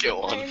me. Second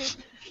one.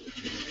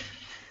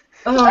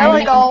 Oh, I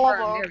like all of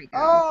There them. we go.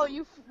 Oh,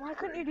 why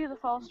couldn't you do the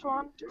first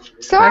one?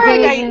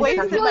 Sorry. I It's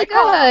wasted really my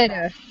call. good.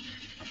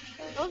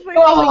 That was my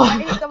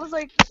Oh. that was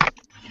like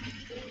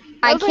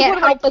I was like can't one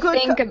of my help but good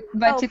think, co-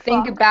 but Oh, to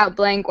think fuck. about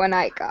Blank when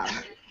I come.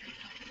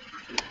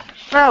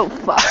 oh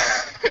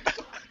fuck.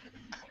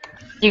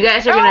 You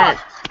guys are gonna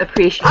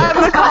appreciate I'm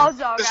gonna it. call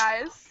y'all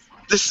guys.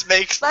 This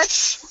makes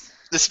Let's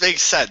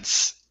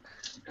sense.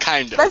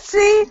 Kind of. let's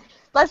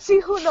see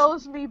who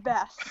knows me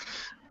best.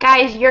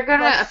 Guys, you're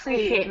gonna Let's see.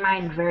 appreciate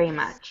mine very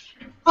much.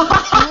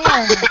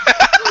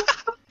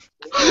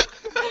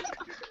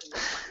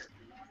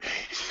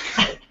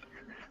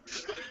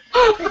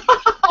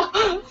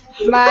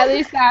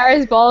 Miley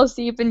Cyrus balls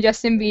deep in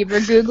Justin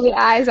Bieber, googly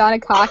eyes on a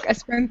cock, a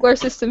sprinkler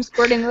system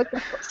squirting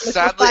liquid.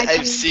 Sadly,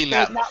 I've seen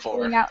that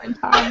before. Out in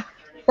time.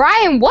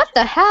 Brian, what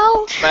the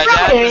hell? My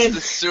dad was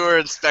the sewer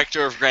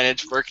inspector of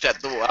Greenwich, worked at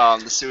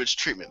the sewage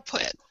treatment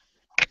plant.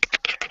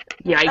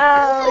 Yikes.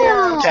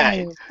 Oh.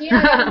 Okay.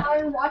 Yeah,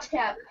 modern watch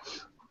cap.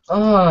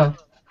 Ugh.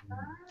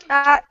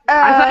 I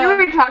thought you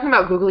were talking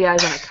about googly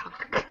eyes on a cock.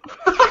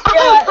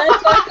 Yeah,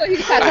 that's what he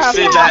said. I've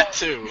seen that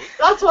too.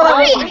 That's what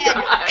I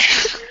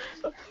was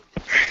Brian!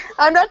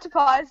 I'm not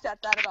surprised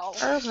at that at all.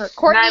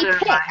 Courtney Neither am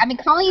Pick. I. I mean,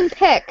 Colleen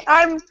Pick.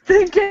 I'm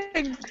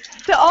thinking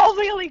they're all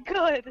really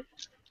good.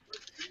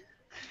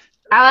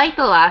 I like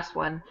the last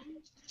one.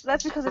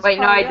 That's because it's Wait,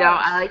 no, I Polly don't.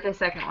 Ellis. I like the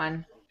second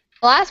one.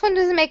 The last one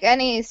doesn't make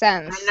any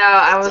sense. I know.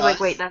 I was It like,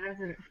 does. wait, that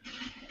doesn't.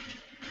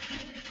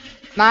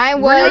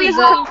 Mine was Really?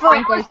 the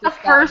sprinkler What was the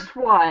system. first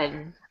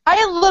one?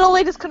 I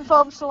literally just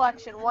confirmed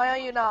selection. Why are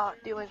you not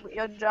doing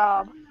your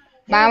job?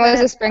 Mine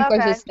was a sprinkler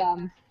Okay.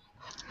 system.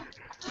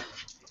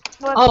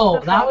 What Oh,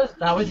 the that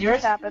fuck was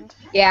yours? happened.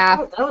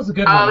 Yeah. That was a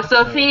good Oh, one.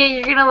 Sophia,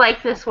 you're gonna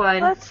like this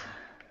one. What?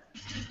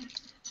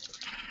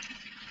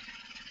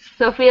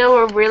 Sophia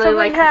will really Something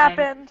like mine.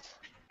 happened.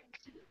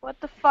 What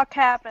the fuck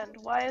happened?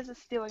 Why is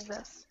this doing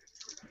this?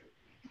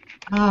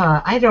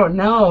 I don't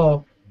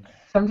know.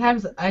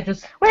 Sometimes I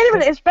just. Wait a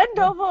minute, is Bend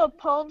Over a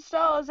porn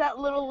star, or is that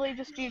literally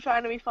just you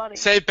trying to be funny?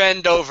 Say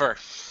bend over.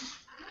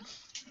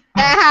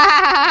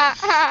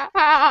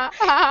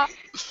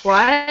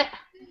 What?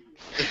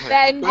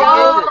 Bend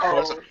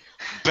over.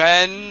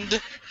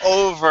 Bend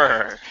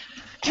over.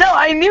 No,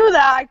 I knew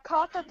that. I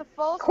caught that the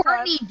first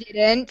Courtney time.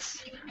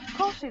 didn't. Of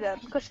course she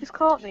did, because she's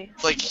Courtney.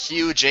 It's like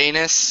Hugh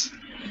Janus.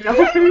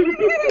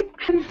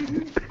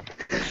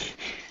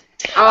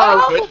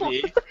 Oh, Could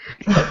be.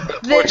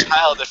 Poor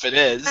child if it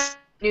is.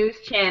 news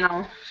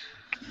channel.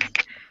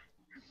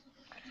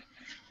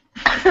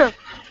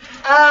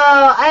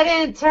 Oh, I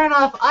didn't turn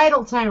off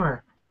idle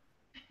timer.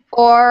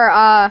 Or,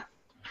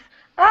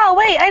 Oh,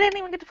 wait, I didn't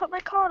even get to put my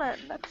card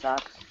in. That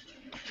sucks.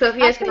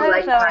 Sophia's gonna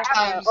like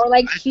mine. or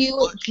like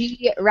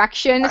QG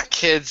Rection.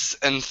 Kids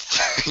and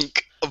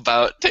think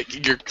about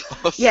taking your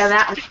clothes. Yeah,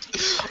 that.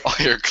 All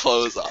your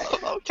clothes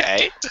off.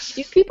 Okay.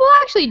 Do people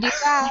actually do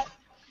that?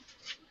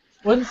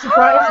 Wouldn't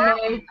surprise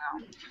me.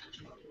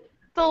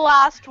 The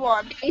last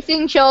one.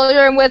 Facing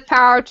children with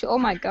power to. Oh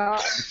my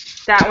god.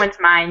 That one's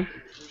mine.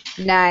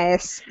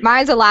 Nice.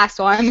 Mine's the last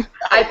one.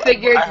 I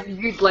figured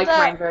you'd like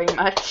mine very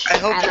much. I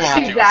hope And you're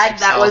I'm happy glad with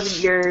that yourself.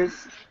 wasn't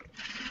yours.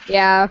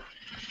 Yeah.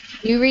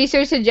 New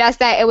research suggests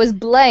that it was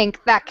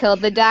Blank that killed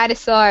the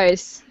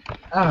dinosaurs.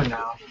 Oh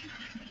no.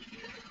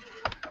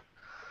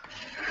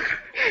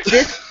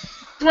 This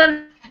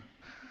one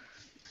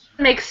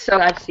makes so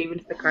much see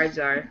what the cards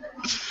are.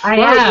 I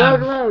Load,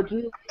 am. load,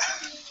 you.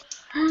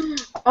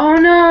 Oh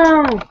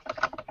no!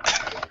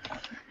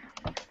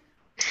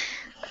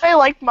 I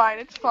like mine.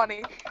 It's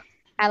funny.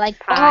 I like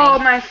Oh, pie.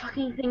 my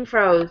fucking thing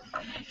froze.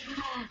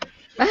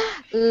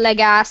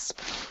 Legasp.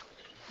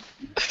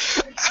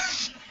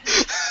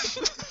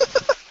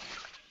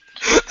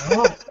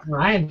 Oh,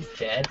 Ryan's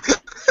dead.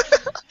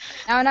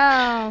 Oh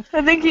no.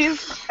 I think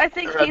he's. I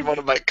read one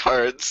of my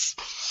cards.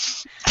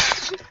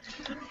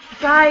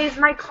 Guys,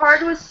 my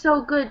card was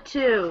so good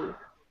too.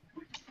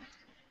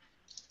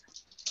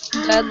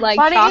 Good like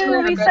Why don't you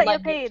chocolate or reset good your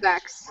like page?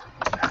 sex.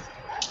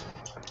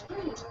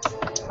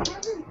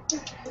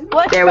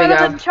 What's There we better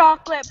go. than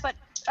chocolate? But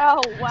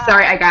oh wow.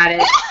 Sorry, I got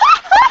it.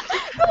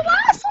 The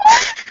last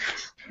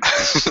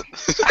one!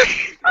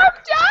 I'm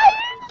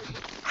dying!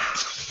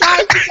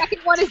 Guys, the second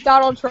one is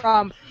Donald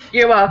Trump.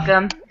 You're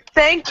welcome.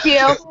 Thank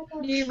you.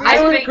 You I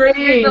really figured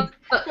agree. the-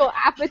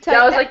 appetite.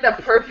 that was like the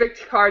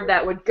perfect card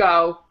that would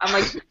go.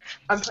 I'm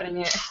putting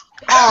it.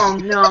 Oh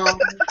no.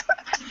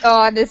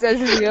 Oh, this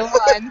is a real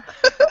one.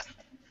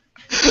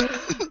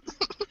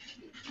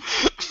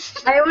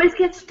 I always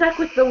get stuck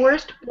with the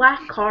worst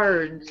black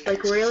cards.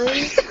 Like,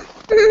 really?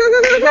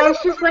 You guys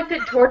just like to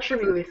torture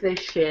me with this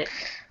shit.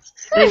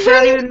 And it's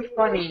not even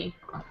funny.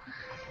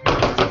 I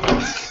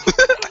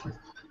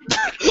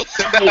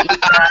hate you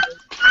guys.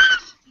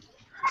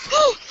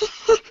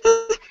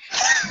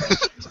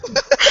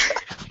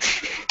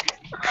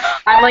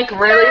 I'm like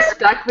really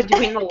stuck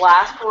between the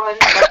last one,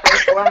 the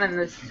first one, and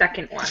the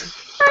second one.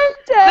 I'm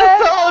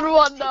The third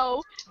one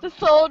though. The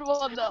third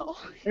one though.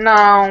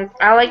 No,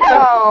 I like the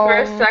No.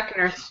 first,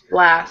 second, or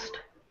last.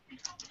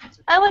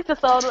 I like the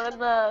third one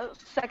and the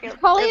second.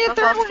 Colleen, and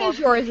the third first one is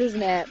yours,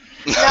 isn't it?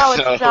 No,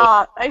 it's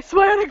not. I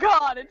swear to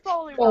God, it's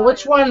only Well,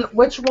 mine.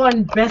 which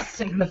one best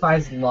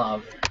signifies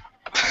love?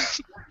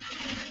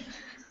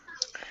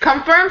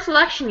 Confirm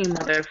selection, you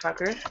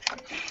motherfucker.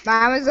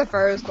 Mine was the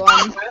first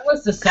one. Mine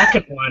was the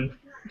second one.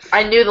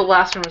 I knew the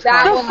last one was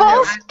That coming. one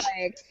I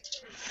liked.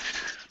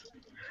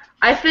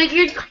 I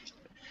figured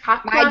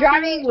My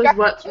driving was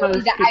what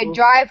most that I people-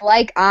 drive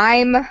like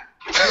I'm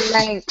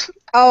like,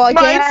 oh, I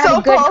Mine's have so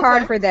a good card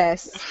perfect. for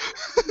this.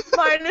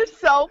 Mine is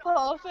so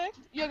perfect.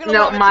 You're gonna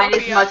No, love it, mine is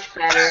Sophia. much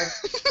better.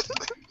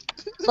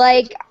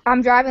 Like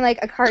I'm driving like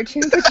a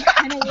cartoon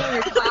vagina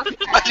with a top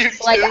hat. do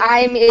Like too.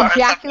 I'm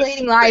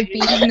ejaculating live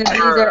bees and the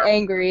bees are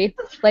angry.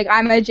 Like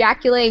I'm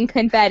ejaculating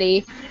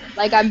confetti.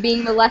 Like I'm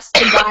being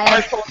molested by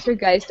a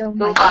poltergeist. Oh The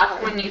my last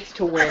god. one needs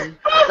to win.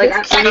 Like,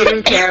 I don't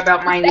even care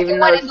about mine, Second even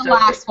though one it's and the so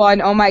last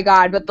one. Oh my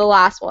god, but the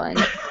last one.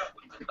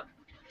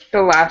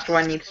 The last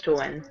one needs to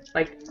win.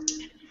 Like,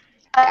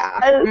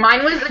 Yeah.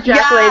 mine was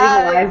ejaculating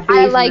live bees.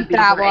 I and like the bees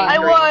that were one. I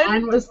angry. won.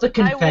 Mine was the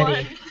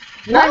confetti.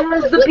 Mine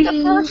was the the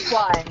bees. first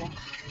one.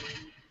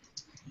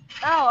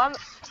 Oh,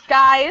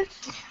 guys.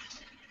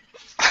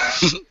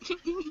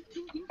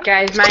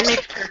 Guys, mine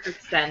makes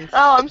perfect sense.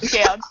 Oh, I'm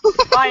scared.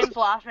 Ryan's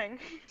laughing.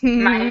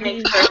 Mine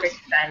makes perfect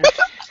sense.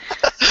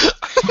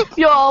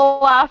 You're all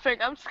laughing.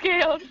 I'm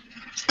scared.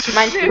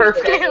 Mine's I'm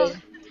perfect.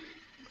 scared.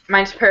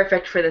 Mine's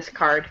perfect for this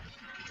card.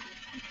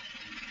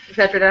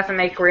 Except it doesn't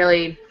make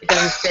really, it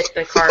doesn't fit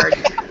the card.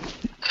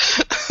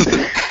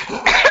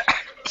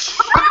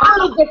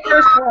 Oh, the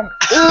first one.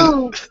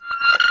 Ooh.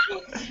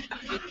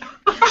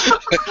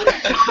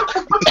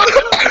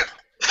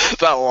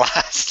 That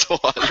last one.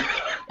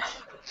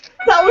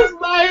 That was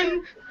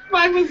mine.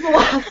 Mine was the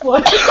last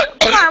one.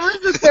 Mine was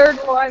the third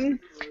one.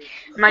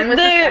 Mine was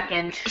the They-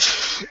 second.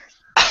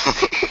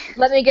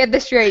 Let me get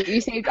this straight.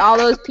 You saved all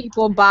those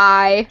people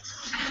by.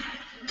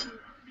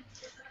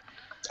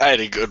 I had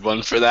a good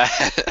one for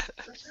that.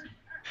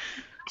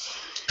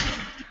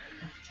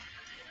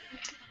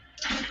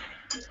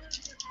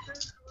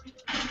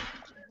 Oh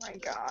my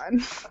god.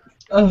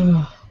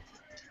 Ugh.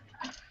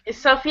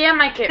 Sophia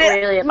might get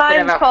really upset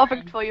Mine's about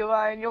perfect for you,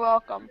 Ryan. You're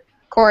welcome.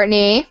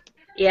 Courtney.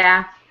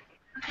 Yeah.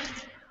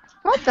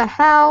 What the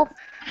hell?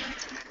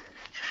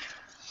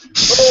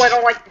 Oh, I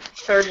don't like the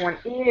third one.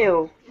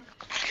 Ew.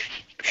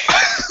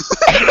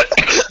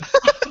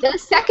 The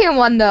second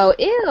one though.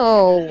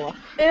 Ew.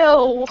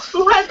 Ew.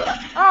 What?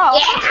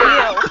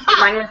 Oh,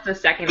 Mine was the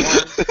second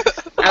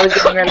one. I was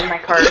getting rid of my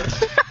card.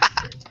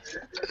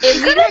 It's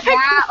either picked the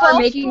that or first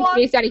making one.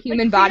 space out of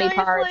human Like, body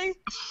seriously?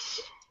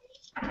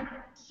 parts.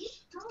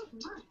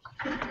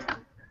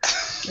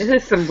 This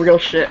is some real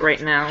shit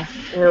right now.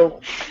 Ew.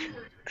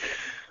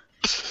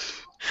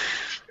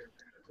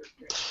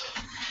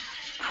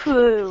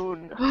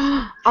 Poon.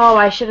 Oh,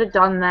 I should have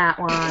done that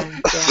one.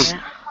 Damn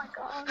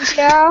it.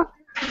 Yeah.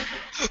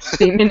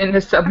 Semen in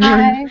the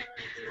submarine. Bye.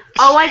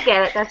 Oh, I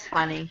get it. That's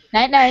funny.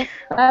 Night night.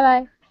 Bye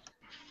bye.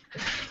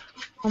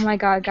 Oh my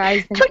god,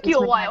 guys. Took you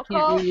a my while, dad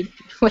can't Carl. read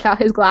without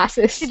his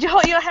glasses. Did you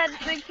hold your head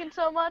thinking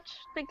so much?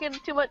 Thinking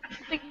too much?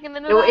 Thinking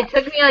into It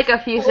that? took me like a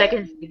few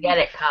seconds to get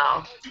it,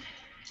 Kyle.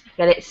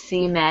 Get it,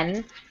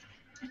 semen.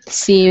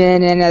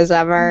 Semen in a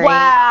submarine.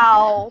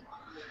 Wow.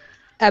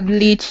 A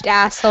bleached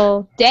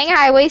asshole. Dang it,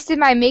 I wasted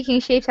my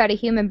making shapes out of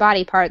human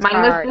body parts Mine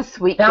card. was the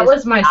sweet. That kiss.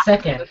 was my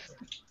second.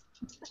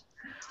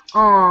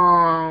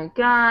 Oh,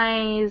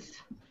 guys.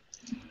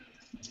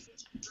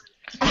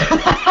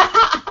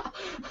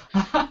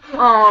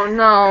 Oh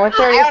no, it's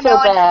I already don't know so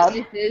what bad.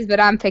 this is, but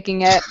I'm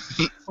picking it.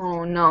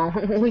 Oh no,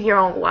 you're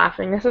all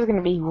laughing. This is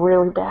gonna be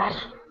really bad.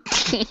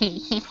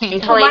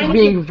 You're Mine-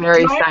 being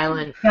very mine-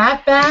 silent.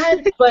 That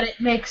bad, but it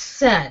makes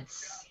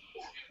sense.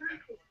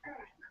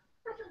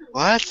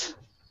 What?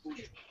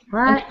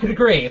 I What? could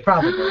agree,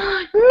 probably.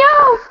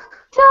 No,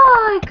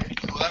 Doug.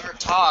 Whoever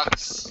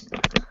talks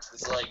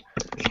is like.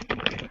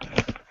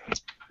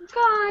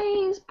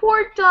 Guys,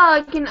 poor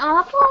Doug and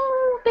Up.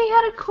 Oh, they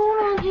had a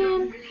cone on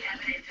him.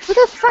 Who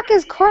the fuck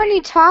is Courtney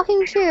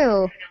talking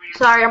to?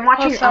 Sorry, I'm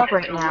watching sorry. Up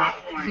right now.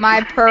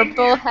 My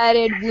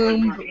purple-headed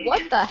womb.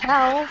 What the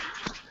hell?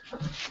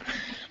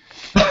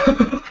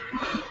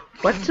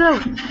 What's a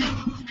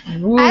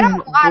womb? I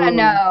don't want to womb?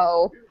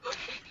 know.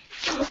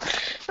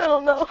 I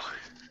don't know.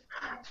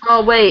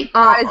 Oh wait. Is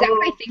that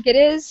what I think it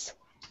is?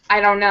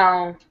 I don't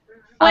know.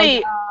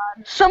 Wait.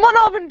 Someone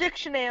open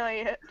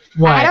dictionary it.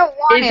 What? I don't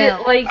want Is to.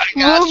 it like? I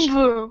got you.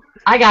 Woo.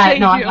 I got it.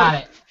 No, I Thank you. got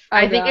it.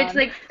 I think it's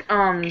like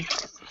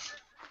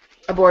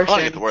abortion.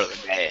 Probably the word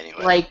of the day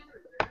anyway. Like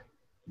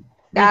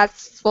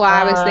That's what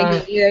I was Uh,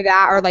 thinking. Either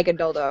that or like a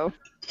dildo.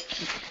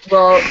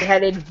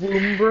 well-headed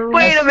womb broom.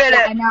 Wait a I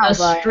minute. know, A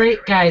but...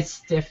 straight guy's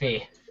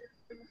stiffy.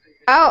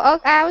 Oh,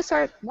 okay. I was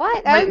sort of...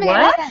 What? That Wait, doesn't make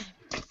what? any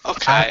sense.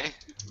 Okay.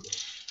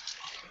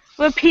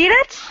 Repeat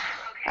it?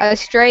 A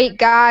straight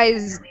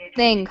guy's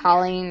thing,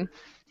 Colleen.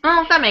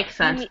 Oh, that makes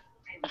sense.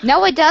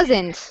 No, it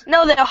doesn't.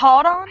 No, the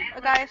hold on.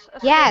 A guy.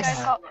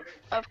 Yes.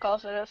 Of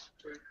course it is.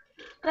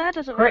 That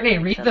doesn't. Courtney,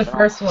 make read sense the at all.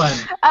 first one.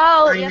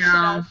 Oh, I yes, know.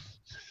 it does.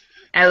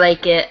 I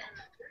like it.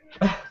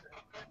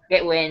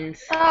 It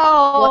wins.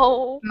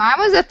 Oh. Mine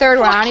was the third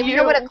one. I don't Fuck even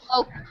know what you.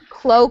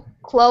 a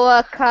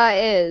cloaca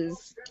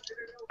is.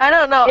 I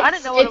don't know. I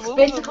didn't know what a It's woo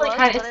basically was.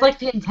 kind of, but it's like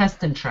the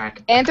intestine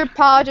tract.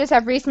 Anthropologists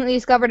have recently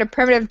discovered a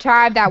primitive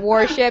tribe that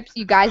worships.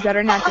 You guys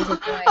better not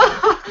disappoint.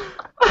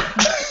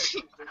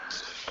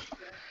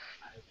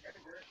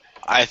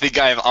 I think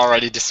I have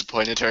already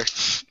disappointed her.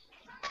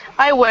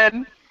 I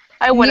win.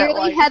 I win at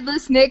Nearly life.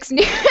 headless Nicks,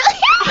 nearly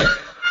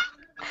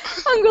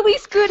hungrily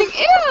scooting.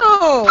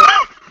 Ew!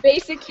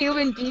 Basic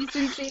human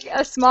decency,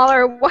 a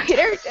smaller,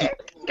 whiter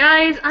dick.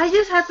 Guys, I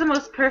just had the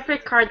most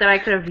perfect card that I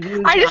could have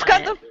used. I just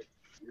got on the. it.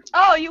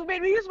 Oh, you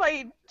made me use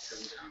my.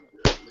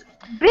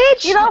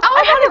 Bitch! You know, all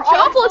I of had them a are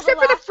joke awful for the except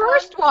for the last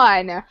first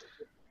one.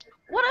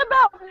 What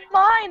about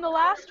mine? The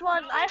last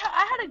one. I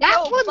had a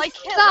That joke one like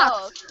sucks.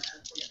 Hitler.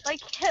 Like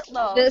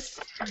Hitler.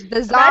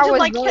 The Tsar Imagine, was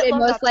like, voted Hitler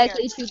most got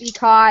likely scared. to be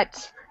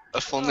caught.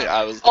 If only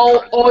I was.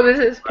 Oh, this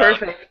is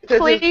perfect. This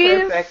Please?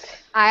 is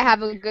perfect. I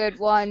have a good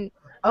one.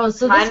 Oh,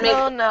 so Mine this makes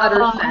No, no.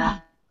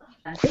 utter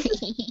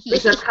sense.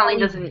 Because Colleen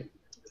doesn't.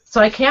 So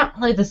I can't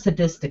play the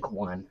sadistic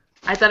one.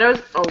 I thought it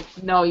was. Oh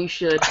no, you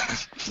should.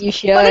 You But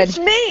should. it's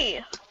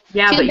me.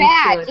 Yeah, Too but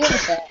bad. you Deal should.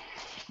 with it.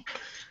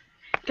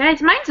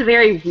 Guys, mine's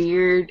very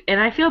weird, and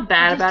I feel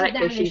bad about it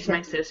because she's my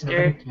Nobody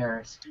sister.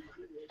 cares.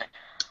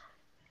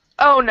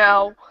 Oh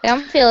no.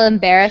 Don't feel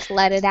embarrassed.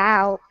 Let it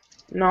out.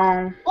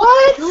 No.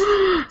 What?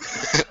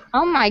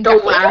 Oh my The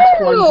god. last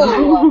Ew.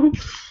 one.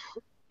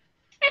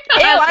 Ew,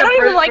 I don't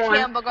even like one.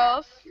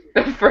 hamburgers.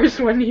 The first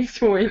one needs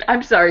to win.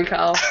 I'm sorry,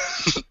 Kyle.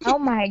 Oh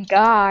my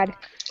god.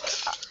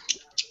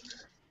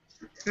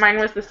 Mine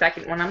was the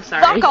second one. I'm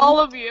sorry. Fuck all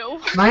of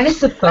you. Mine is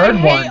the I third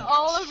hate one.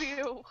 all of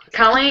you.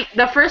 Colleen,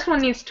 the first one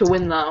needs to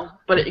win though,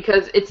 but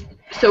because it's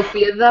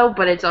Sophia though,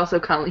 but it's also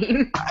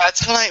Colleen.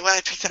 That's when I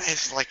picked it. I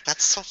was like,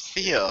 that's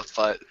Sophia,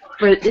 but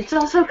But it's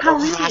also what do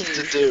Colleen. I have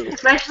to do?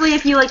 Especially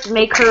if you like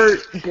make her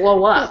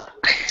blow up,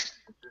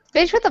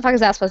 Bitch, what the fuck is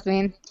that supposed to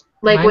mean?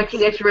 like when Mine's- she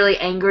gets really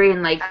angry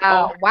and like.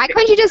 Oh, why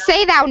couldn't you just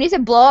say that when you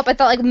said blow up? I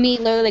thought like me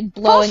literally like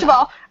blowing First of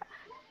all,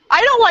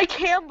 I don't like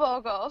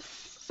hamburgers.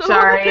 So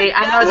Sorry,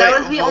 I know that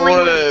was the only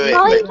Wait.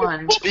 legitimate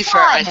one. To be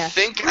fair, I Fun.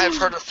 think I've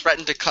heard her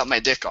threaten to cut my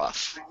dick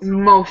off.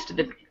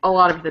 A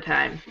lot of the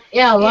time.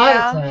 Yeah, a lot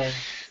Yeah. of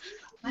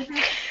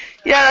times.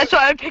 Yeah, that's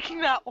why I'm picking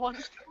that one.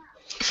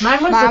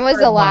 Mine was, Mine was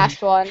third the one.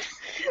 last one.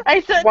 I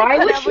said Why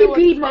to would cut she be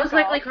everyone's most dick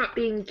likely off. caught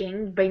being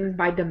gangbanged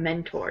by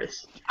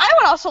Dementors? I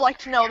would also like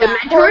to know that.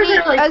 Dementors Courtney,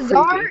 are like a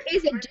czar creepy.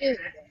 is a dude.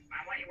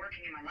 I want you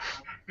working in my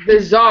lab.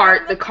 The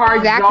Tsar, the card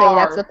Exactly, Tsar.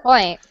 that's the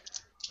point.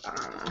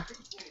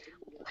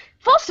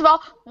 First of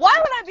all, why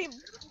would I be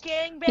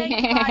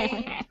gangbanged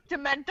by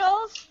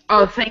Dementors?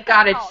 Oh, thank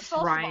God Oh, it's first of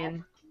all.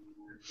 Ryan.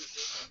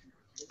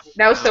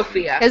 That was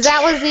Sophia. Because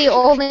that was the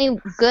only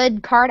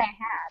good card I had.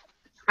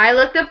 I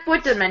looked up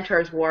what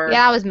Dementors were.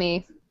 Yeah, that was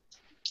me.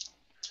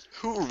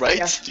 Who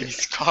writes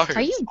these cards?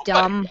 Are you Oh my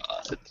dumb?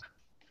 God.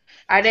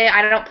 I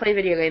don't play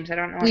video games. I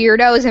don't know.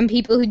 Weirdos and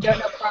people who don't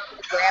know proper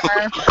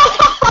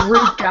grammar.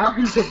 Read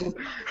down to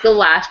the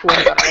last one.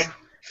 Though.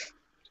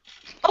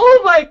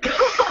 Oh my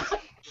god!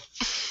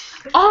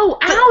 Oh,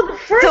 ow! The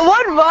first. The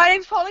one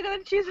Ryan's probably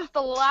gonna choose is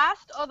the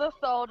last or the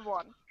third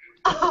one.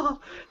 Oh,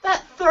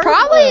 that third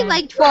Probably one.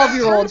 like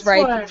 12-year-olds, First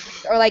right? one.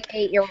 Or like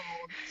 8-year-olds.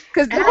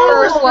 Because the Ow,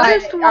 first one,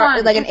 first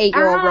one. like an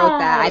 8-year-old wrote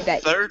that, I Ow.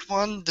 bet. Third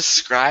one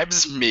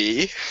describes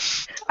me.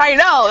 I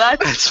know,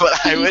 that's That's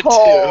what I would do.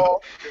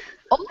 Evil.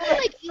 Only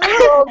like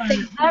 8-year-olds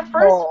think That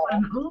first evil.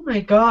 one. Oh my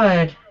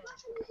god.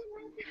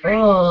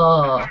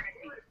 Oh.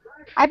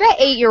 I bet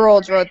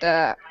 8-year-olds wrote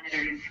that.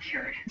 Monitored and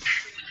secured.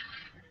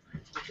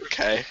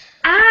 Okay.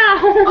 Ow!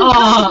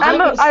 Oh,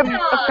 I'm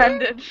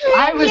offended.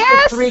 I was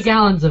Yes! the 3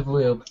 gallons of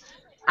lube.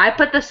 I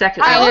put the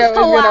second I I one. knew was it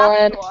the was gonna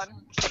last win. one.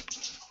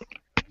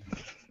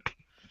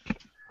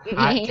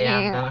 Hot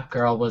damn, that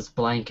girl was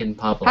blank in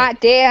public. Hot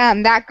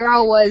damn, that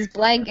girl was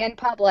blank in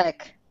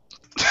public.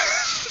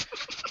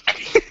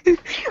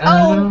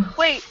 Oh,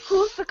 wait,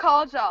 who's the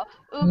college of?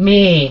 Oops.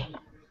 Me.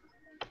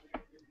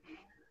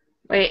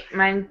 Wait,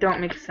 mine don't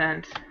make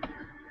sense.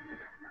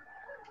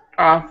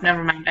 Oh,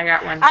 never mind. I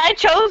got one. I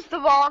chose the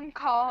wrong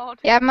card.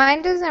 Yeah,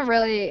 mine doesn't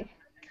really...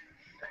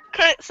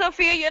 Okay,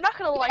 Sophia, you're not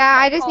gonna like Yeah,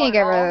 my I just need to card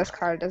get at rid of all. this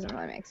card. It doesn't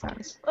really make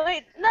sense.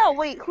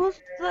 Wait, who's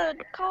the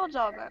college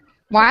of it?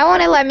 Why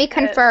won't it let me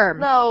confirm?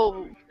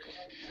 No. there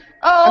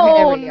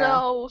Oh we go.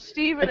 no,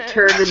 Steven. A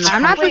turd in the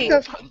I'm not Wait.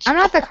 I'm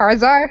not the card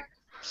czar.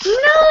 No,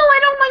 I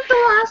don't like the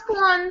last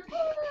one.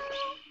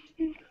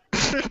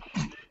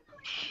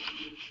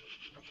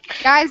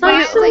 Guys, Wait,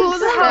 mine's who like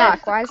the heck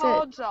stuck. Why is it?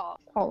 College of?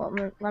 Hold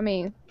on, let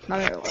me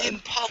In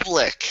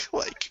public.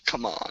 Like,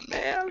 come on,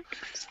 man.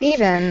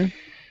 Steven.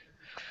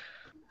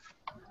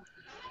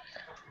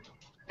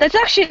 That's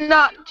actually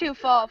not too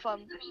far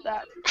from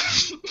that.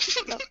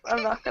 No,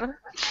 I'm not gonna.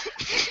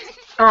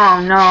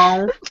 Oh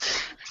no.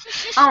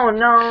 Oh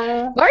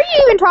no. What are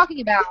you even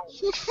talking about?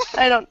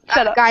 I don't.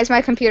 Shut up. Guys,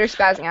 my computer's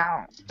spazzing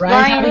out.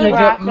 Ryan's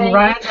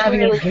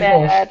having a really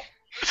giggle. bad.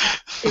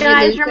 Did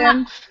Guys, you lose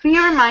him? be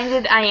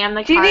reminded I am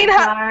the Do you need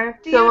help? car.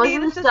 Do So you most need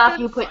of the stuff assistance?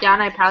 you put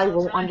down I probably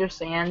won't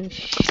understand.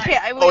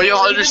 Yeah, I Oh, you'll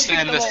literally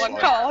understand just this one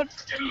one. called.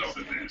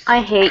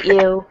 I hate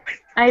you.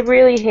 I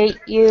really hate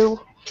you.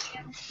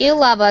 You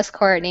love us,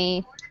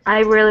 Courtney. I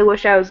really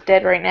wish I was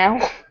dead right now.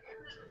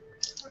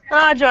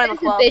 Ah, join the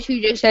This is a club. bitch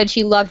who just said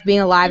she loved being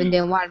alive and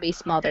didn't want to be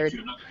smothered.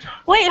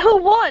 Wait, who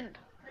won?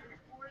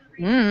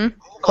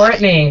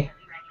 Courtney,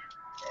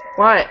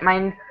 What?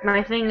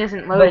 My thing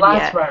isn't the loaded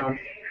last yet. round.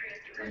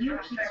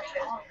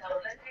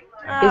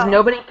 Is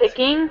nobody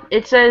picking?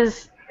 It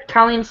says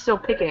Colleen's still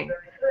picking.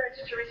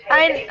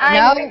 I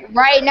No,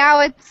 right now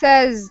it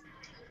says.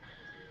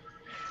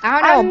 I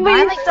don't know. I'm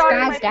Mine like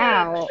restarting my spazzed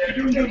out.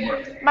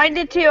 Mine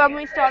did too. I'm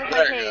restarting my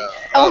There you page. go.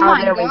 Oh Oh,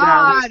 my there we go.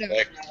 god.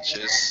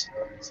 Just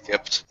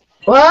skipped.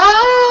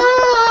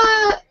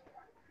 What?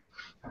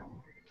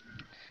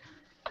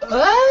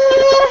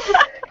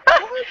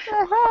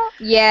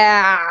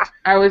 Yeah.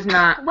 I was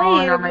not. Wait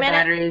Oh a no, my minute.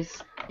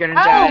 battery's gonna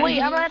die. Oh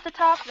wait, I'm at the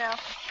top now.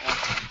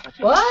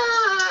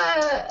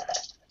 What?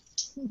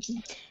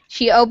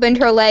 She opened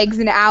her legs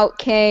and out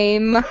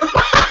came.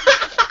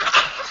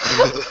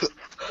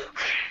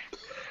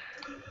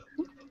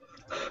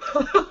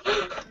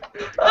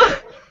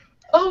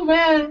 Oh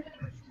man.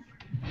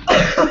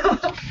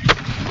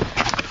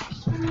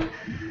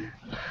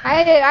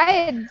 I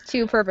had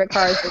 2 perfect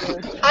cards.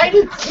 I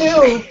did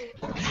too,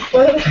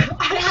 but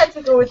I had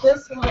to go with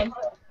this one.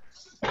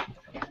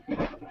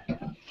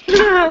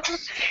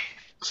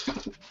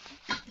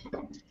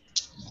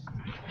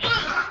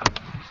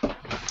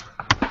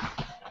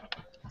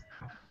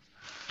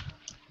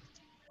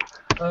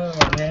 Oh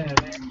man.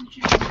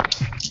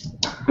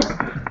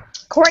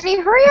 Courtney,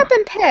 hurry up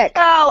and pick.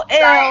 Oh,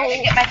 Sorry, I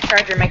didn't ew. get my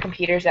charger. My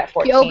computer's at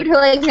 14. She opened her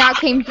legs and out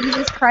came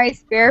Jesus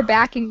Christ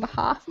barebacking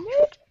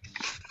Bahamut.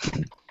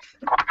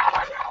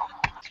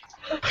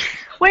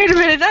 Wait a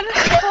minute,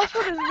 that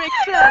doesn't make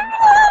sense.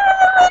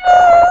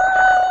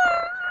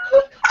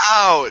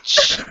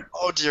 Ouch!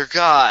 Oh dear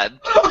God.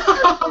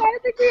 I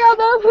think we all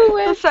know who A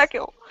wins.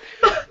 second.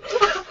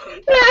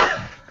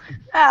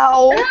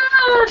 Ow.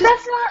 No,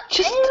 that's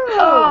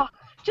not.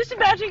 Just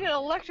imagine an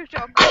electric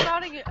jump coming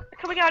out of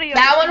your.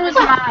 That one was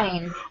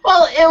mine.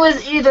 Well, it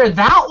was either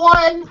that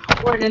one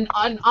or an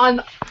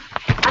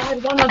I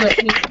had one other.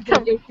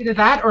 Either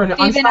that or an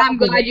Steven, I'm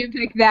unstoppable. glad you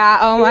picked that.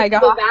 Oh my Either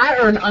god. that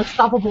or an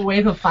unstoppable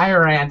wave of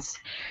fire ants.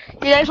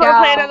 You guys want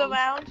to play No. another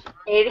round?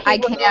 I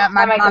can't.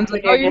 My mom's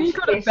like, oh, you need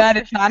to go to bed.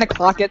 It's 9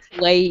 o'clock. It's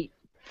late.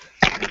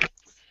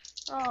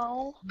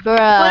 Oh.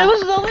 But it Bruh.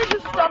 was only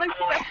just starting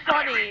to get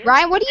funny.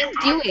 Ryan, what are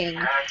you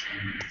doing?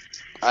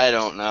 I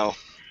don't know.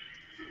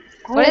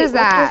 What is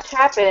that? What just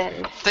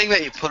happened? Thing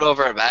that you put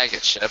over a bag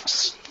of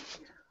chips.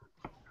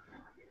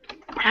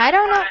 I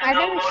don't know. I've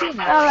never seen Oh,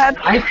 that. that's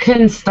I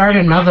can start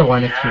another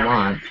one if you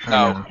want.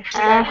 No.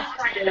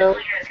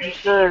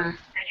 Sure.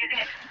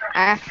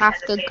 I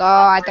have to go.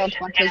 I don't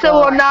want to so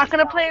go. we're not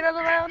gonna play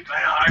another round.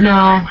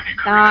 No.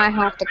 No, I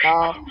have to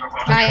go.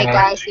 Night, Okay.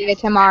 guys. See you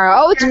tomorrow.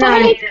 Oh, it's Good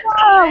Friday night.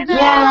 tomorrow.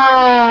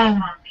 Yeah.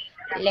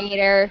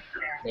 Later.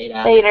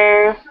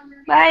 Later.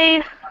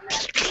 Bye.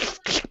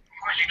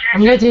 I'm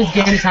gonna do this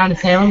game Town to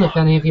Salem if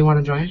any of you want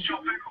to join.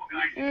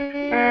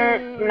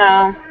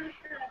 No.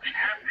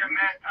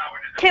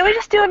 Can't we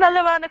just do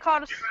another round of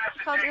Cards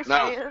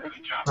No.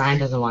 Ryan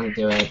doesn't want to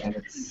do it, and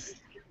it's.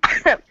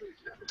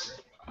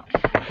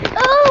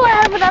 Oh, I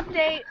have an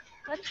update.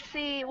 Let's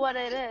see what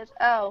it is.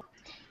 Oh,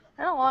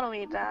 I don't want to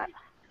read that.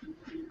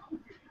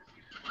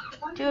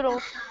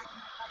 Doodles.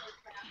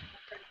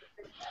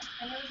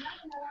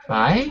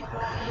 Bye.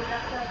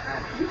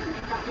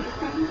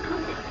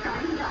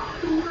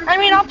 I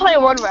mean, I'll play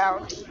one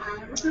round.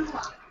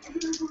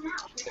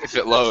 If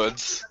it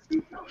loads.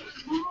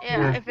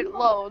 Yeah, if it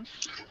loads.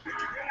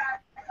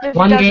 If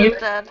One it doesn't, game?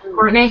 then.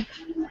 Courtney?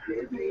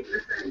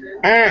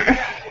 I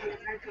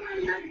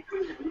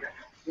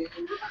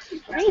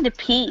need to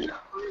pee.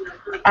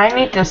 I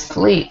need to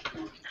sleep.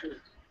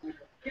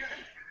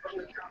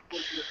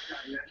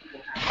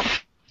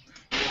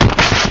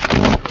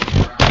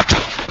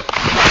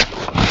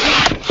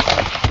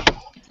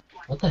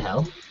 What the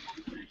hell?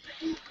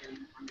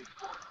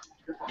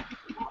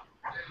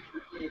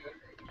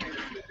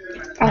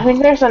 I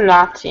think there's a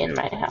Nazi in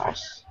my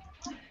house.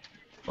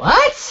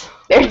 What?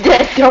 They're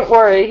dead, don't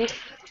worry.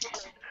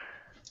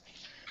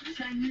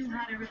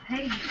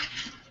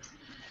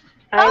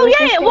 Oh, was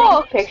yeah, just it getting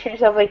will.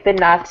 Pictures of like the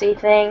Nazi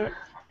thing.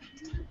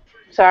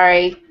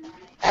 Sorry,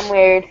 I'm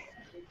weird.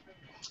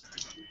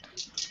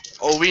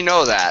 Oh, we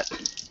know that.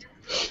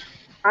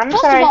 I'm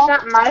First sorry, of all, it's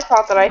not my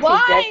fault that I see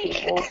why? dead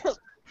people.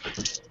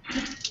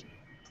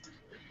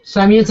 So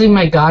I'm using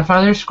my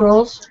Godfather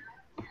scrolls.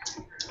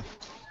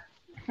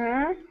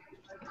 Hmm?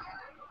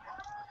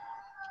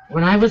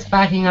 When I was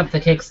backing up the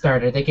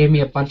Kickstarter, they gave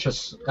me a bunch of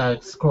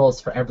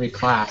scrolls for every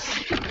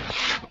class,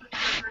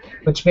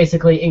 which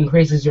basically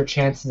increases your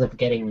chances of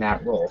getting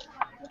that roll.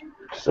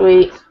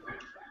 Sweet.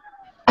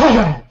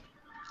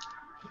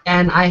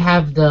 And I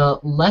have the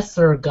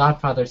lesser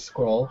Godfather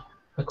scroll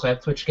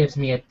equipped, which gives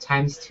me a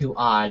 ×2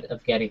 odd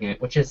of getting it,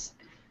 which is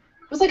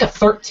it was like a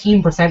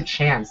 13%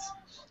 chance.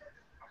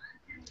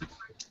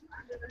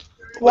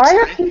 Why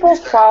are people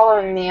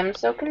following me? I'm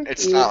so confused.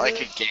 It's not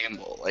like a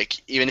gamble. Like,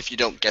 even if you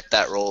don't get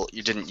that roll,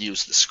 you didn't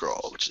use the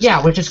scroll, which is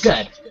Yeah, which is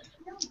good.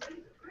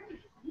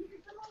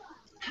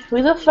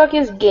 Who the fuck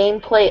is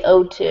Gameplay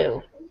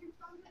 02?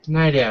 No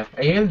idea.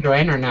 Are you gonna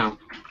join or no?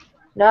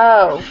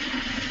 No.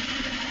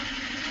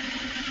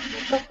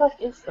 What the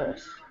fuck is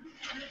this?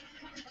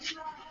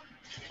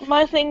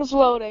 My thing's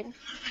loading.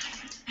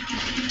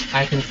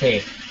 I can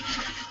see.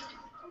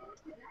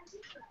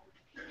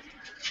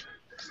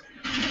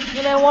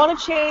 And I want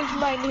to change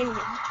my name.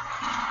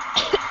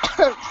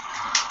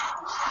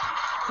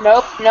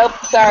 Nope, nope,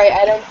 sorry,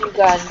 I don't do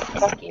guns.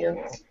 Fuck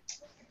you.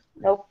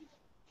 Nope.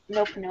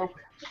 Nope, nope.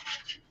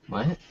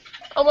 What?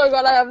 Oh my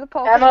god, I have the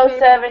pulse.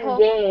 MO7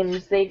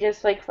 games, they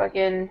just like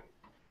fucking...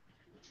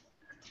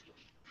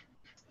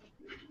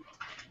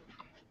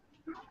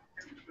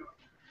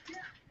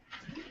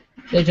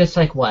 They just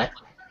like what?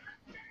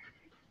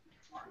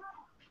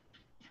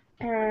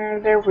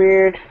 they're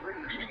weird.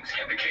 Readings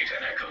indicate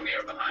an echo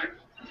nearby.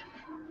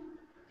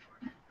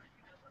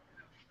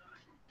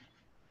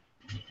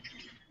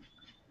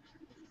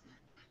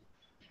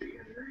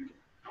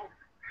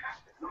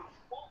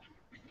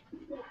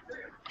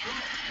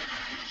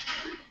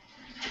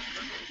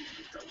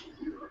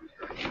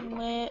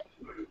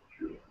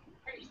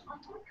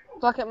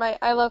 Look at my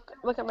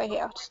look at my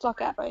hair. Just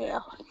look at my hair.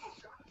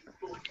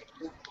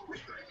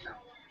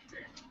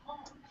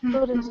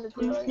 What is it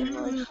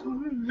doing?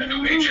 A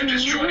new agent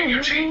is joining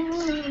your team.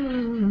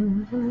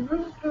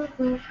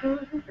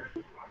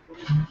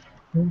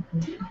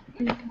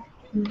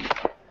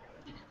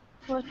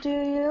 What do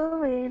you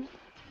mean?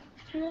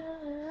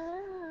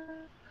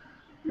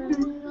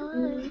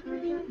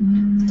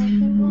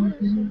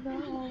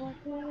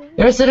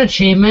 There's an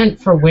achievement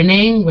for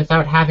winning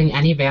without having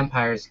any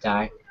vampires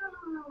die.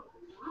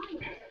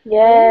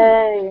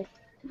 Yay!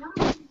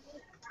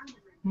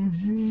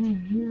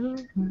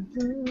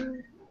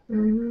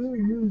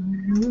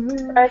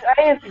 Guys,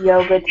 I have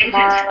yoga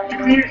tomorrow.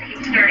 Clears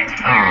keep starting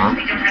fires,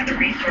 we don't have the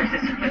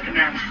resources to put them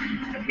out.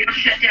 If we don't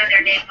shut down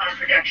their napalm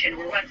production,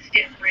 we're one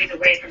stiff breeze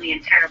away from the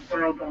entire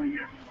borough going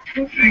out.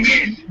 Thing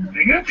is,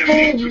 they got their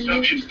main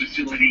production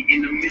facility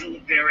in the middle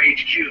of their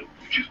HQ,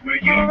 which is where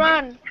you Hold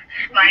on.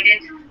 Find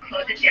it,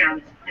 close it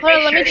down, and Hold on,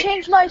 make let me sure they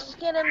change my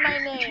skin and my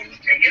name.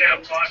 take it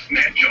out boss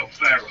man Joe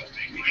Farrow.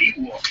 If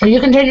he walks, Well,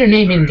 you can change your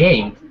name in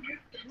game.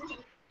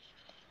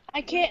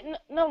 I can't.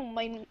 No,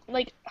 my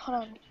like.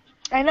 Hold on.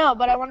 I know,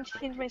 but I want to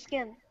change my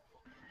skin.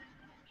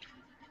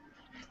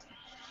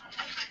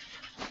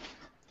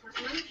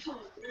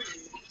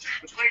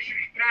 the place should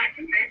be packed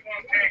with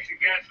napalm tanks and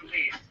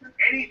gasoline.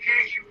 Any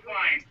tanks you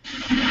find,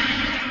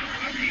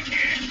 I'll be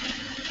dead.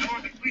 I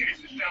want the cleaners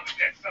to salvage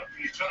that stuff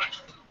for your son.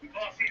 We've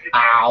all seen the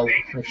Ow,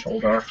 damage my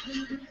shoulder.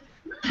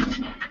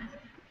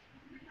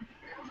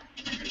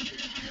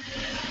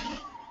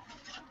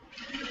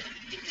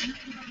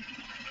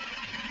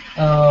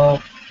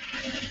 Oh.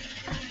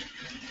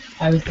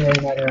 I was doing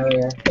that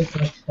earlier. It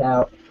glitched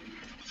out.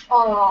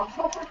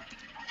 Oh.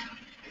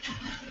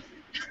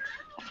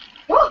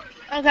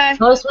 Okay.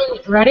 Postman,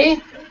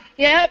 ready?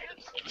 Yep.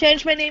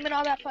 Change my name and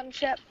all that fun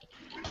shit.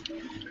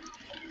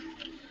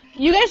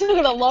 You guys are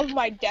gonna love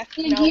my death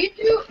Did note. you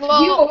do?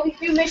 Well- you always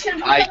do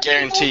missions? I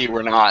guarantee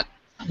we're not.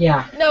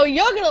 Yeah. No,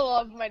 you're gonna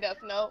love my death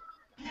note.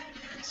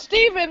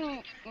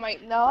 Steven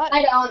might not.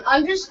 I don't.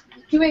 I'm just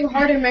doing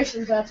harder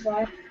missions. That's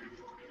why.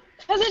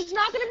 Because it's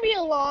not gonna be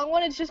a long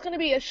one. It's just gonna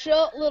be a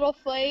short little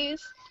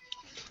phase.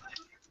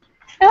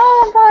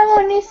 Oh, I'm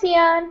following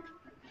Onision.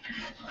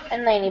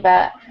 And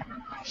Laneybat.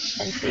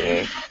 And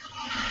Sears.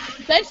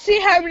 Let's see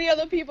how many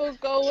other people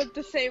go with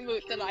the same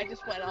route that I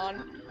just went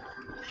on.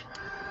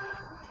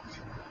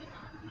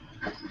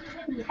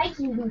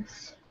 Hiking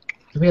boots.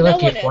 You'll be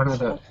lucky one if one is. of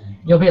the.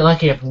 You'll be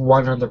lucky if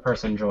one other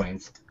person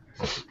joins.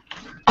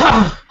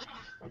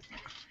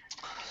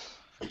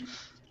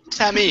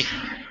 Sammy!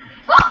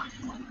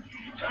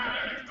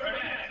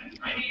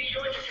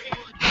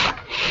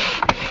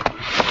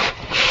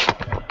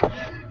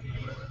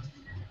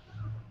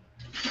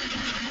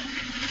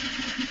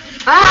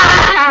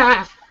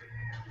 Ah!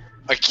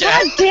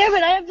 Again? God damn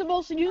it! I have the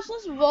most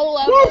useless roll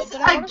ever, Yes,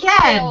 but I want to again!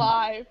 stay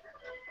alive.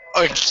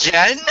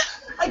 Again?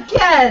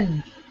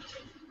 Again!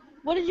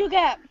 What did you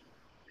get?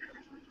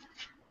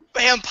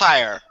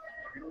 Vampire!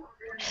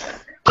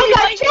 I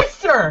got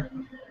Jester!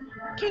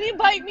 Can you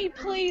bite me,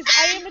 please?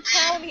 I am a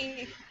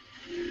townie.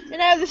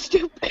 And I have the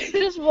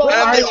stupidest roll.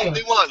 Where I'm are the you?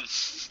 only one.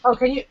 Oh,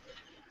 can you?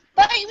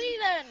 Bite me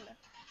then!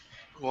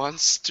 Who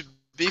wants to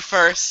be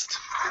first?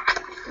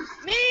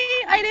 Me!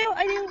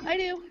 I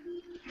do.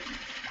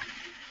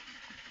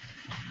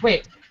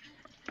 Wait.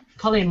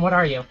 Colleen, what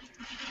are you?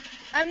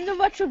 I'm the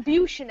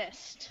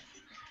retributionist.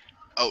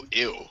 Oh,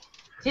 ew.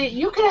 See,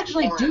 you can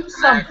actually do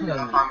something.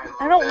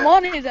 I don't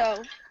want to though.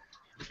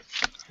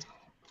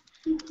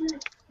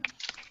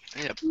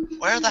 Yep.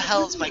 Where the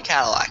hell is my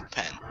Cadillac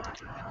pen?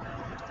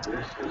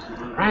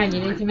 Ryan,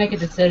 you need to make a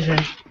decision.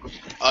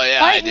 Oh yeah,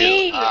 Fight I do.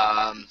 me!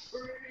 I'm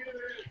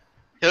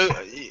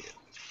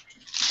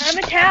Are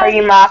Italian.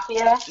 you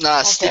Mafia? Nah,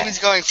 Okay. Steven's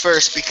going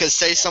first because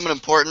say someone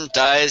important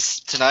dies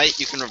tonight,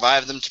 you can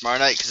revive them tomorrow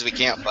night because we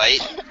can't fight.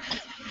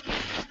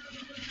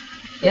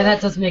 Yeah,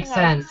 that does make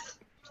sense.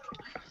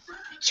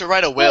 So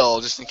write a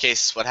will just in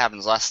case what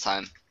happens last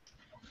time.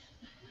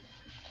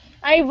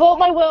 I vote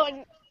my will,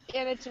 and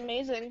it's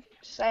amazing.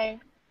 Just saying.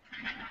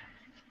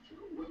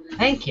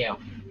 Thank you.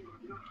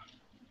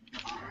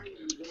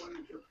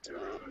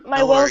 My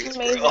No will worries, is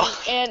amazing, girl.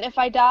 and if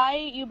I die,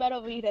 you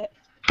better read it.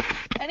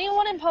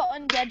 Anyone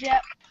undead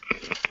yet?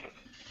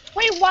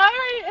 Wait,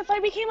 if I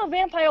became a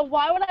vampire,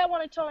 why would I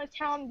want to turn a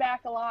town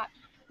back a lot?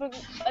 A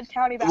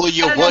townie back. Well,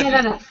 you No, would. no,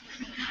 no, no.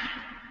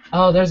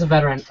 Oh, there's a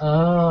veteran.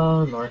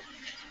 Oh, Lord.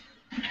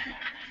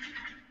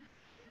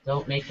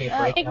 Don't make me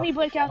break Make out. me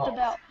break out the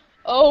belt.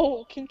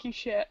 Oh, kinky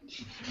shit.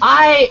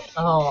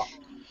 Oh.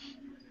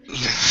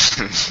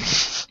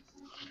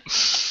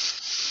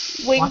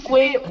 Wink,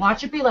 wink.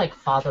 Watch it be like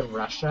Father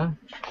Russia.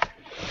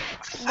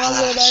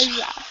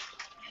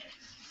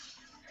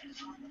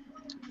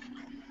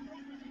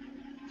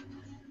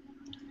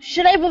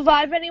 Should I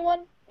revive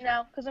anyone?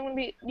 No, because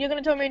you're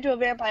gonna turn me into a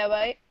vampire,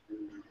 right?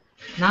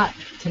 Not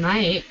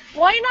tonight,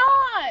 Why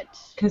not?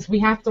 because we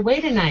have to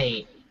wait a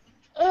night.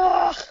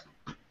 Ugh.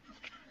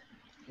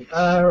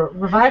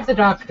 Revive the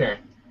doctor.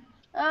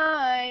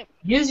 Alright.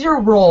 Use your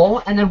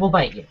roll, and then we'll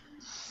bite you.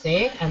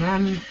 See? And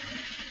then...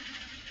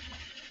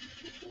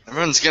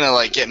 Everyone's gonna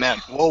like get mad.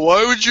 Well,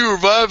 why would you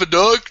revive a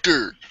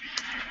doctor?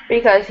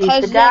 Because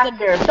he's the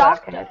doctor.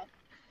 doctor.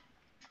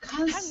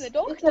 I'm the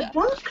doctor. It's a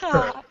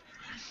doctor.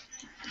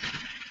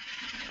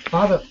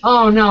 Father...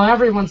 Oh no,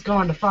 everyone's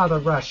going to Father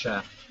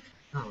Russia.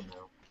 Oh no.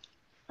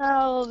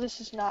 Oh,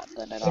 this is not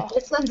good at all. If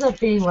this ends up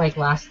being like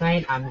last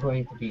night, I'm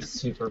going to be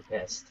super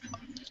pissed.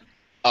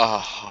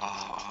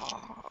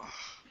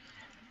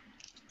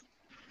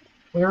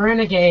 We were in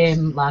a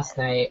game last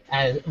night,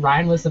 and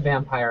Ryan was the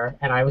vampire,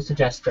 and I was the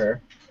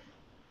jester.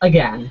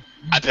 Again.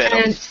 I bet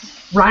him. And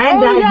Ryan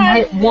died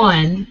night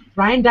one.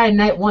 Ryan died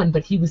night one,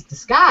 but he was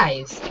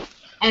disguised.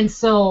 And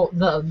so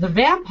the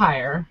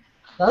vampire,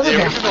 the other The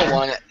vampire, original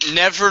one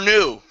never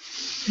knew.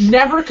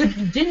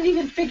 didn't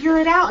even figure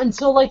it out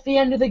until like the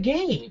end of the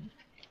game.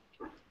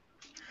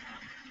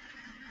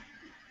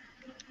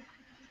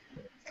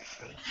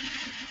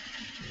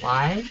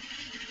 Why?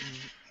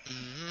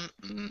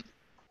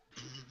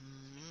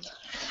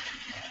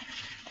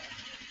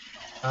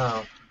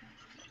 Oh.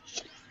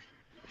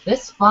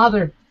 This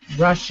Father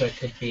Russia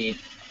could be...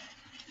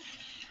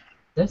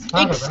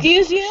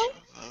 Excuse you?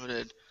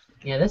 Voted.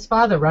 Yeah, this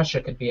Father Russia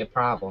could be a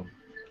problem.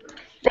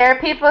 There are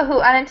people who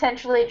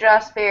unintentionally draw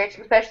spirits,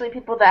 especially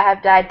people that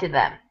have died to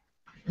them.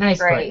 Nice,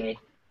 Great. Courtney.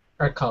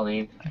 Or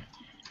Colleen.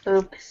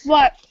 Oops.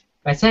 What?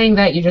 By saying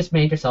that, you just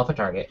made yourself a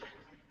target.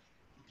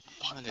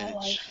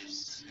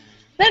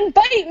 Then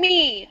bite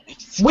me!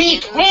 We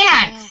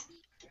can't!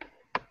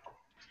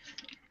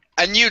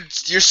 And you're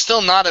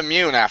still not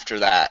immune after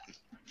that.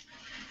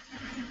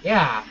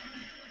 Yeah.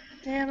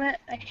 Damn it,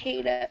 I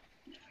hate it.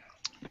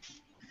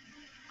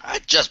 I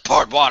just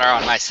poured water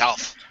on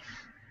myself.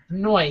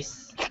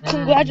 Nice.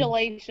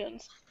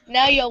 Congratulations.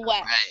 Now you're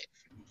wet.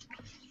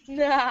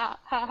 Right.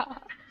 Nah.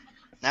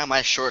 Now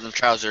my short and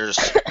trousers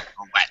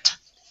are wet.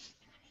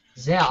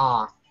 They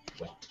are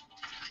wet.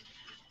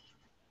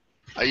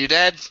 Are you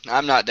dead?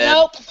 I'm not dead.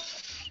 Nope.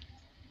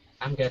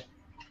 I'm good.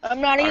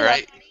 I'm not either.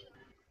 Alright.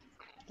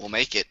 We'll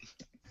make it.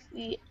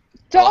 Yeah.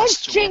 Don't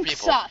Lost two more jinx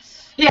people.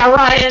 us. Yeah,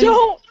 Ryan!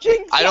 Don't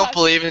jinx us. I don't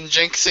believe in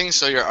jinxing,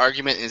 so your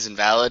argument is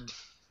invalid.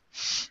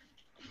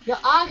 Your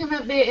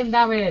argument be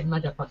invalid,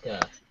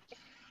 motherfucker.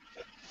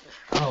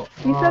 Oh,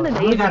 You said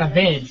an we got a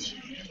vid. vid.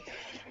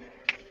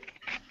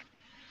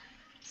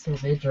 So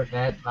vid or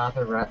vet,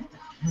 Father Russia.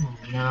 Oh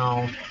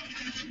no.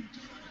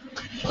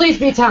 Please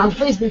be town,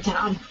 please be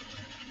town.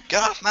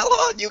 Get off my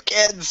lawn, you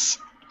kids!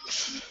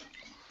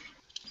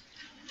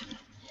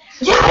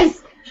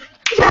 Yes!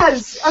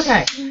 Yes!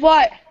 Okay.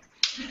 What?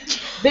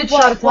 Bitch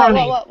shot a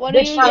clowny. What are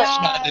Bitch you shot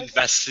guys? Not an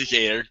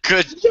investigator.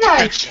 Good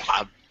Yes!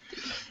 job.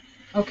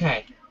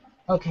 Okay.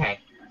 Okay.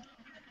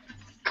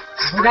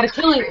 We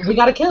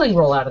got a killing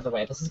roll out of the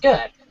way. This is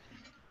good.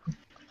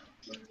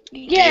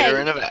 Gator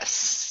Yeah. in a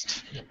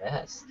vest. The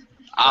best.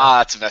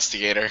 Ah, it's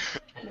investigator.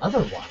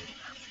 Another one.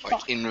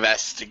 Like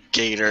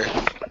investigator.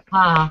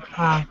 Ha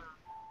ha.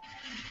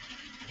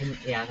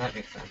 Yeah, that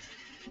makes sense.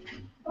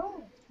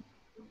 Oh.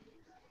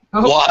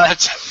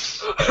 What?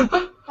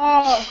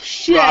 Oh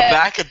shit. Brought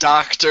back a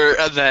doctor,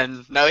 and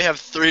then now we have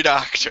 3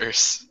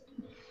 doctors.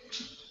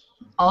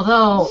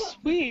 Although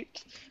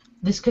Sweet.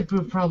 this could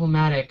prove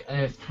problematic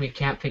if we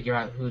can't figure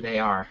out who they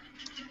are.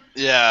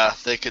 Yeah,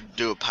 they could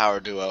do a power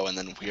duo, and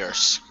then we are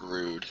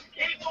screwed.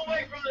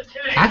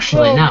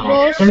 Actually, no.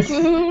 We're There's-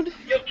 screwed.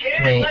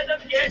 Wait,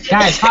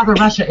 guys, Father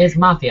Russia is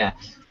mafia.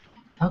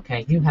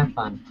 Okay, you have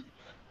fun.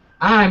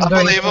 I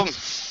believe him.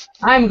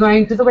 I'm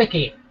going to the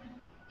wiki.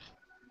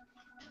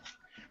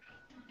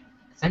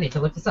 I need to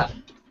look this up.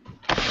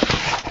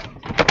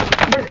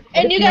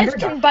 And you guys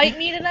can bite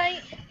me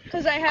tonight,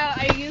 because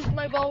I used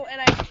my bow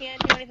and I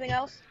can't do anything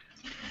else.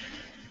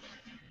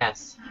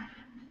 Yes.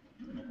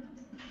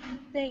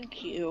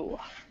 Thank you.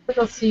 But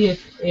let's see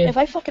If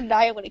I fucking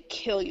die, I'm gonna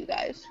kill you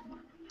guys.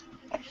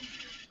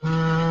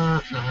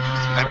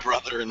 My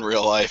brother in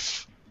real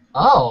life.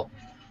 Oh.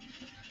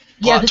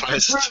 Yeah,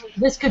 Plot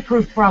this could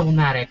prove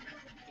problematic.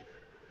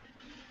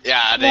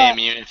 Yeah, are they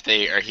immune if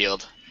they are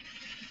healed?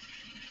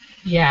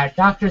 Yeah,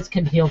 doctors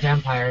can heal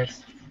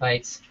vampires'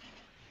 bites.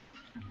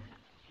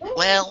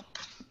 Well.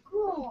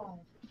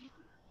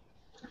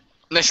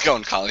 Nice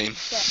going, Colleen.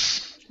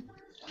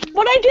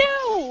 What'd I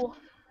do?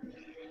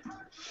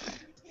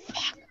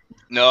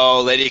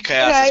 No, Lady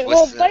Chaos Okay, is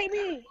well, whispering, bite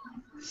me.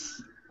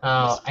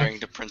 Oh, whispering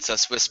to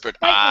Princess Whispered.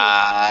 Bite me.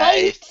 I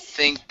Bite.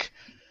 think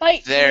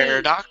Bite they're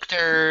me.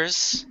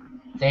 doctors.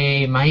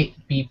 they might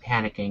be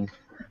panicking.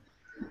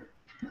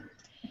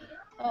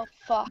 Oh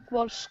fuck,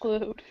 we're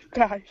screwed,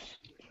 guys.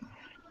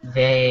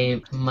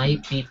 They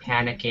might be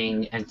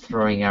panicking and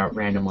throwing out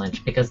random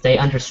lynch because they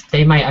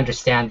might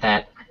understand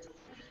that.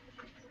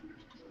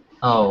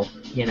 Oh,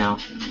 you know,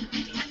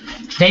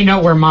 they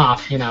know we're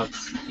Moth. You know.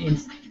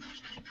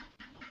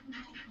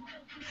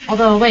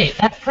 Although wait,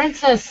 that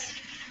Princess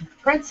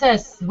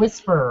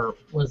Whisper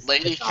was.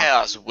 Lady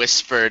Chaos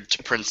whispered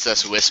to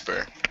Princess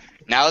Whisper.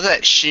 Now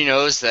that she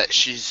knows that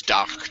she's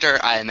Doctor,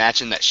 I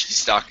imagine that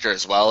she's Doctor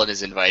as well and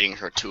is inviting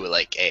her to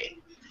like a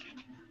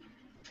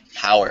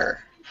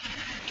power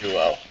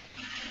duo.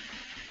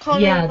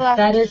 Yeah,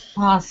 that is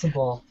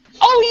possible.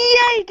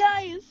 Oh yay,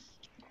 guys!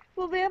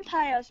 We're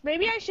vampires.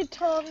 Maybe I should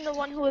turn the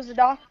one who was a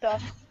doctor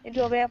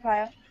into a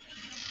vampire.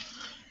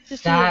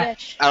 Just to be a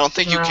bitch. I don't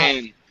think you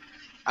can.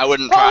 I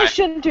wouldn't Oh, try. I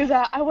shouldn't do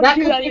that. I wouldn't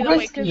do that either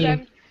way, because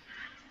then...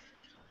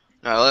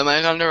 No, let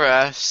my gun to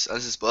rest.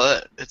 This is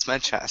bullet. It's my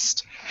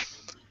chest.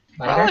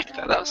 I like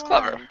that. That was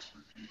clever.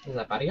 Is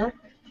that Bodyguard?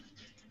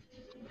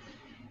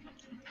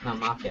 No,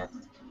 Mafia.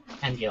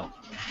 And Gil.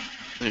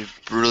 They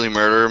brutally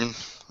murder him.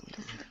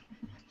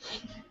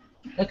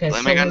 Okay,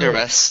 Let my gun to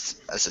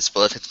rest as this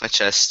bullet hits my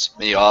chest.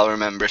 May you all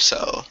remember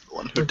so. The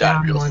one who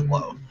died real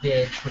slow.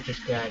 Vid, which is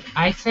good.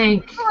 I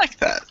think... I like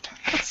that.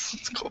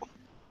 That's cool.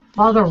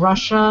 Father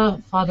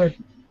Russia, Father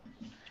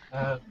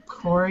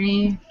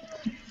Corey,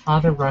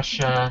 Father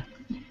Russia...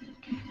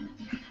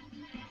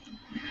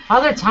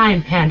 Father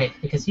Time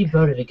panicked because he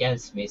voted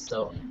against me,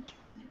 so...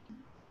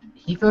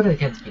 He voted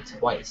against me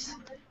twice.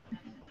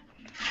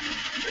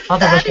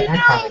 Father Russia and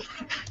Father...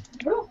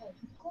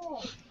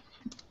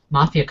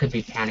 Mafia could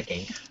be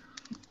panicking.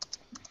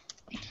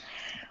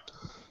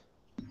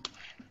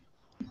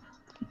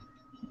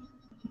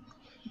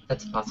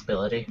 That's a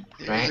possibility,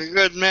 right? He was a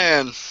good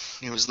man.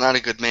 He was not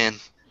a good man.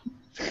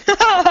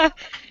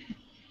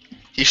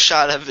 He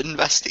shot an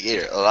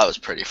investigator. Oh, that was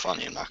pretty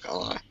funny, I'm not gonna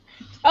lie.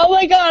 Oh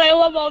my god, I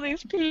love all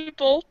these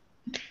people.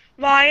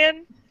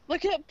 Ryan,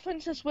 look at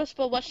Princess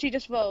Whisper, what she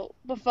just wrote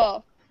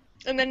before.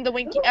 And then the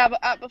Winky,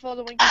 before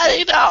the Winky.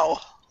 I know!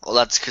 Well,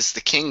 that's because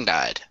the king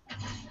died.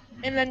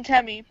 And then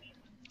Temmie.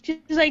 She's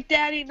like,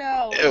 Daddy,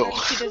 no. Ew. And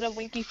then she did a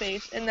winky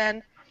face. And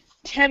then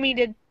Temmie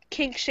did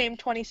Kink Shame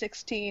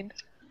 2016.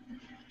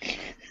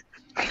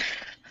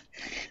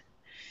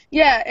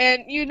 Yeah,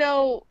 and you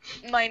know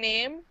my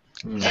name.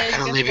 There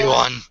can only be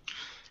one.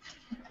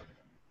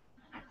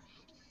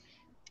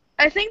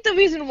 I think the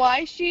reason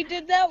why she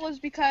did that was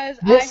because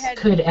This I had...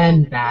 could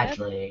end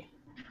badly.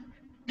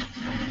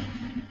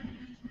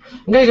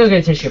 I'm gonna go get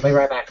a tissue, be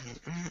right back.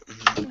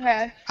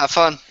 Okay. Have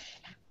fun.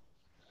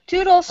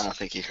 Toodles. I don't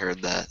think he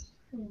heard that.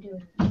 I'm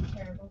doing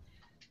terrible.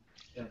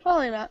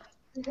 Probably not.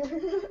 I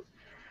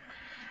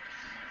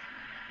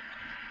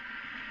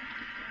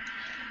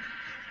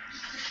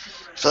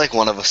feel like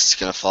one of us is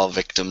gonna fall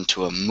victim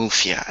to a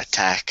Mafia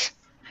attack.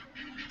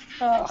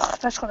 Oh,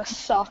 that's gonna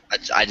suck.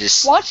 I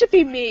just... Watch it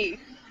be me.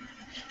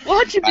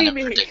 Watch it be I'm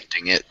me.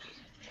 predicting it.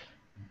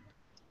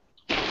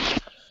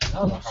 That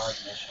was a hard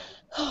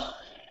mission.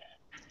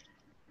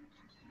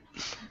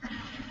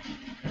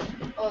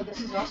 Oh,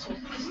 this is also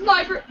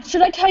sniper.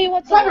 Should I tell you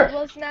what the word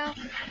was now?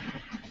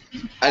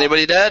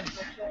 Anybody dead?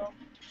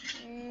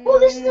 Oh,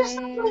 this is the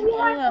sniper we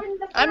had.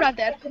 I'm not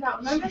dead.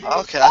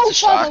 Okay, that's a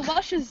shock. Father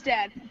Lush is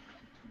dead.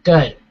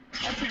 Good.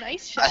 That's a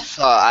nice I shot.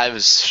 thought I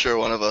was sure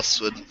one of us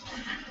would.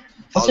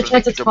 What's the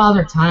chance it's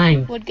Father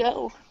Time? Would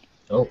go.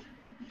 Oh.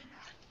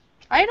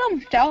 I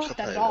don't doubt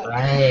that at all.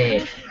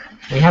 Right.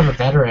 We have a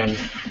veteran.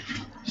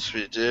 Yes,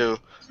 we do.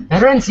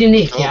 Veteran's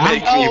unique, Don't yeah?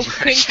 make me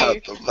break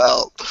out the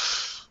belt.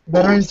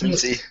 Veteran's Oh,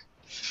 unique.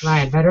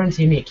 Ryan, veteran's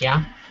unique,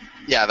 yeah?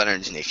 Yeah,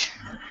 veteran's unique.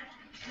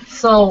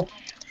 So,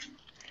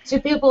 2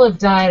 people have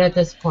died at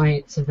this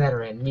point to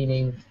veteran,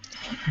 meaning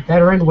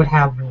veteran would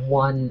have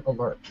 1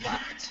 alert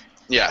left.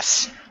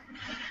 Yes.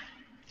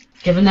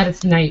 Given that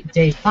it's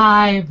day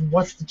 5,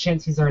 what's the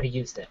chance he's already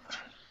used it?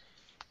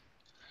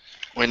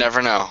 We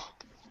never know.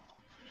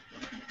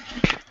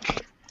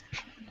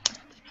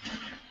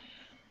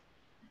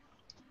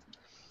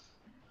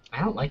 I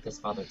don't like this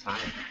Father Time.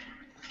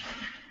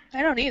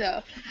 I don't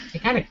either.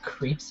 It kind of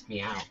creeps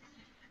me out.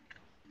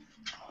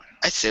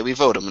 I say we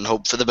vote him and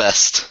hope for the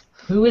best.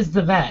 Who is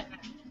the vet?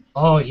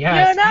 Oh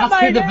yes, You're not ask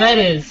who my the vet dad.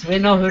 is. We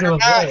know who to avoid.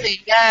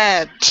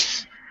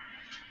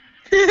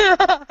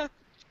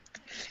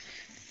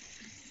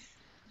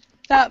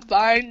 That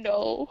fine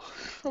though.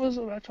 I was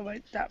about to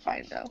write that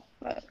fine though,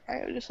 but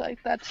I was just like,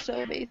 that's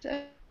so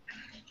amazing.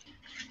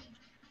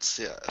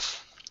 Yeah.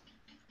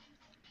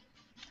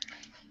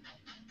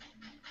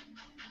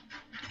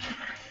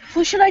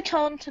 Who should I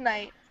tone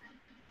tonight?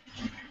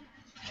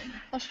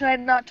 Or should I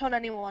not tone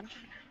anyone?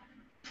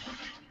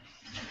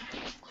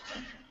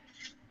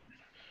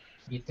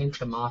 You'd think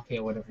the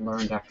Mafia would have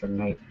learned after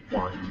night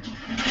 1.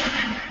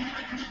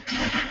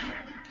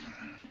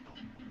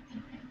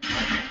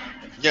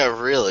 Yeah,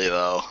 really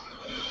though.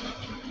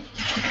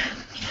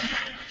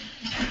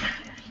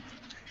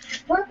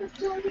 What is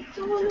going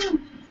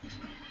on?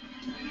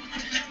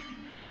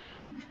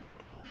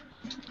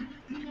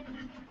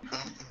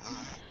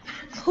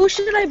 Who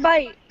should I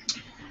bite?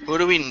 Who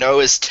do we know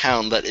is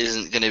town that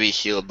isn't going to be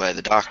healed by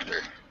the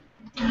doctor?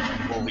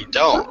 Well, we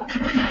don't.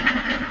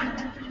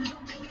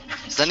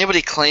 Has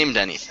anybody claimed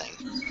anything?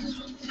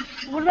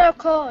 What about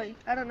Chloe?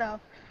 I don't know.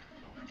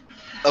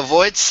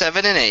 Avoid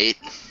 7 and 8.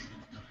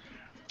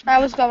 I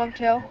was going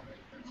to.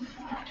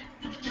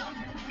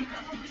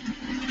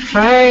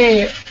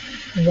 Try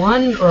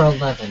 1 or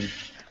 11.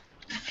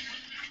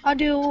 I'll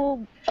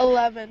do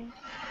 11,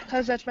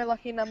 because that's my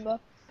lucky number.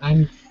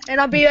 And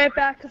I'll be right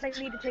back, because I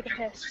need to take a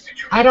piss.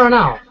 I don't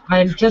know.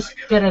 I'm just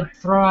gonna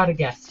throw out a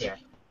guess here.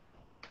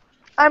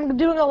 I'm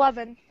doing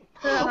 11.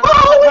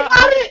 Oh, we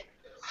got it!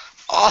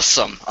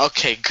 Awesome.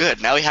 Okay,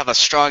 good. Now we have a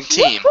strong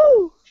team.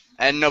 Woohoo!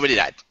 And nobody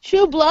died.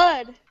 True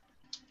blood.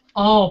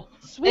 Oh,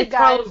 Sweet it's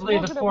guys. probably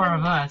We're the gonna 4 win.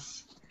 of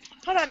us.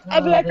 Hold on,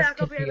 I'll be right this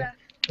back. I'll could be right be- back.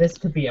 This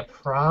could be a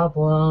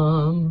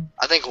problem.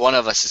 I think one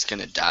of us is going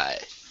to die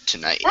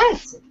tonight.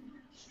 That's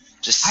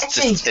Just I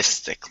think-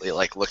 statistically,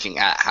 like looking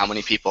at how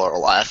many people are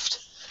left.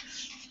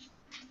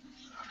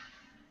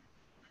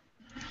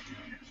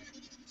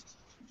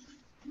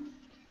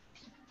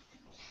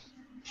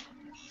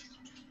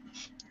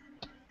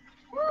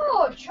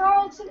 Oh,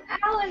 Charlton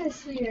Allen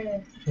is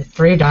here. the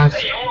 3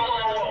 dogs. You all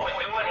know what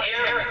we want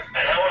here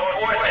and how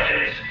important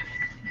it is.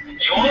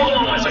 You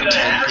all know when So we're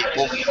 10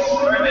 people.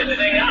 sort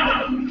everything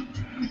out.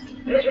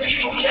 There's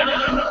people counting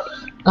on us.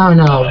 Oh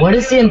no, what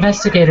does the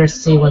investigator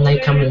see when they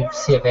come and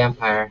see a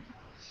vampire?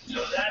 So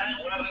that's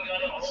why we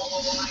gotta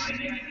hold.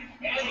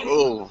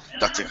 Oh,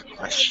 that's a good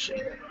question.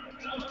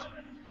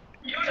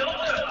 You know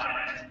about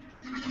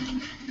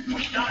it.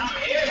 We stop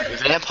here.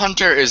 Vamp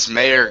Hunter is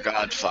Mayor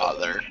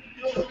Godfather.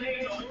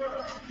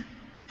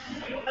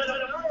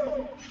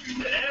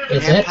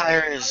 Is it?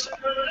 Vampire is.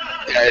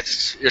 Yeah,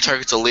 it's your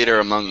target's a leader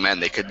among men.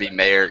 They could be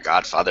Mayor,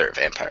 Godfather, or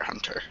Vampire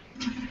Hunter.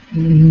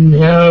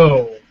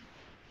 No.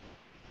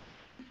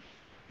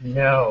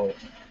 No.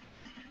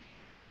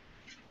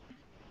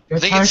 I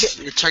think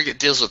your target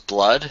deals with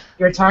blood.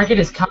 Your target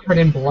is covered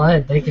in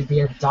blood. They could be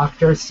a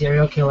doctor,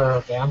 serial killer,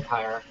 or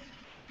vampire.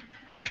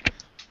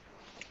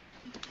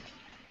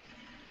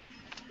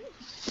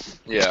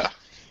 Yeah.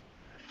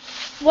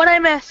 What I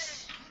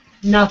miss?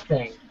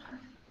 Nothing.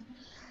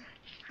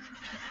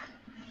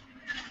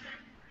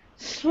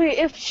 Sweet,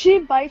 if she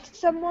bites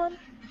someone.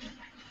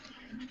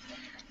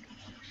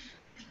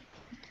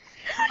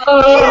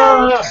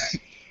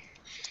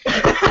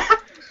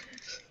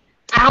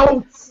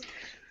 Out!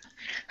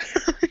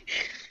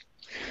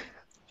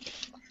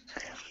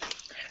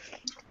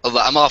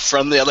 I'm all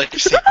friendly. I'd like to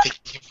say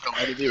thank you for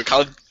letting me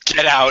call.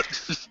 Get out.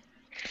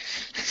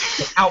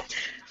 Get out!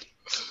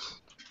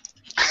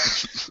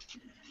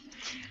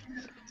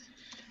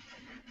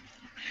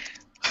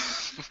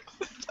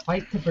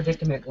 Quite the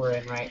predicament we're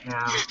in right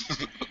now.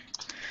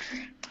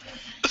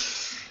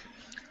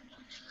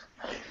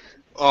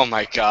 Oh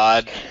my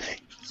god.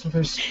 So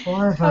there's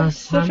 4 of I'm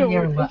us. How such a many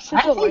are weird- left? I'm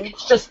such I a think weird-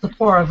 it's just the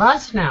 4 of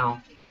us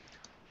now.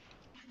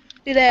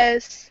 It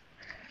is.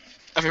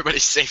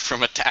 Everybody's safe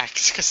from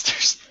attacks because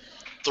there's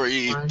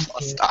 3 1, 2,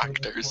 plus 3,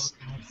 doctors.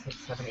 4, 5, 6,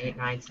 7, 8,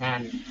 9,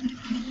 10.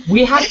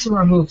 We have to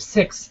remove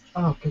 6.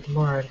 Oh, good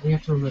lord. We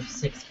have to remove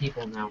 6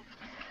 people now.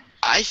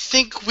 I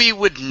think we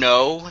would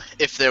know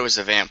if there was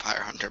a vampire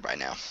hunter by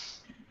now.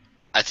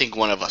 I think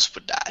one of us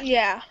would die.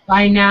 Yeah.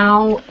 By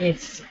now,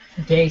 it's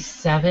day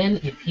 7.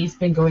 If he's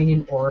been going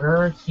in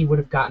order, he would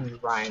have gotten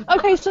Ryan.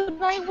 Okay, so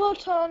tonight we'll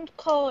tone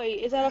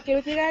Chloe. Is that okay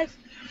with you guys?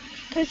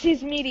 Because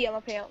he's medium,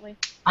 apparently.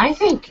 I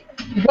think,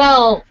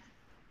 well,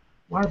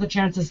 what are the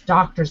chances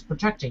Doctor's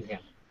protecting him?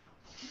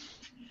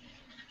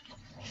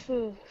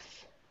 Phew.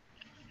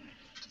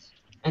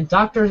 And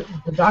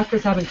the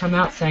doctors haven't come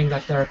out saying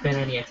that there have been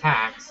any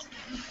attacks.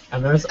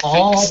 And there's I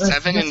all think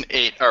this... 7 and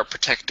 8 are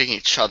protecting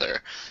each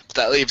other. But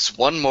that leaves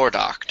one more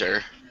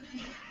doctor.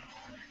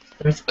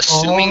 There's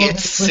Assuming all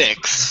it's this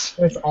 6.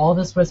 There's all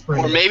this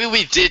whispering. Or maybe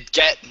we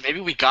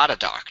got a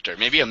doctor.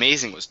 Maybe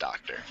Amazing was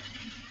doctor.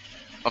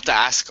 I'll have to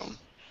ask him.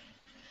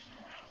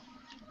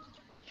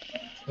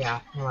 Yeah,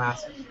 we'll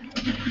ask.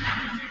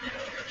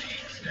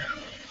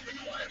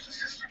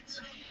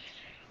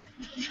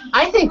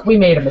 I think we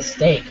made a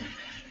mistake.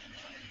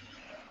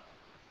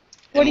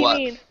 What What do you what?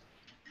 mean?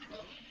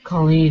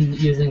 Colleen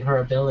using her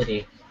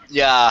ability.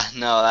 Yeah,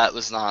 no, that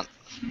was not.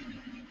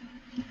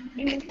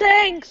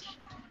 Thanks.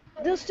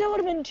 There still would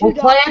have been 2 We'll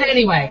play it doctors.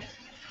 anyway.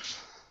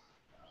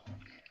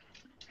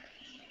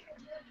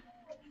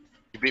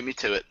 You beat me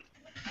to it.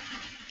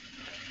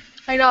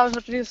 I know, I was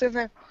about to do the same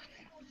thing.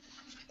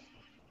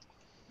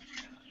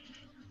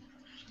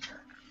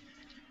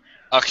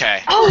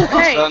 Okay. Oh,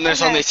 okay. So then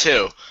there's okay. only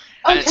 2.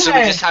 And so we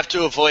Okay. just have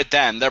to avoid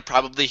them. They're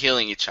probably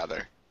healing each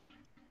other.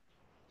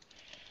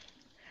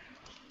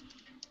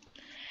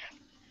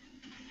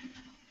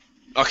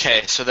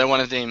 Okay, so they're one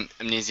of the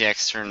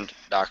amnesiacs turned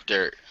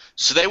doctor.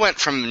 So they went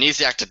from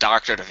amnesiac to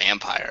doctor to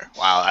vampire.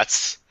 Wow,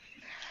 that's...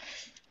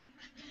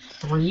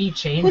 3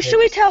 changes. Who should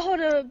we tell her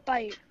to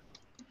bite?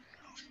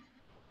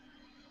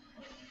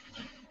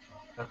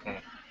 Okay.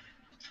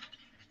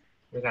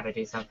 We gotta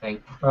do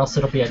something, or else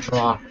it'll be a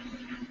draw.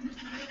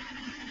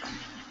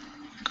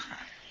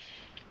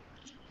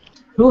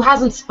 Who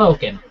hasn't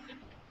spoken?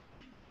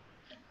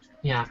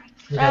 Yeah,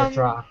 we gotta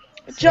draw.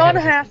 So John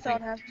we gotta do Hathorne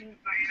something. has to.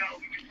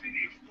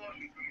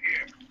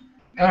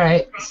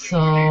 Alright,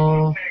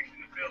 so...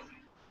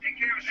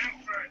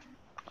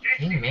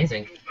 Dang,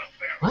 amazing.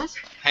 What?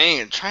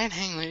 Try and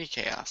hang Lady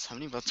Chaos. How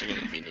many votes are going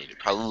to be needed?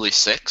 Probably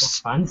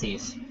 6?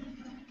 Funsies.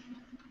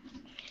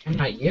 And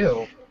not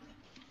you.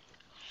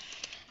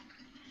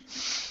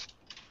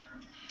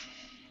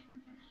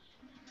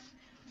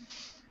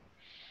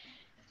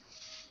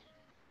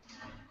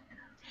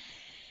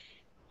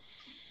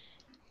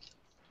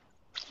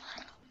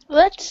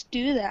 Let's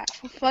do that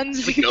for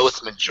funsies. We go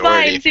with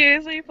majority. Fine,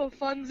 seriously, for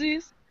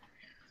funsies.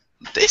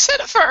 They said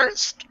it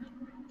first.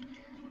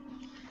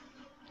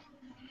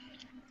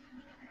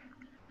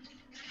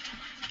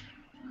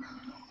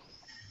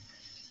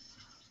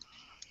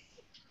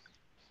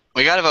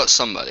 We gotta vote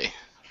somebody.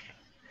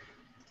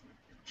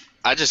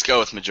 I just go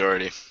with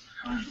majority.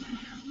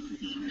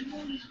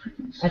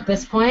 At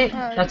this point,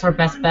 that's our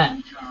best bet.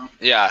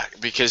 Yeah,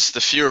 because the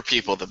fewer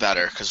people, the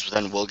better, because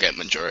then we'll get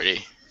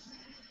majority.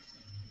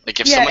 Like,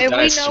 if Yeah, someone and we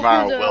dies know who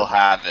tomorrow, the- we'll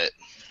have it.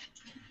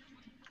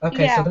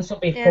 Okay, Yeah, so this will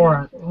be and- 4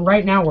 on...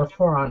 Right now we're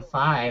 4 on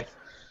 5.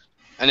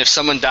 And if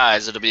someone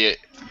dies, it'll be...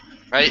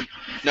 Right?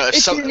 No, if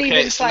It's some... an Okay,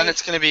 even so then fight.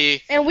 it's gonna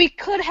be... And we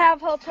could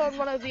have her turn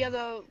one of the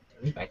other.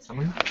 Can we bite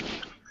someone?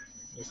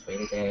 Just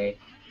wait a day.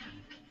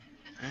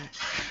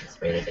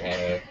 Just wait a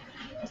day.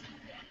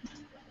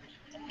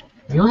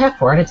 We only have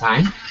 4 at a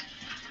time?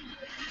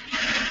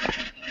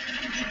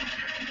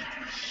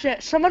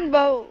 Shit, someone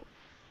vote.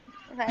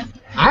 Okay.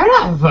 I'm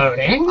not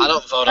voting! I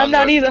don't vote I'm on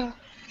not vote. either.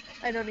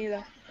 I don't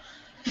either.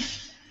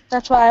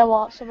 That's why I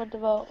want someone to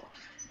vote.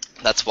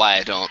 That's why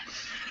I don't.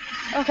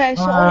 Okay,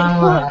 so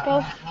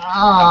both.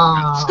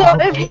 Oh,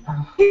 So okay.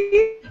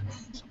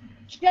 if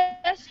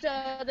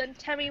Jester, then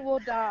Temmie will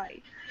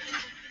die.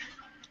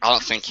 I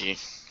don't think he...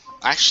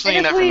 Actually,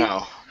 And you if never we-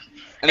 know.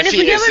 And and if if he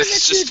we is, get rid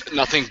this of is the just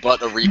nothing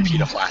but a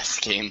repeat of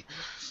last game.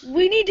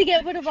 We need to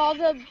get rid of all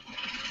the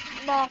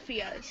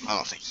mafias, I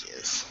don't think he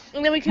is.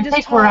 and then we I can just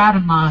think we're talk. out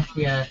of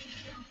Mafia.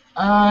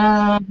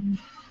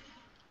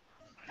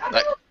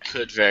 That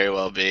could very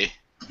well be.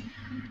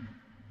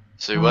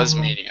 So he was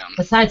medium.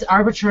 Besides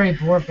arbitrary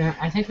board,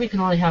 I think we can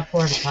only have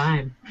 4 at a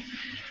time.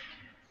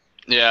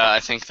 Yeah, I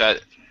think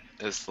that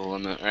is the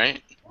limit,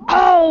 right?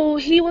 Oh,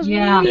 he was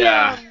Yeah. medium.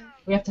 Yeah.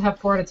 We have to have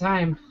 4 at a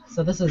time.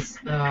 So this is,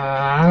 we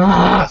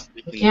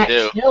We can can't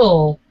do.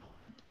 kill.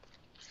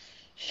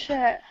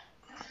 Shit.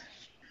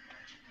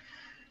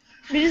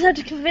 We just have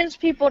to convince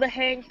people to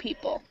hang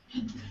people.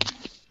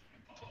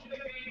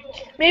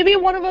 Maybe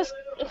one of us.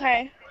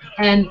 Okay.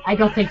 And I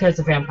don't think there's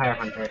a vampire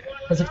hunter.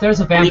 Because if there's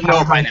a We vampire know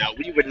by hunter, now.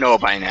 We would know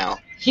by now.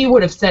 he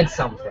would have said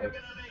something.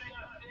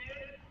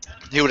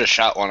 He would have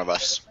shot one of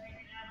us.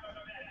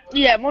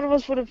 Yeah, one of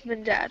us would have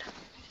been dead.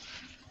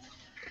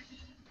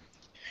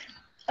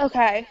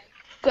 Okay.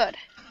 Good.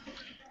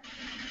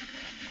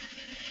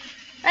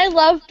 I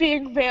love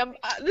being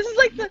This is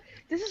like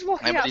this is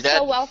working out Anybody so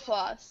dead? well for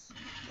us.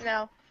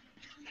 No.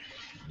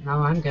 No,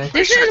 I'm good.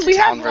 This Sure, is it's we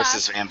have town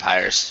versus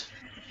vampires.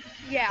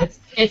 Yeah.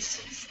 It's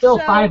still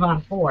So- 5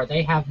 on 4.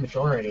 They have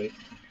majority.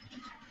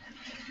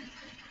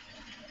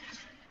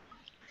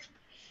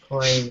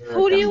 Corey, you're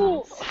Who do a you?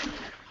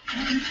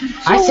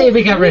 dumbass. I say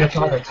we get rid of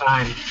Father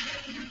Time.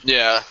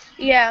 Yeah.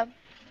 Yeah.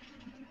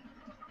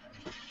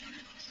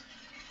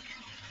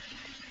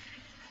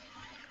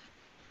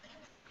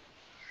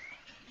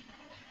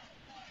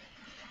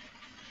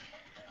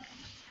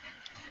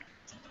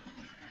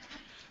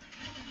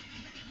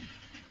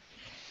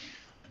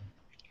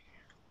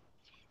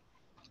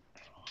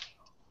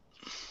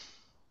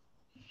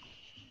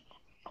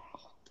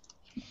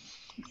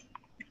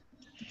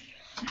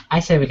 I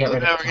say we get The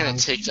rid way of we're gonna Time.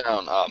 take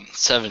down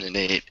 7 and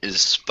 8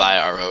 is by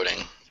our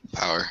voting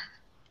power.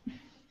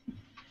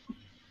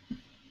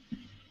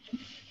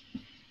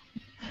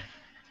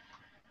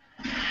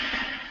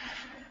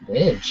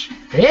 Ridge!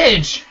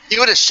 He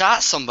would have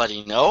shot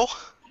somebody, no?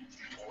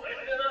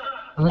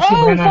 Unless he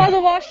Oh, ran out Father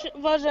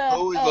of... was a.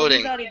 Who are we oh, voting?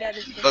 He's already dead,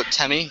 isn't he? Vote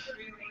Temmie?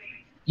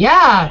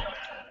 Yeah!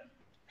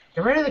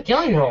 Get rid of the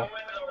killing rule.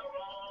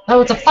 Oh,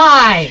 it's a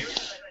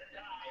 5!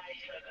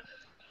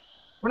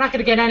 We're not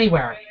gonna get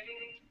anywhere.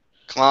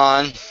 Come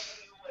on.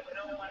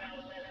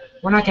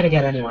 We're not gonna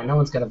get anywhere. No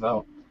one's gonna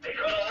vote.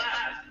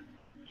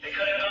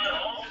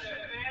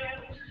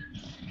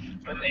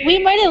 We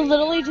might have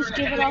literally just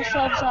given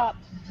ourselves up.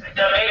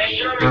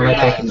 Not like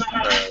I can.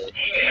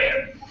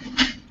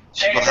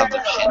 People have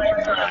their shit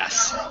in their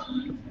ass.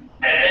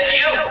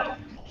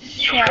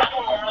 Yeah.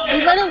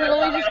 We might have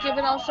literally just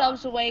given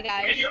ourselves away,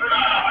 guys.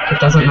 It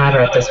doesn't matter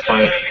at this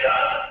point.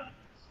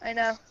 I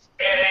know.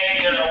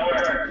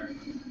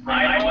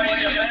 I'm going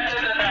to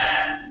better than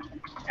that.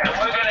 And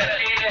we're going to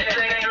see this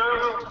thing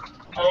through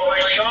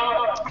over your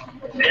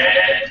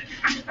dead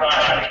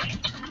body.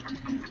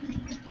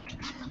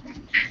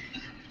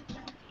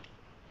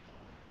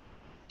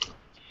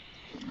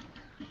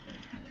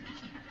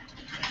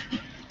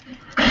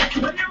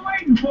 What are you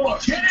waiting for?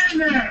 Get in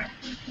there!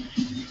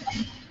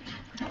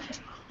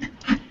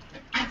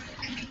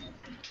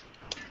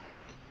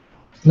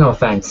 No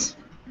offense,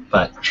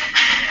 but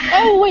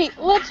Oh wait,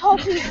 let's hope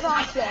he's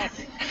not dead.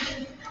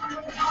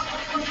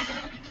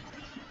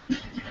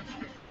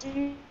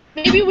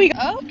 Maybe we.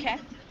 Oh, okay.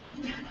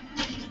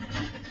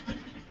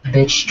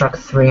 Vidge struck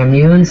 3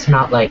 immunes?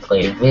 Not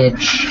likely.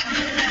 Vidge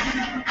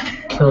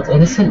killed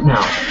innocent?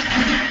 No.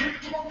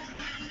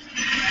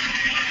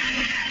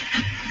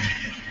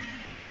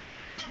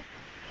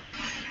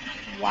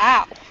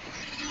 Wow.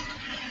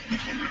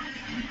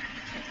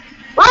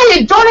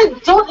 Ryan,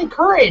 don't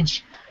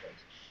encourage!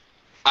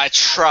 I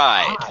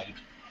tried.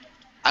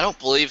 I don't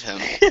believe him.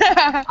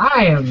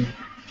 I am.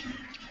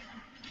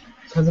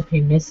 Because if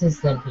he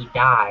misses, then he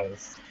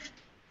dies.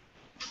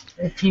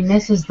 If he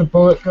misses, the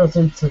bullet goes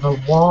into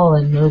the wall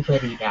and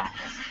nobody dies.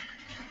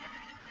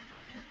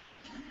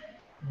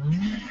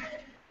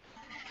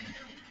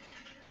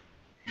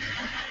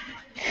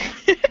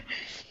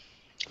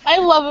 I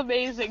love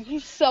Amazing.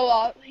 He's so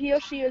awesome. He or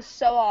she is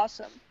so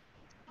awesome.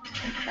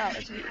 That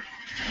was me.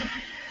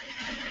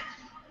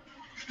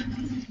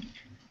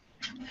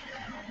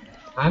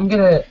 I'm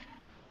gonna.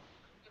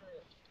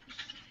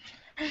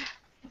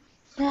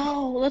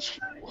 No, let's.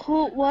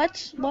 Who?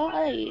 What?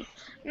 Why?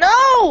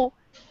 No!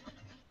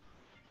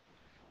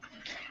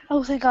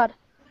 Oh, thank God.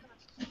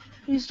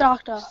 He's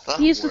doctor. That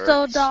He's the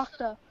third works.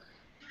 doctor.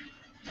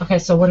 Okay,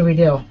 so what do we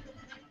do?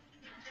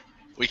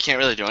 We can't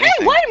really do Hey,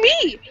 anything. why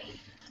me?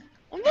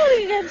 I'm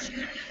voting against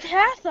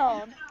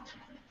Hawthorne.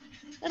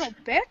 Little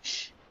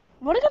bitch.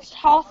 I'm voting against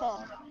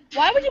Hawthorne.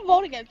 Why would you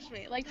vote against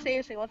me? Like,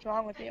 seriously, what's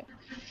wrong with you?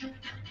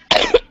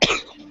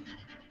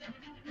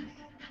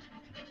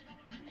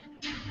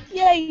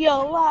 Yeah, you're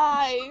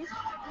alive.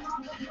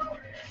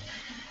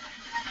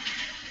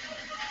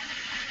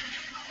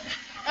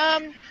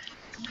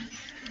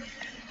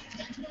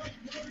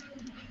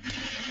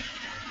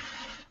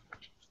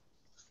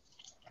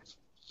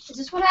 Is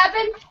this what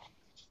happened?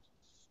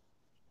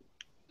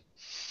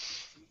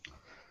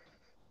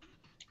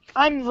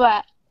 I'm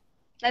that.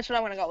 That's what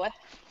I'm gonna go with.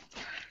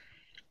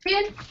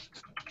 Ian?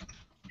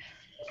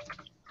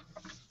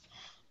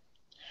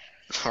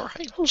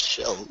 Alright,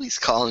 chill. He's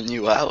calling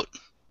you out.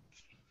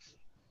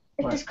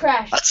 It just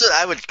crashed. That's what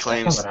I would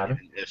claim That's what happened.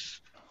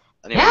 if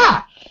anyone.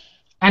 Yeah!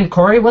 And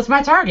Corey was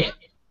my target.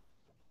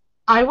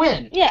 I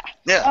win. Yeah.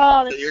 Yeah,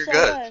 Oh, so that's you're so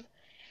good.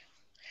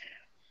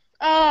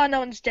 Oh, no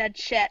one's dead.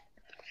 Shit.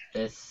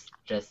 This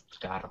just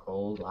got a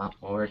whole lot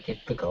more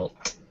difficult.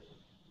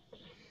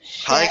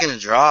 Probably Shit. gonna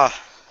draw.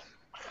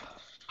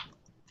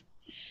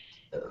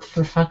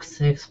 For fuck's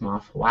sakes,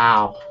 Moth.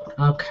 Wow.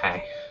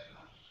 Okay.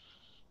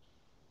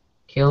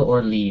 Kill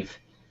or leave.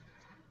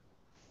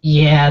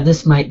 Yeah,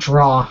 this might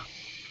draw.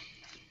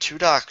 2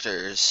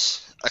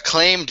 doctors.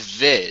 Acclaimed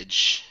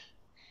Vidge.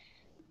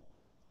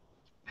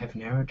 I've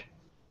narrowed.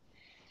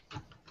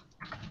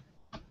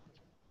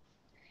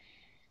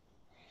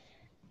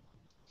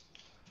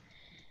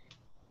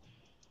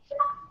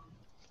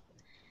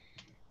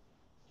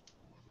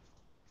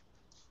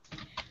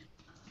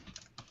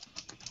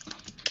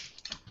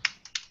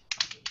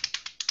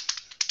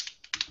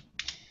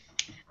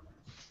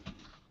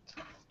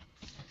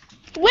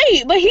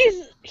 Wait, but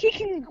he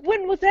can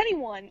win with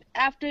anyone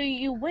after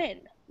you win,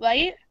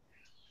 right?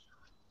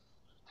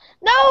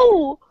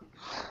 No!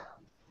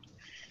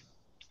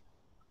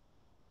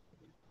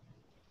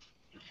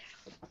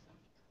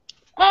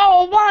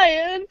 Oh,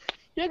 Ryan!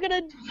 You're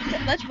gonna...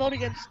 Let's vote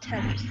against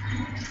Teddy.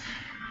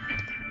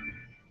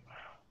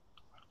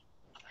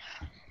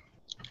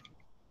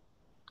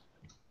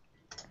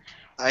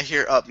 I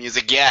hear up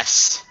music.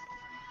 Yes!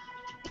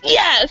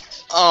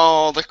 Yes!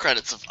 Oh, the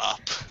credits of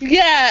Up.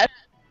 Yes!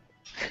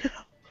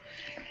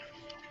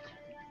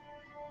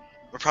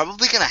 We're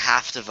probably gonna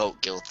have to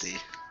vote guilty.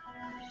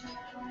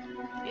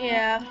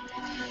 Yeah.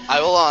 I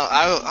will.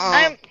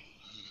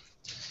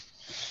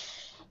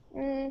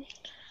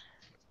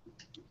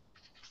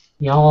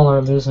 Y'all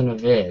are losing a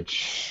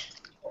Vidge.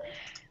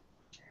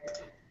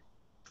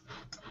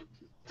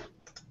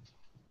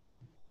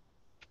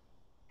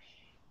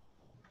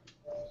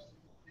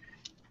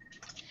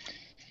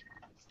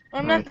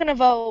 I'm not gonna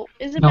vote.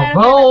 Is it No, bad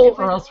vote, if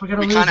I- or else we're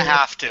gonna We lose kind of it.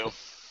 have to.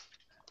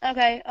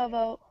 Okay, I'll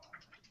vote.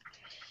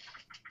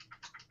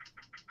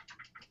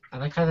 I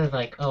like how they're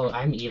like, oh,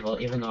 I'm evil,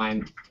 even though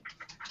I'm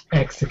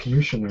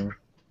executioner.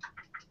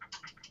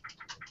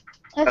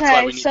 why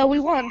Okay, we need- so we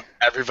won.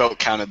 Every vote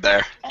counted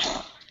there.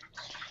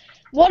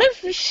 What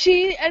if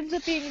she ends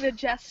up being the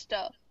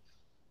jester?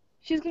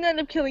 She's gonna end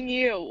up killing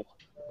you.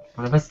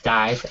 One of us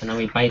dies, and then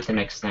we bite the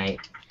next night.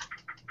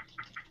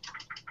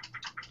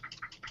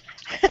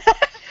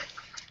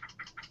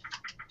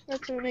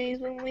 That's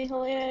amazingly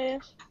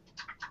hilarious.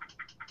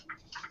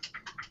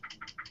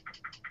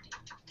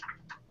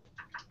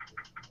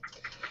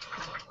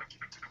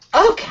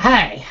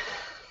 Okay.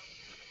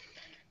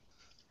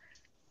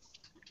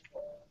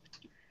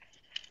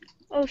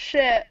 Oh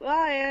shit,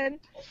 Ryan.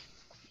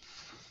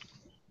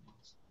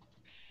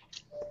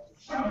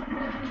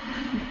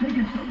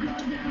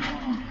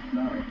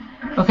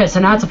 Okay, so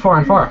now it's a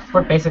 4-on-4.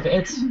 We're basically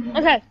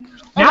Okay.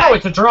 now Okay,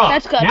 it's a draw.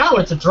 that's good. Now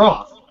it's a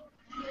draw.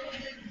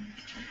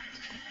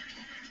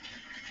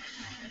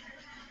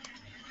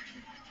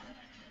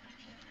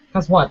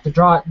 Cause what?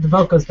 The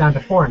vote goes down to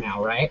 4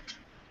 now, right?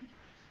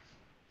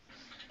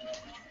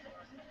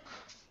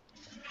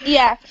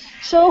 Yeah.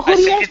 So who I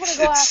do you think guys want it's, to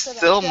go it after?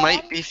 still then?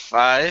 might be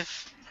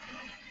 5,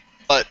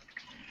 but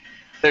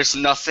there's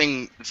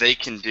nothing they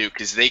can do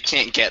because they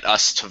can't get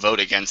us to vote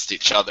against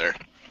each other.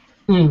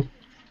 Hmm.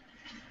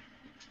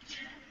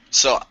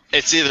 So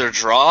it's either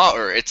draw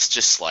or it's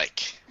just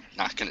like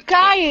not gonna. do it.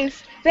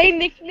 Guys, they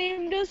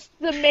nicknamed us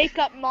the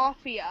Makeup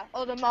Mafia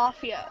or the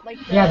Mafia. Like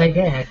Yeah, they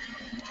did.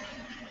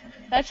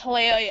 That's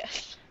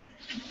hilarious.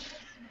 They're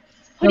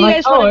Who do you like,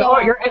 guys want to go oh,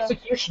 you're after?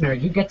 executioner.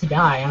 You get to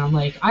die. And I'm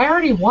like, I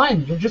already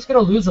won. You're just gonna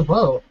lose a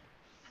vote.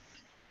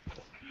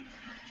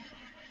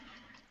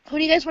 Who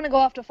do you guys want to go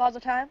after, Father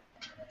Time?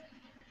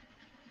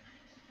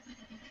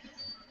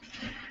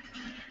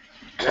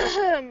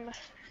 I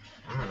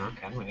don't know.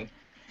 Can we?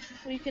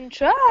 We can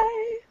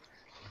try.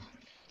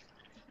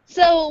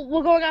 So,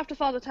 we're going after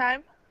Father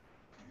Time.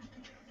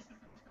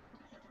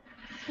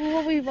 Who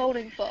are we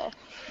voting for?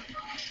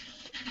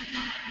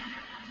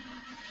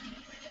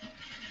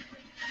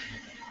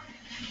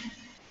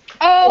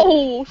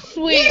 Oh,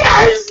 sweet.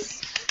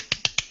 Yes!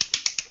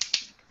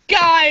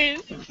 Guys!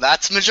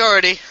 That's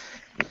majority.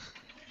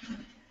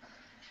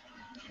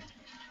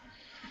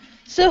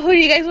 So who do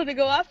you guys want to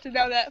go after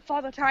now that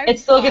Father Time?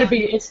 It's still gonna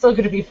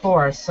be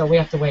 4, so we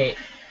have to wait.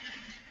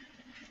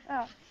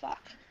 Oh, fuck.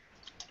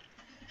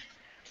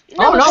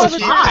 Oh, no, Father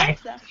it's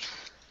Time.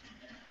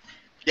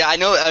 Yeah, I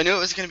knew it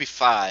was gonna be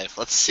 5.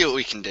 Let's see what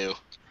we can do.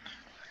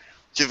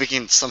 See if we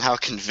can somehow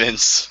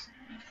convince.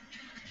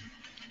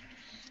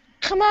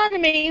 Come on,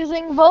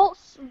 amazing. Vote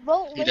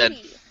He lady. did.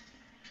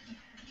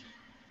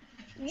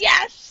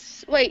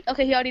 Yes! Wait,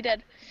 okay, he already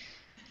did.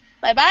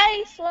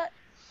 Bye-bye, slut.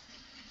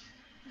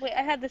 Wait,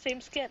 I had the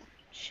same skin.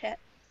 Shit.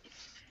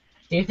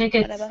 Do you think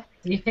it's? Whatever.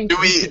 Do you think? Do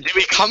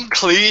we come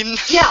clean?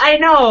 Yeah, I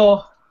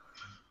know.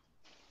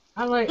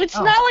 I'm like. It's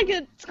oh. not like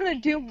it's gonna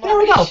do much. There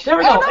we go. There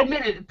we Oh, go. no.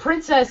 Admit it.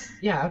 Princess.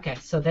 Yeah. Okay.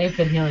 So they've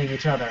been healing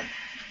each other.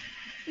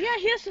 Yeah,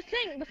 here's the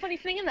thing. The funny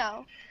thing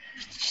now.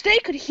 They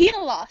could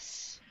heal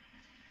us.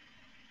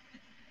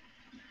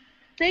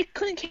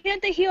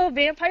 Can't they heal a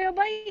vampire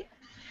bite?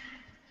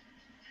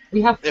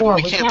 We have Yeah, 4.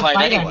 but we can't bite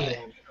anyway.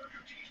 anyone.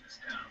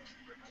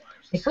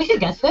 If we could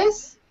get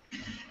this,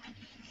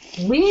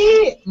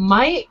 we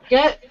might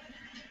get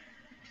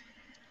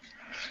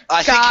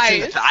I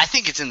Guys.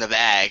 think it's in the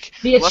bag.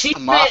 the Unless the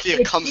achievement.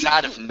 mafia comes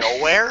out of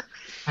nowhere.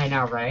 I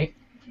know, right?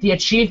 The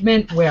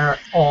achievement where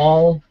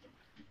all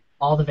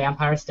the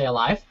vampires stay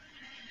alive.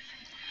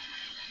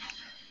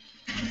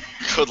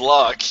 Good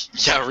luck.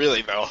 Yeah,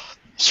 really though.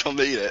 You'll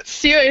need it.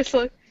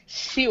 Seriously.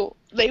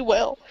 They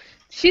will.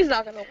 She's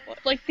not gonna win.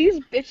 Like, these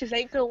bitches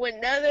ain't gonna win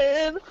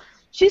nothing.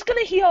 She's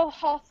gonna heal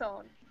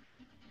Hawthorne.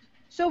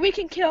 So we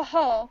can kill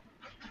her.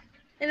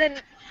 And then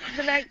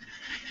the next...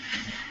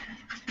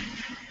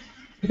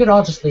 We could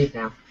all just leave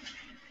now.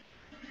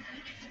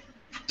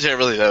 Yeah,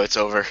 really though, it's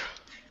over.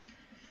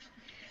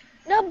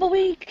 No, but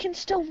we can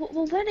still...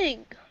 We're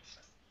winning.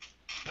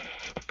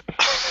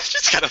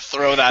 Just gotta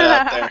throw that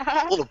out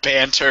there. A little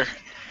banter.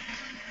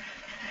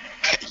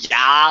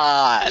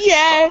 Yes.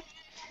 Yeah.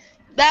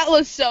 That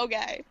was so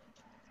gay.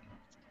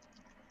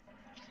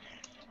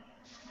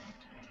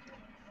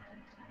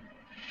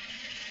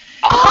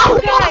 Oh,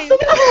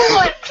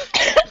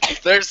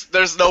 guys.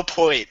 There's no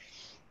point.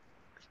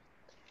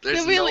 There's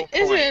There really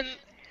no point.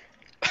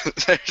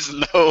 isn't. There's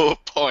no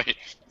point.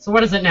 So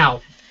what is it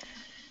now?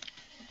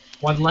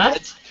 1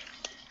 left?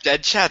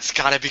 Dead chat's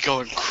gotta be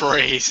going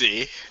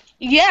crazy.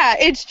 Yeah,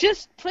 it's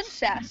just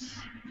Princess.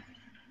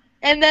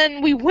 And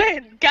then we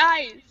win,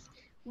 guys.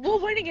 We're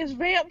winning as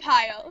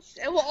vampires,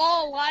 and we're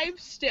all alive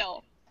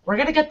still. We're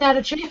gonna get that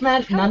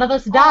achievement. None of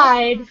us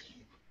died.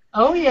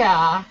 Oh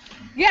yeah.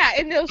 Yeah,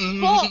 and there's 4.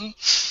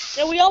 Mhm.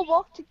 And we all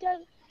walk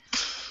together.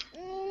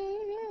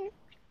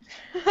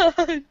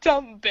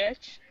 Dumb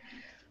bitch.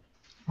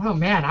 Oh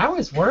man, I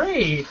was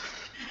worried.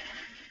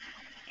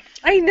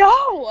 I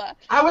know!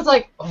 I was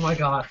like, oh my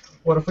god,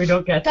 what if we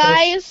don't get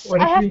Guys, this?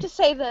 What I if have we... to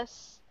say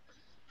this.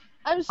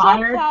 I'm so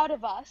Fired. proud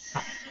of us.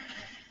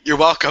 You're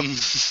welcome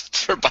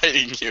for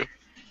biting you.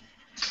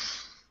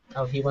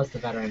 Oh, he was the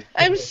veteran.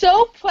 I'm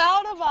so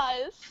proud of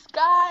us,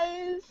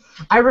 guys.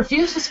 I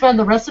refuse to spend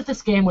the rest of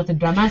this game with a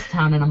dumbass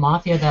town and a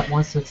mafia that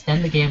wants to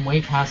extend the game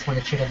way past when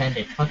it should have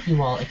ended. Fuck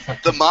you all,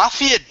 except The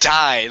mafia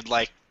died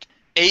like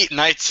 8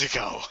 nights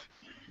ago.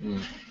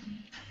 Mm.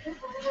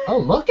 Oh,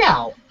 look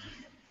out!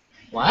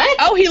 What?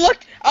 Oh, he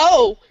looked.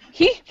 Oh,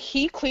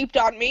 he creeped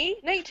on me.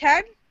 Nate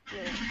 10.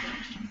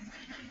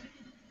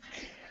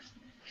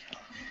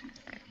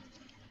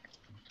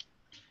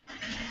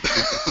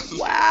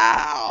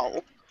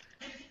 Wow.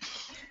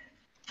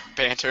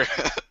 Banter.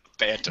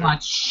 Banter.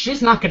 Watch,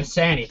 she's not gonna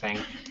say anything.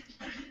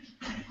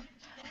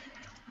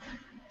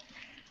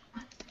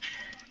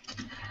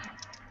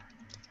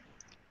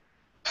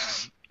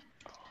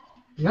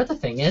 You know what the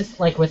thing is?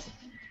 Like with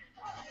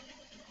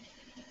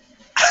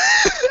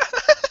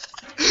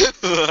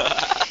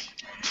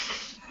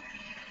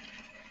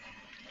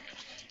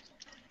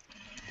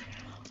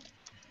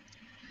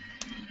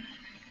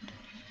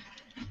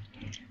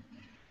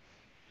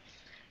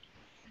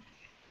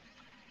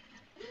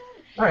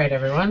Alright,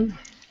 everyone.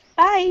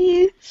 Bye.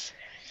 You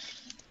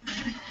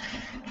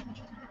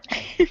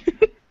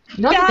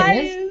know what the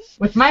thing is? Guys.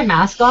 With my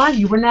mask on,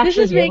 you wouldn't This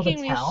actually is be able to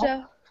making me tell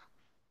so.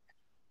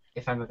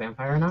 if I'm a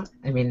vampire or not.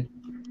 I mean,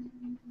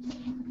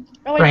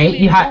 Oh, Right,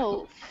 you have-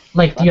 both.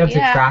 like you have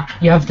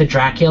Yeah. the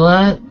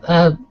Dracula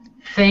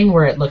thing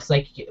where it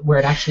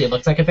actually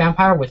looks like a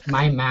vampire. With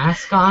my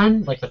mask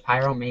on, like the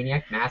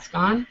pyromaniac mask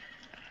on,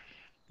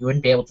 you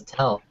wouldn't be able to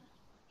tell.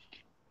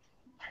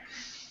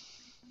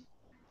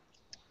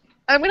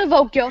 I'm gonna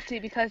vote guilty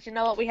because you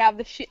know what? We have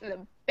this shit in the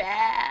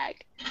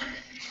bag.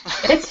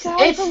 It's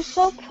Guys, I'm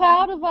so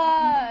proud of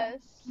us.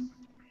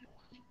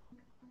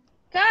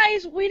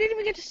 Guys, we didn't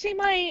even get to see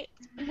my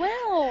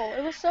will.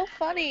 It was so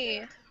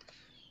funny.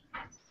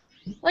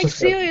 Like Just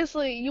vote.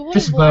 seriously, you wouldn't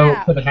Just vote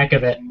laugh. for the heck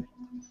of it.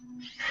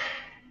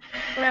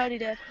 I already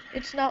did.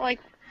 It's not like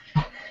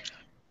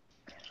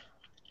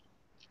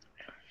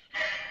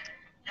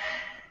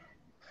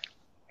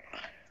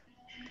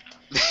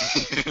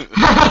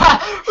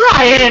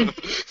Ryan!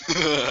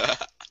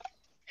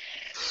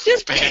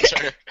 just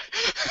Banter.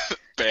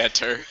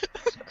 Banter.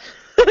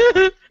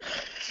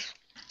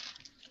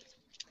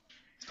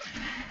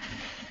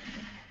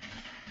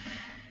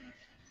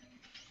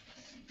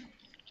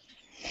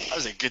 That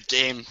was a good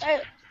game.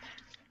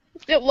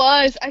 It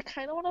was. I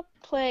kind of want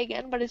to play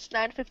again, but it's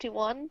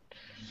 9:51.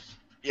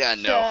 Yeah,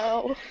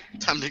 no. So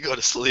Time to go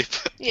to sleep.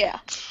 yeah.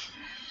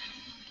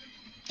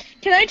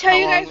 Can I tell How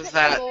you long guys was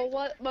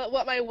what that?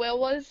 what my will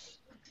was?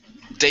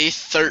 Day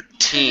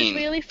 13.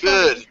 Really funny.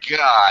 Good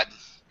God.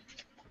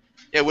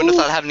 Yeah, wouldn't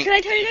have thought having Can I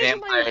tell you guys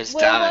what my vampires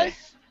will die.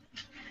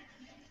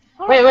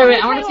 was? Wait. I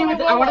wanna want to tell see you what.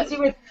 my I will want to was. see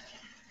what.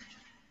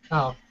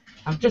 Oh,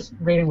 I'm just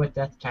reading what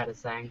Death Chat is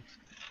saying.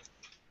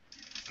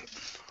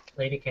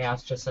 Lady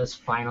Chaos just says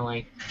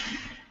finally.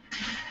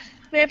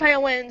 Vampire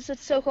wins.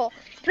 It's so cool.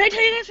 Can I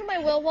tell you guys what my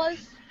will was?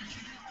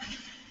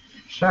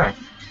 Sure.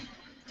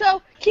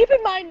 So, keep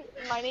in mind,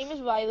 my name is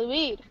Riley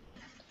Reed.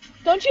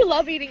 Don't you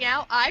love eating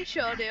out? I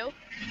sure do.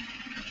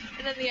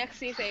 And then the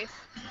XC face.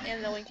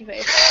 And the winky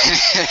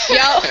face.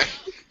 Yo!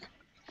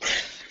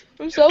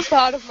 I'm so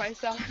proud of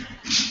myself.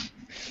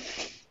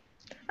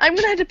 I'm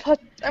gonna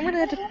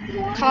have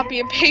to copy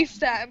and paste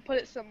that and put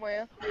it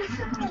somewhere.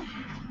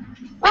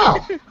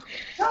 Oh.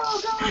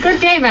 Good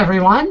game,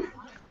 everyone.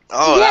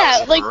 Oh, Yeah, that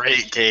was a like-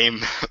 great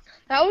game.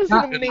 That was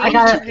I an amazing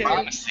got it. game.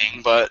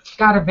 Promising, but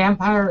Got a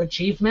vampire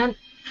achievement.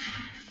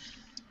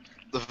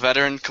 the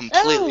veteran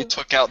completely Oh.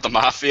 took out the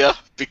mafia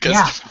because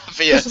Yeah. the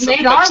mafia had Just so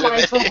made our much of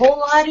life a it. whole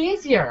lot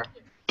easier.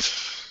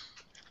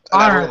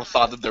 And Our- everyone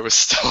thought that there was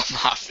still a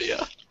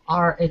mafia.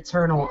 Our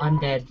eternal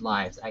undead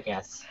lives, I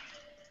guess.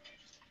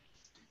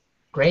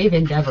 Grave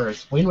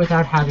endeavors. Win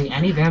without having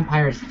any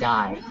vampires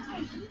die.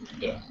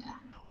 Yeah.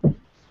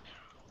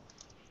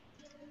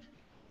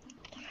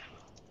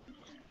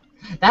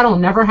 That'll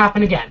never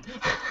happen again.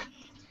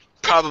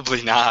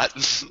 Probably not.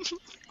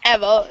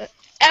 Ever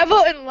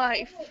in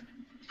life.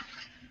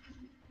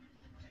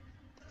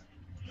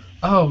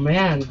 Oh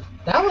man,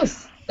 that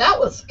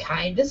was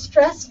kind of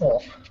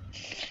stressful.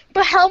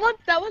 But how much?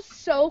 That was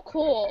so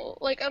cool.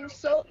 Like, I'm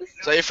so. Is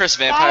that your first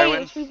vampire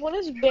win? Guys, we won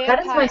as That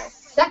is my vampire.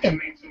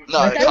 second. No,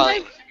 Right, it's that's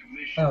fine.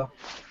 Oh,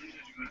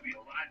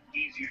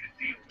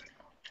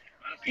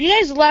 You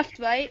guys left,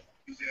 right?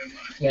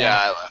 yeah. Yeah,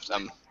 I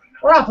left.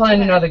 We're not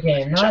playing another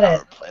game. Not Checking it.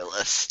 our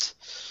playlist.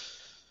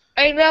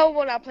 I know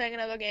we're not playing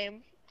another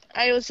game.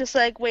 I was just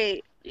like,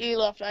 wait, you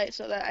left, right?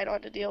 So that I don't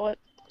have to deal with.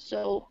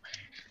 So,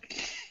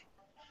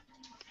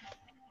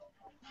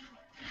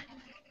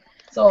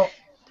 So,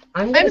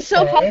 I'm gonna I'm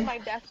so say, pumped with my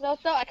death note,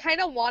 though. I kind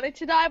of wanted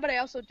to die, but I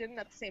also didn't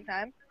at the same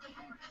time.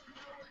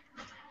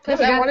 Because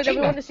we got I an wanted achievement.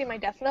 everyone to see my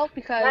death note,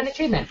 because... An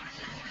achievement.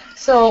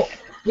 So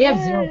we have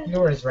 0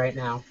 viewers right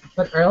now,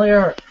 but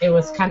earlier it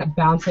was kind of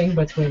bouncing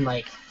between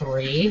like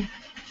 3.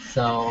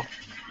 So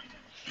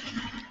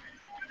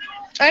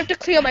I have to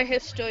clear my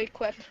history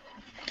quick.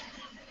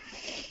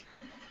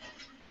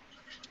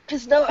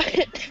 Cause no,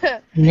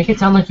 You make it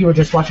sound like you were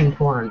just watching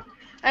porn.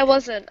 I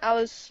wasn't. I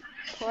was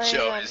playing. She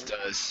always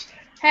does.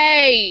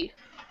 Hey.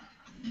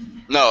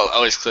 No,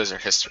 always clears her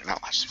history,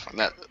 not watching porn.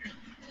 That,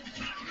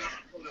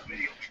 Pull the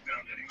video we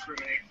found that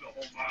incriminates the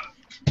whole lot.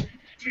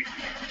 Makes me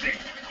sick.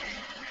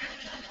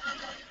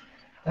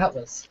 That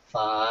was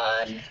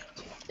fun.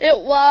 It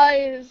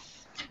was.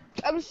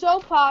 I'm so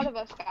proud of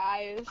us,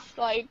 guys.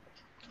 Like,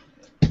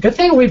 Good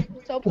thing we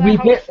so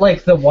proud. get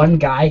like the one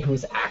guy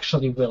who's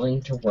actually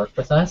willing to work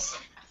with us.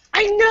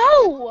 I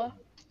know.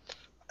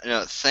 you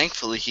know,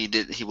 thankfully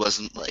he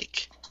wasn't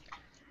like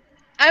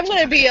I'm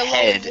gonna be a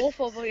head little wolf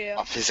over here.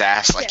 off his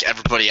ass like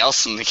everybody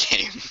else in the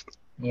game.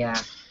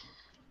 Yeah.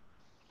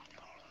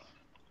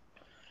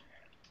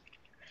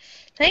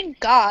 Thank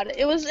God.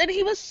 It was, and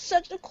he was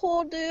such a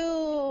cool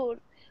dude.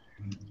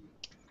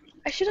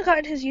 I should have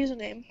gotten his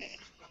username.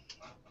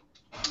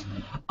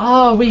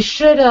 Oh, we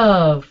should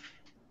have.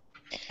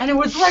 And it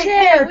was right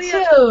there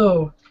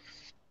too.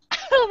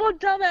 Oh,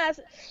 dumbass.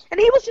 And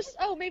he was just,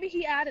 oh, maybe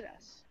he added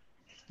us.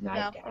 No,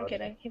 No, I'm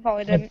kidding. He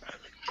probably didn't.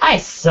 I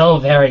so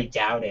very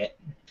doubt it.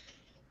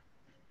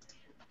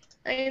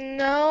 I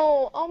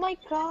know. Oh my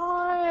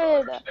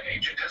God.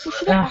 We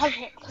should have had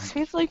him.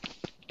 He's like,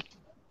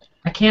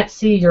 I can't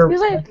see your he's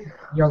like,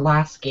 your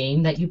last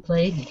game that you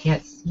played. You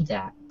can't see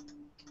that.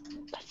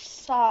 that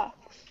sucks.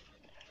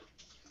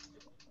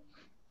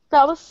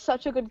 That was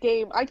such a good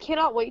game. I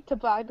cannot wait to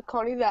buy the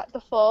Connie that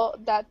the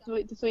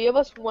three of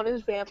us won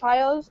as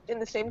vampires in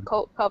the same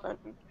coven.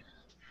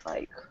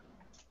 Like,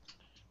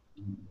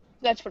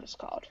 that's what it's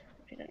called.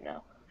 If you didn't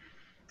know.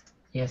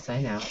 Yes,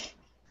 I know.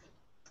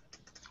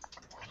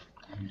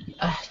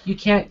 You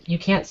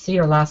can't see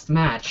your last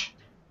match.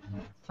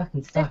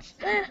 Fucking sucks.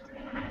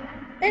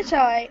 It's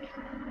alright.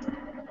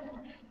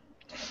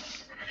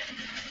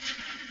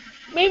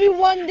 Maybe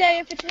one day,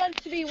 if it's meant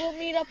to be, we'll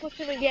meet up with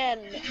him again.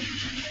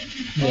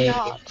 Maybe. Or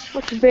not.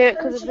 Which is bad,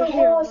 because it's a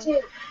hero.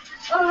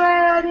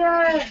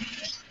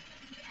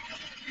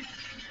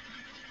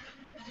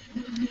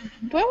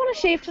 Do I want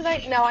to shave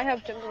tonight? No, I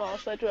have gym tomorrow,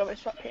 so I do have my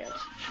sweatpants.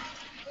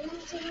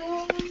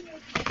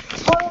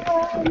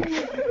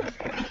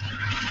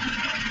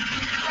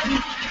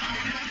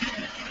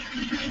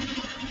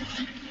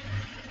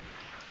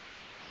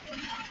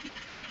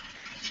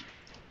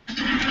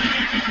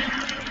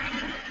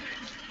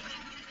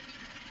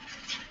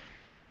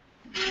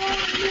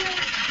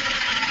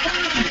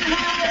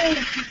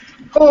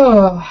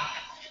 Oh.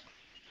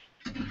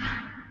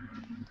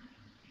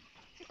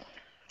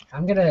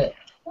 I'm gonna.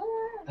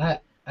 I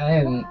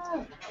am.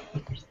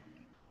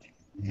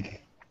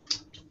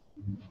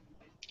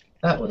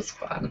 That was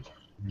fun.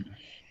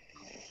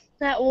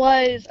 That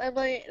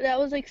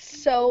was like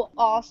so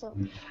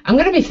awesome. I'm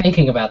gonna be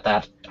thinking about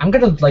that. I'm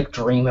gonna like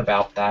dream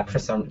about that for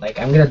some. Like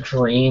I'm gonna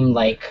dream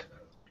like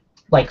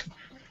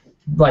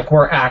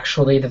we're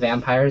actually the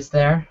vampires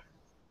there,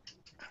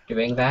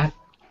 doing that.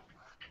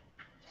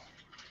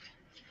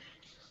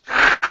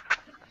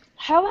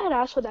 How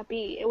badass would that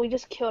be if we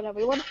just killed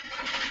everyone?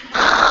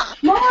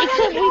 Except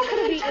we could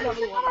have eaten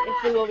everyone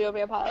if we were real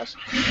vampires.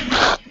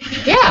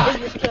 Yeah.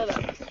 We just killed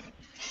them.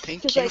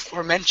 Thank Just you like-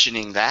 for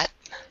mentioning that.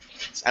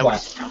 I What?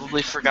 would have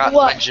probably forgotten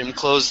What? my gym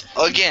clothes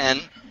again.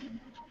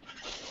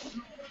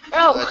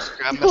 Oh, Let's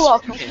grab my you're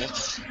welcome.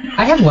 sweatpants.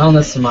 I have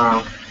wellness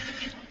tomorrow.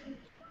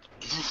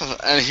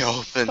 And he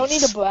opens. Don't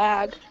need to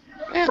brag.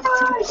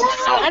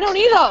 I don't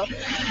either.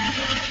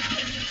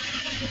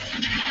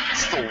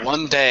 It's the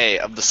one day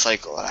of the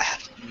cycle that I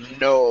have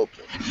no.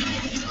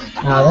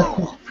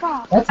 No,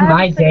 Fuck, that's I haven't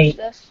my finished date.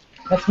 this.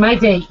 that's my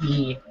day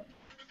E.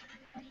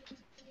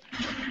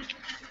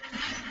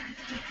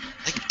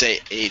 I think day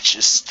H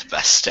is the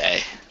best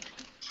day.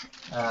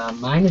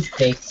 Mine is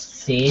day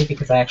C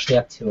because I actually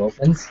have 2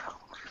 opens.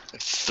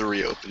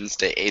 3 opens,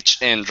 day H,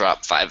 and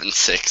drop 5 and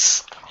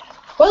 6.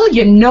 Well,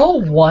 you know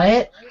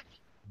what?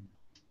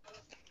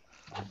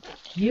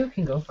 You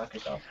can go fuck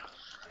yourself.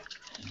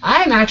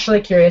 I'm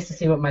actually curious to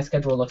see what my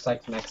schedule looks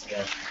like for next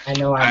year. I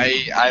know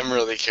I'm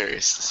really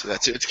curious to see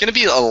that too. It's gonna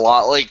be a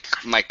lot like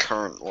my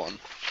current one.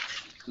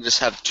 You just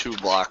have 2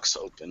 blocks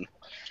open.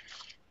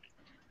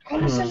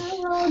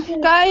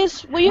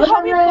 Guys, will you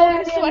help me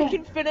focus so I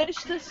can finish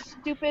this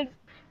stupid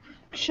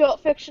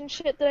short fiction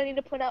shit that I need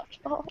to put out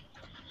tomorrow?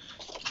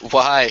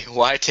 Why?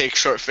 Why take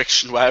short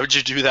fiction? Why would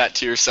you do that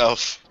to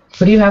yourself?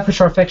 What do you have for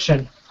short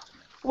fiction?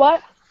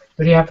 What?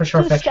 What do you have for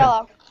short To fiction?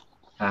 Stella.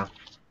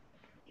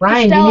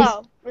 Ryan, you need.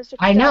 Costello. Mr.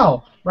 I Costello.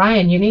 know.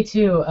 Ryan, you need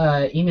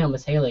to email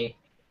Miss Haley.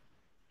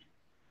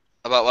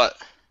 About what?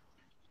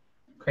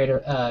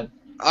 Creator. I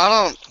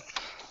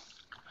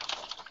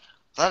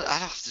don't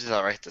have to do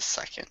that right this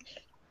second.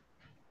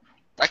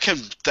 That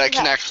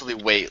can actually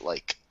wait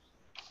like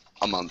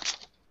a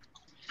month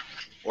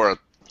or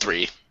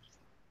 3.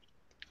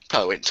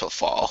 Probably wait until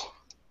fall.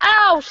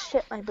 Ow,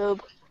 shit, my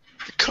boob.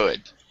 It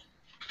could.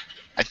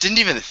 I didn't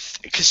even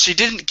because she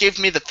didn't give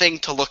me the thing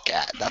to look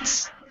at.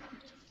 That's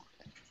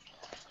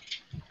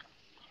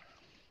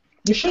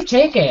You should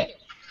take it.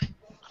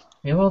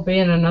 It will be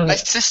in another. my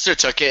sister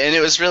took it and it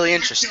was really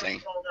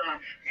interesting.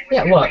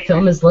 Yeah, what?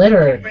 Film is lit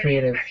or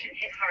creative?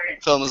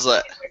 Film is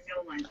lit.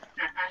 No one,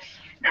 not us,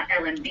 not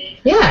LMB,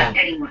 Yeah. not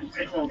anyone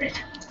could hold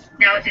it.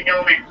 Now it's a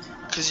no man's.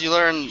 Because you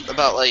learn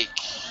about like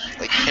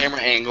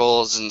camera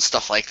angles and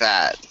stuff like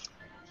that.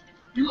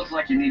 You look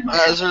like you need my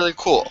That was really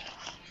cool.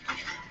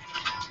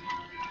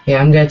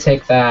 Yeah, I'm gonna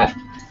take that.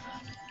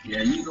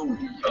 Yeah, you go with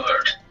me.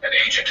 Alert. An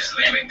agent is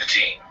leaving the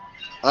team.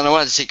 And I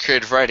wanted to take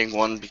creative writing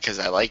one because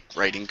I like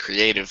writing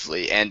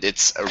creatively, and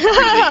it's a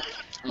really,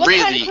 What kind of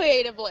really,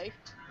 creatively?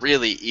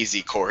 really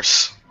easy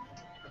course.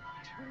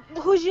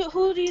 Who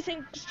do you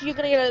think you're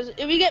gonna get?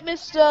 If you get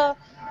Mr.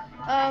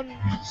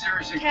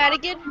 Seriously.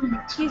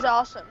 Cadigan, he's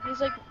awesome. He's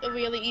like a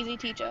really easy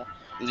teacher.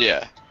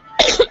 Yeah.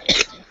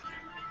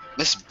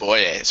 Miss Boye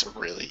is a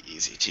really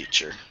easy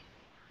teacher.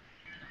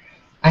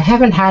 I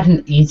haven't had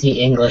an easy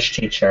English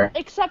teacher.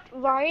 Except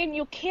Ryan,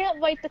 you can't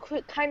write the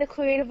kind of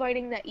creative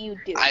writing that you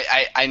do.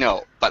 I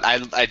know, but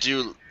I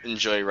do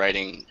enjoy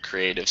writing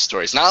creative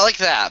stories. Not like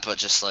that, but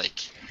just like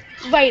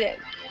Writing.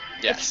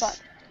 It's yes. fun.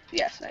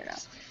 Yes, I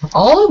know.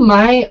 All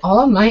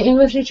of my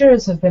English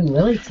teachers have been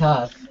really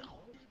tough.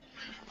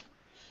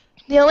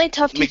 The only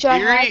tough teacher I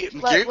had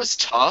McGeary was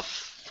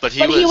tough, but he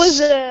but was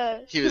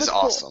he was cool.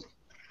 awesome.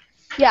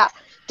 Yeah.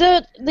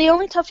 The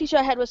only tough teacher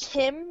I had was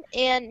him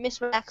and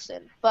Miss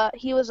Maxon, but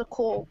he was a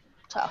cool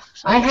tough.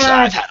 So. I I've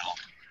had had all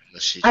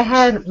English teachers. I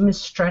had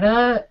Miss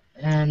Stretta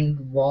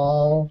and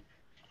Wall,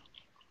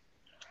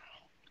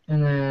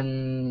 and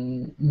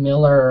then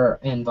Miller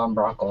and Von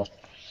Brockel.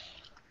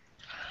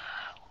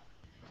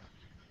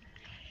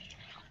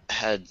 I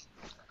had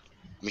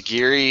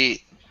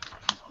McGeary,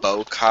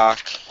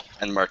 Bocock,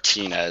 and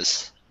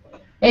Martinez.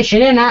 Hey, she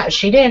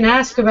didn't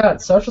ask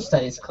about social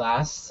studies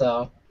class,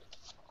 so.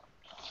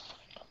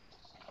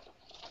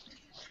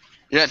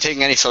 You're not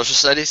taking any social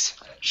studies?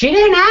 She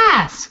didn't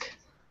ask!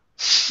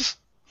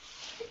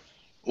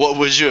 What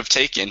would you have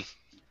taken?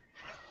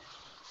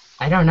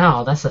 I don't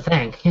know, that's the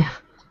thing. Yeah.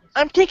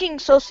 I'm taking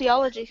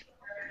sociology.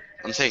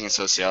 I'm taking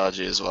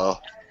sociology as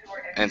well,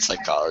 and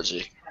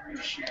psychology.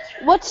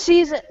 What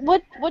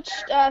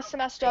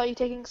semester are you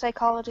taking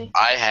psychology?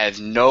 I have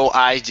no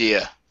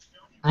idea.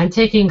 I'm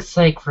taking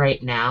psych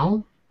right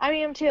now. I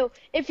am too.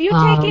 If you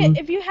take it,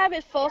 if you have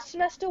it full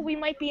semester, we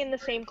might be in the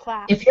same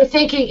class. If you're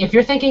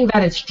thinking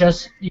that it's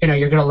just,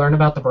 you're gonna learn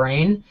about the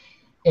brain,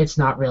 it's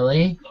not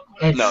really.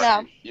 It's,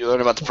 No, you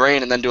learn about the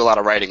brain and then do a lot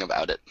of writing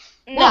about it.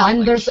 No,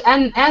 and there's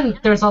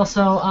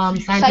also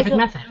scientific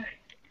method.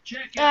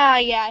 Yeah,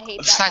 I hate The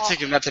that.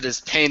 scientific method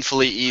is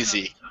painfully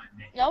easy.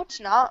 No,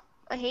 it's not.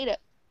 I hate it.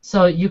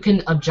 So you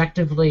can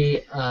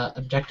objectively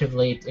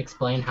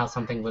explain how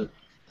something was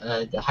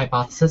the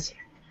hypothesis.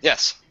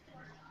 Yes.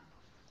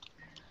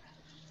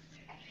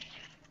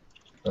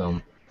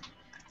 Boom.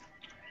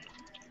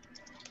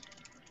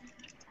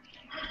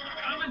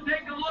 Come and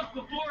take a look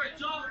before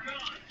it's all gone.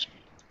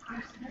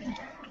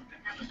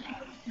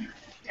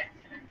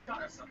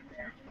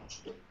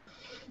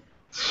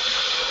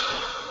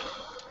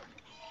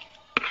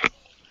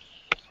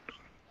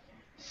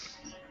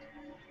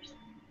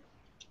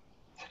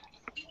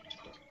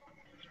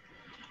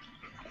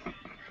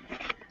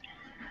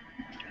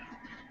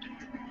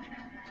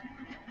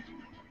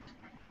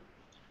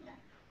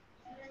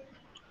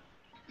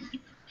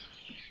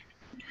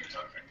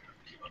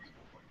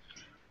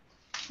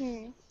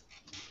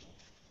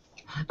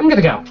 I'm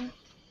gonna go.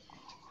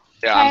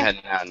 Yeah, I'm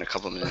heading out in a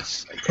couple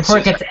minutes. Before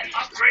it gets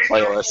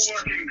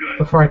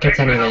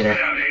any later.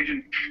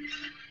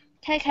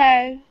 Take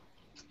care.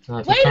 If you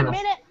Wait a turn off-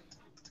 minute.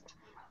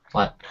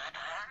 What?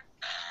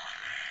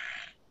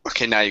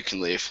 Okay, now you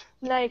can leave.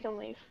 Now you can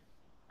leave.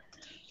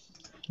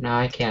 No,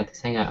 I can't.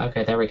 Just hang out.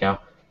 Okay, there we go.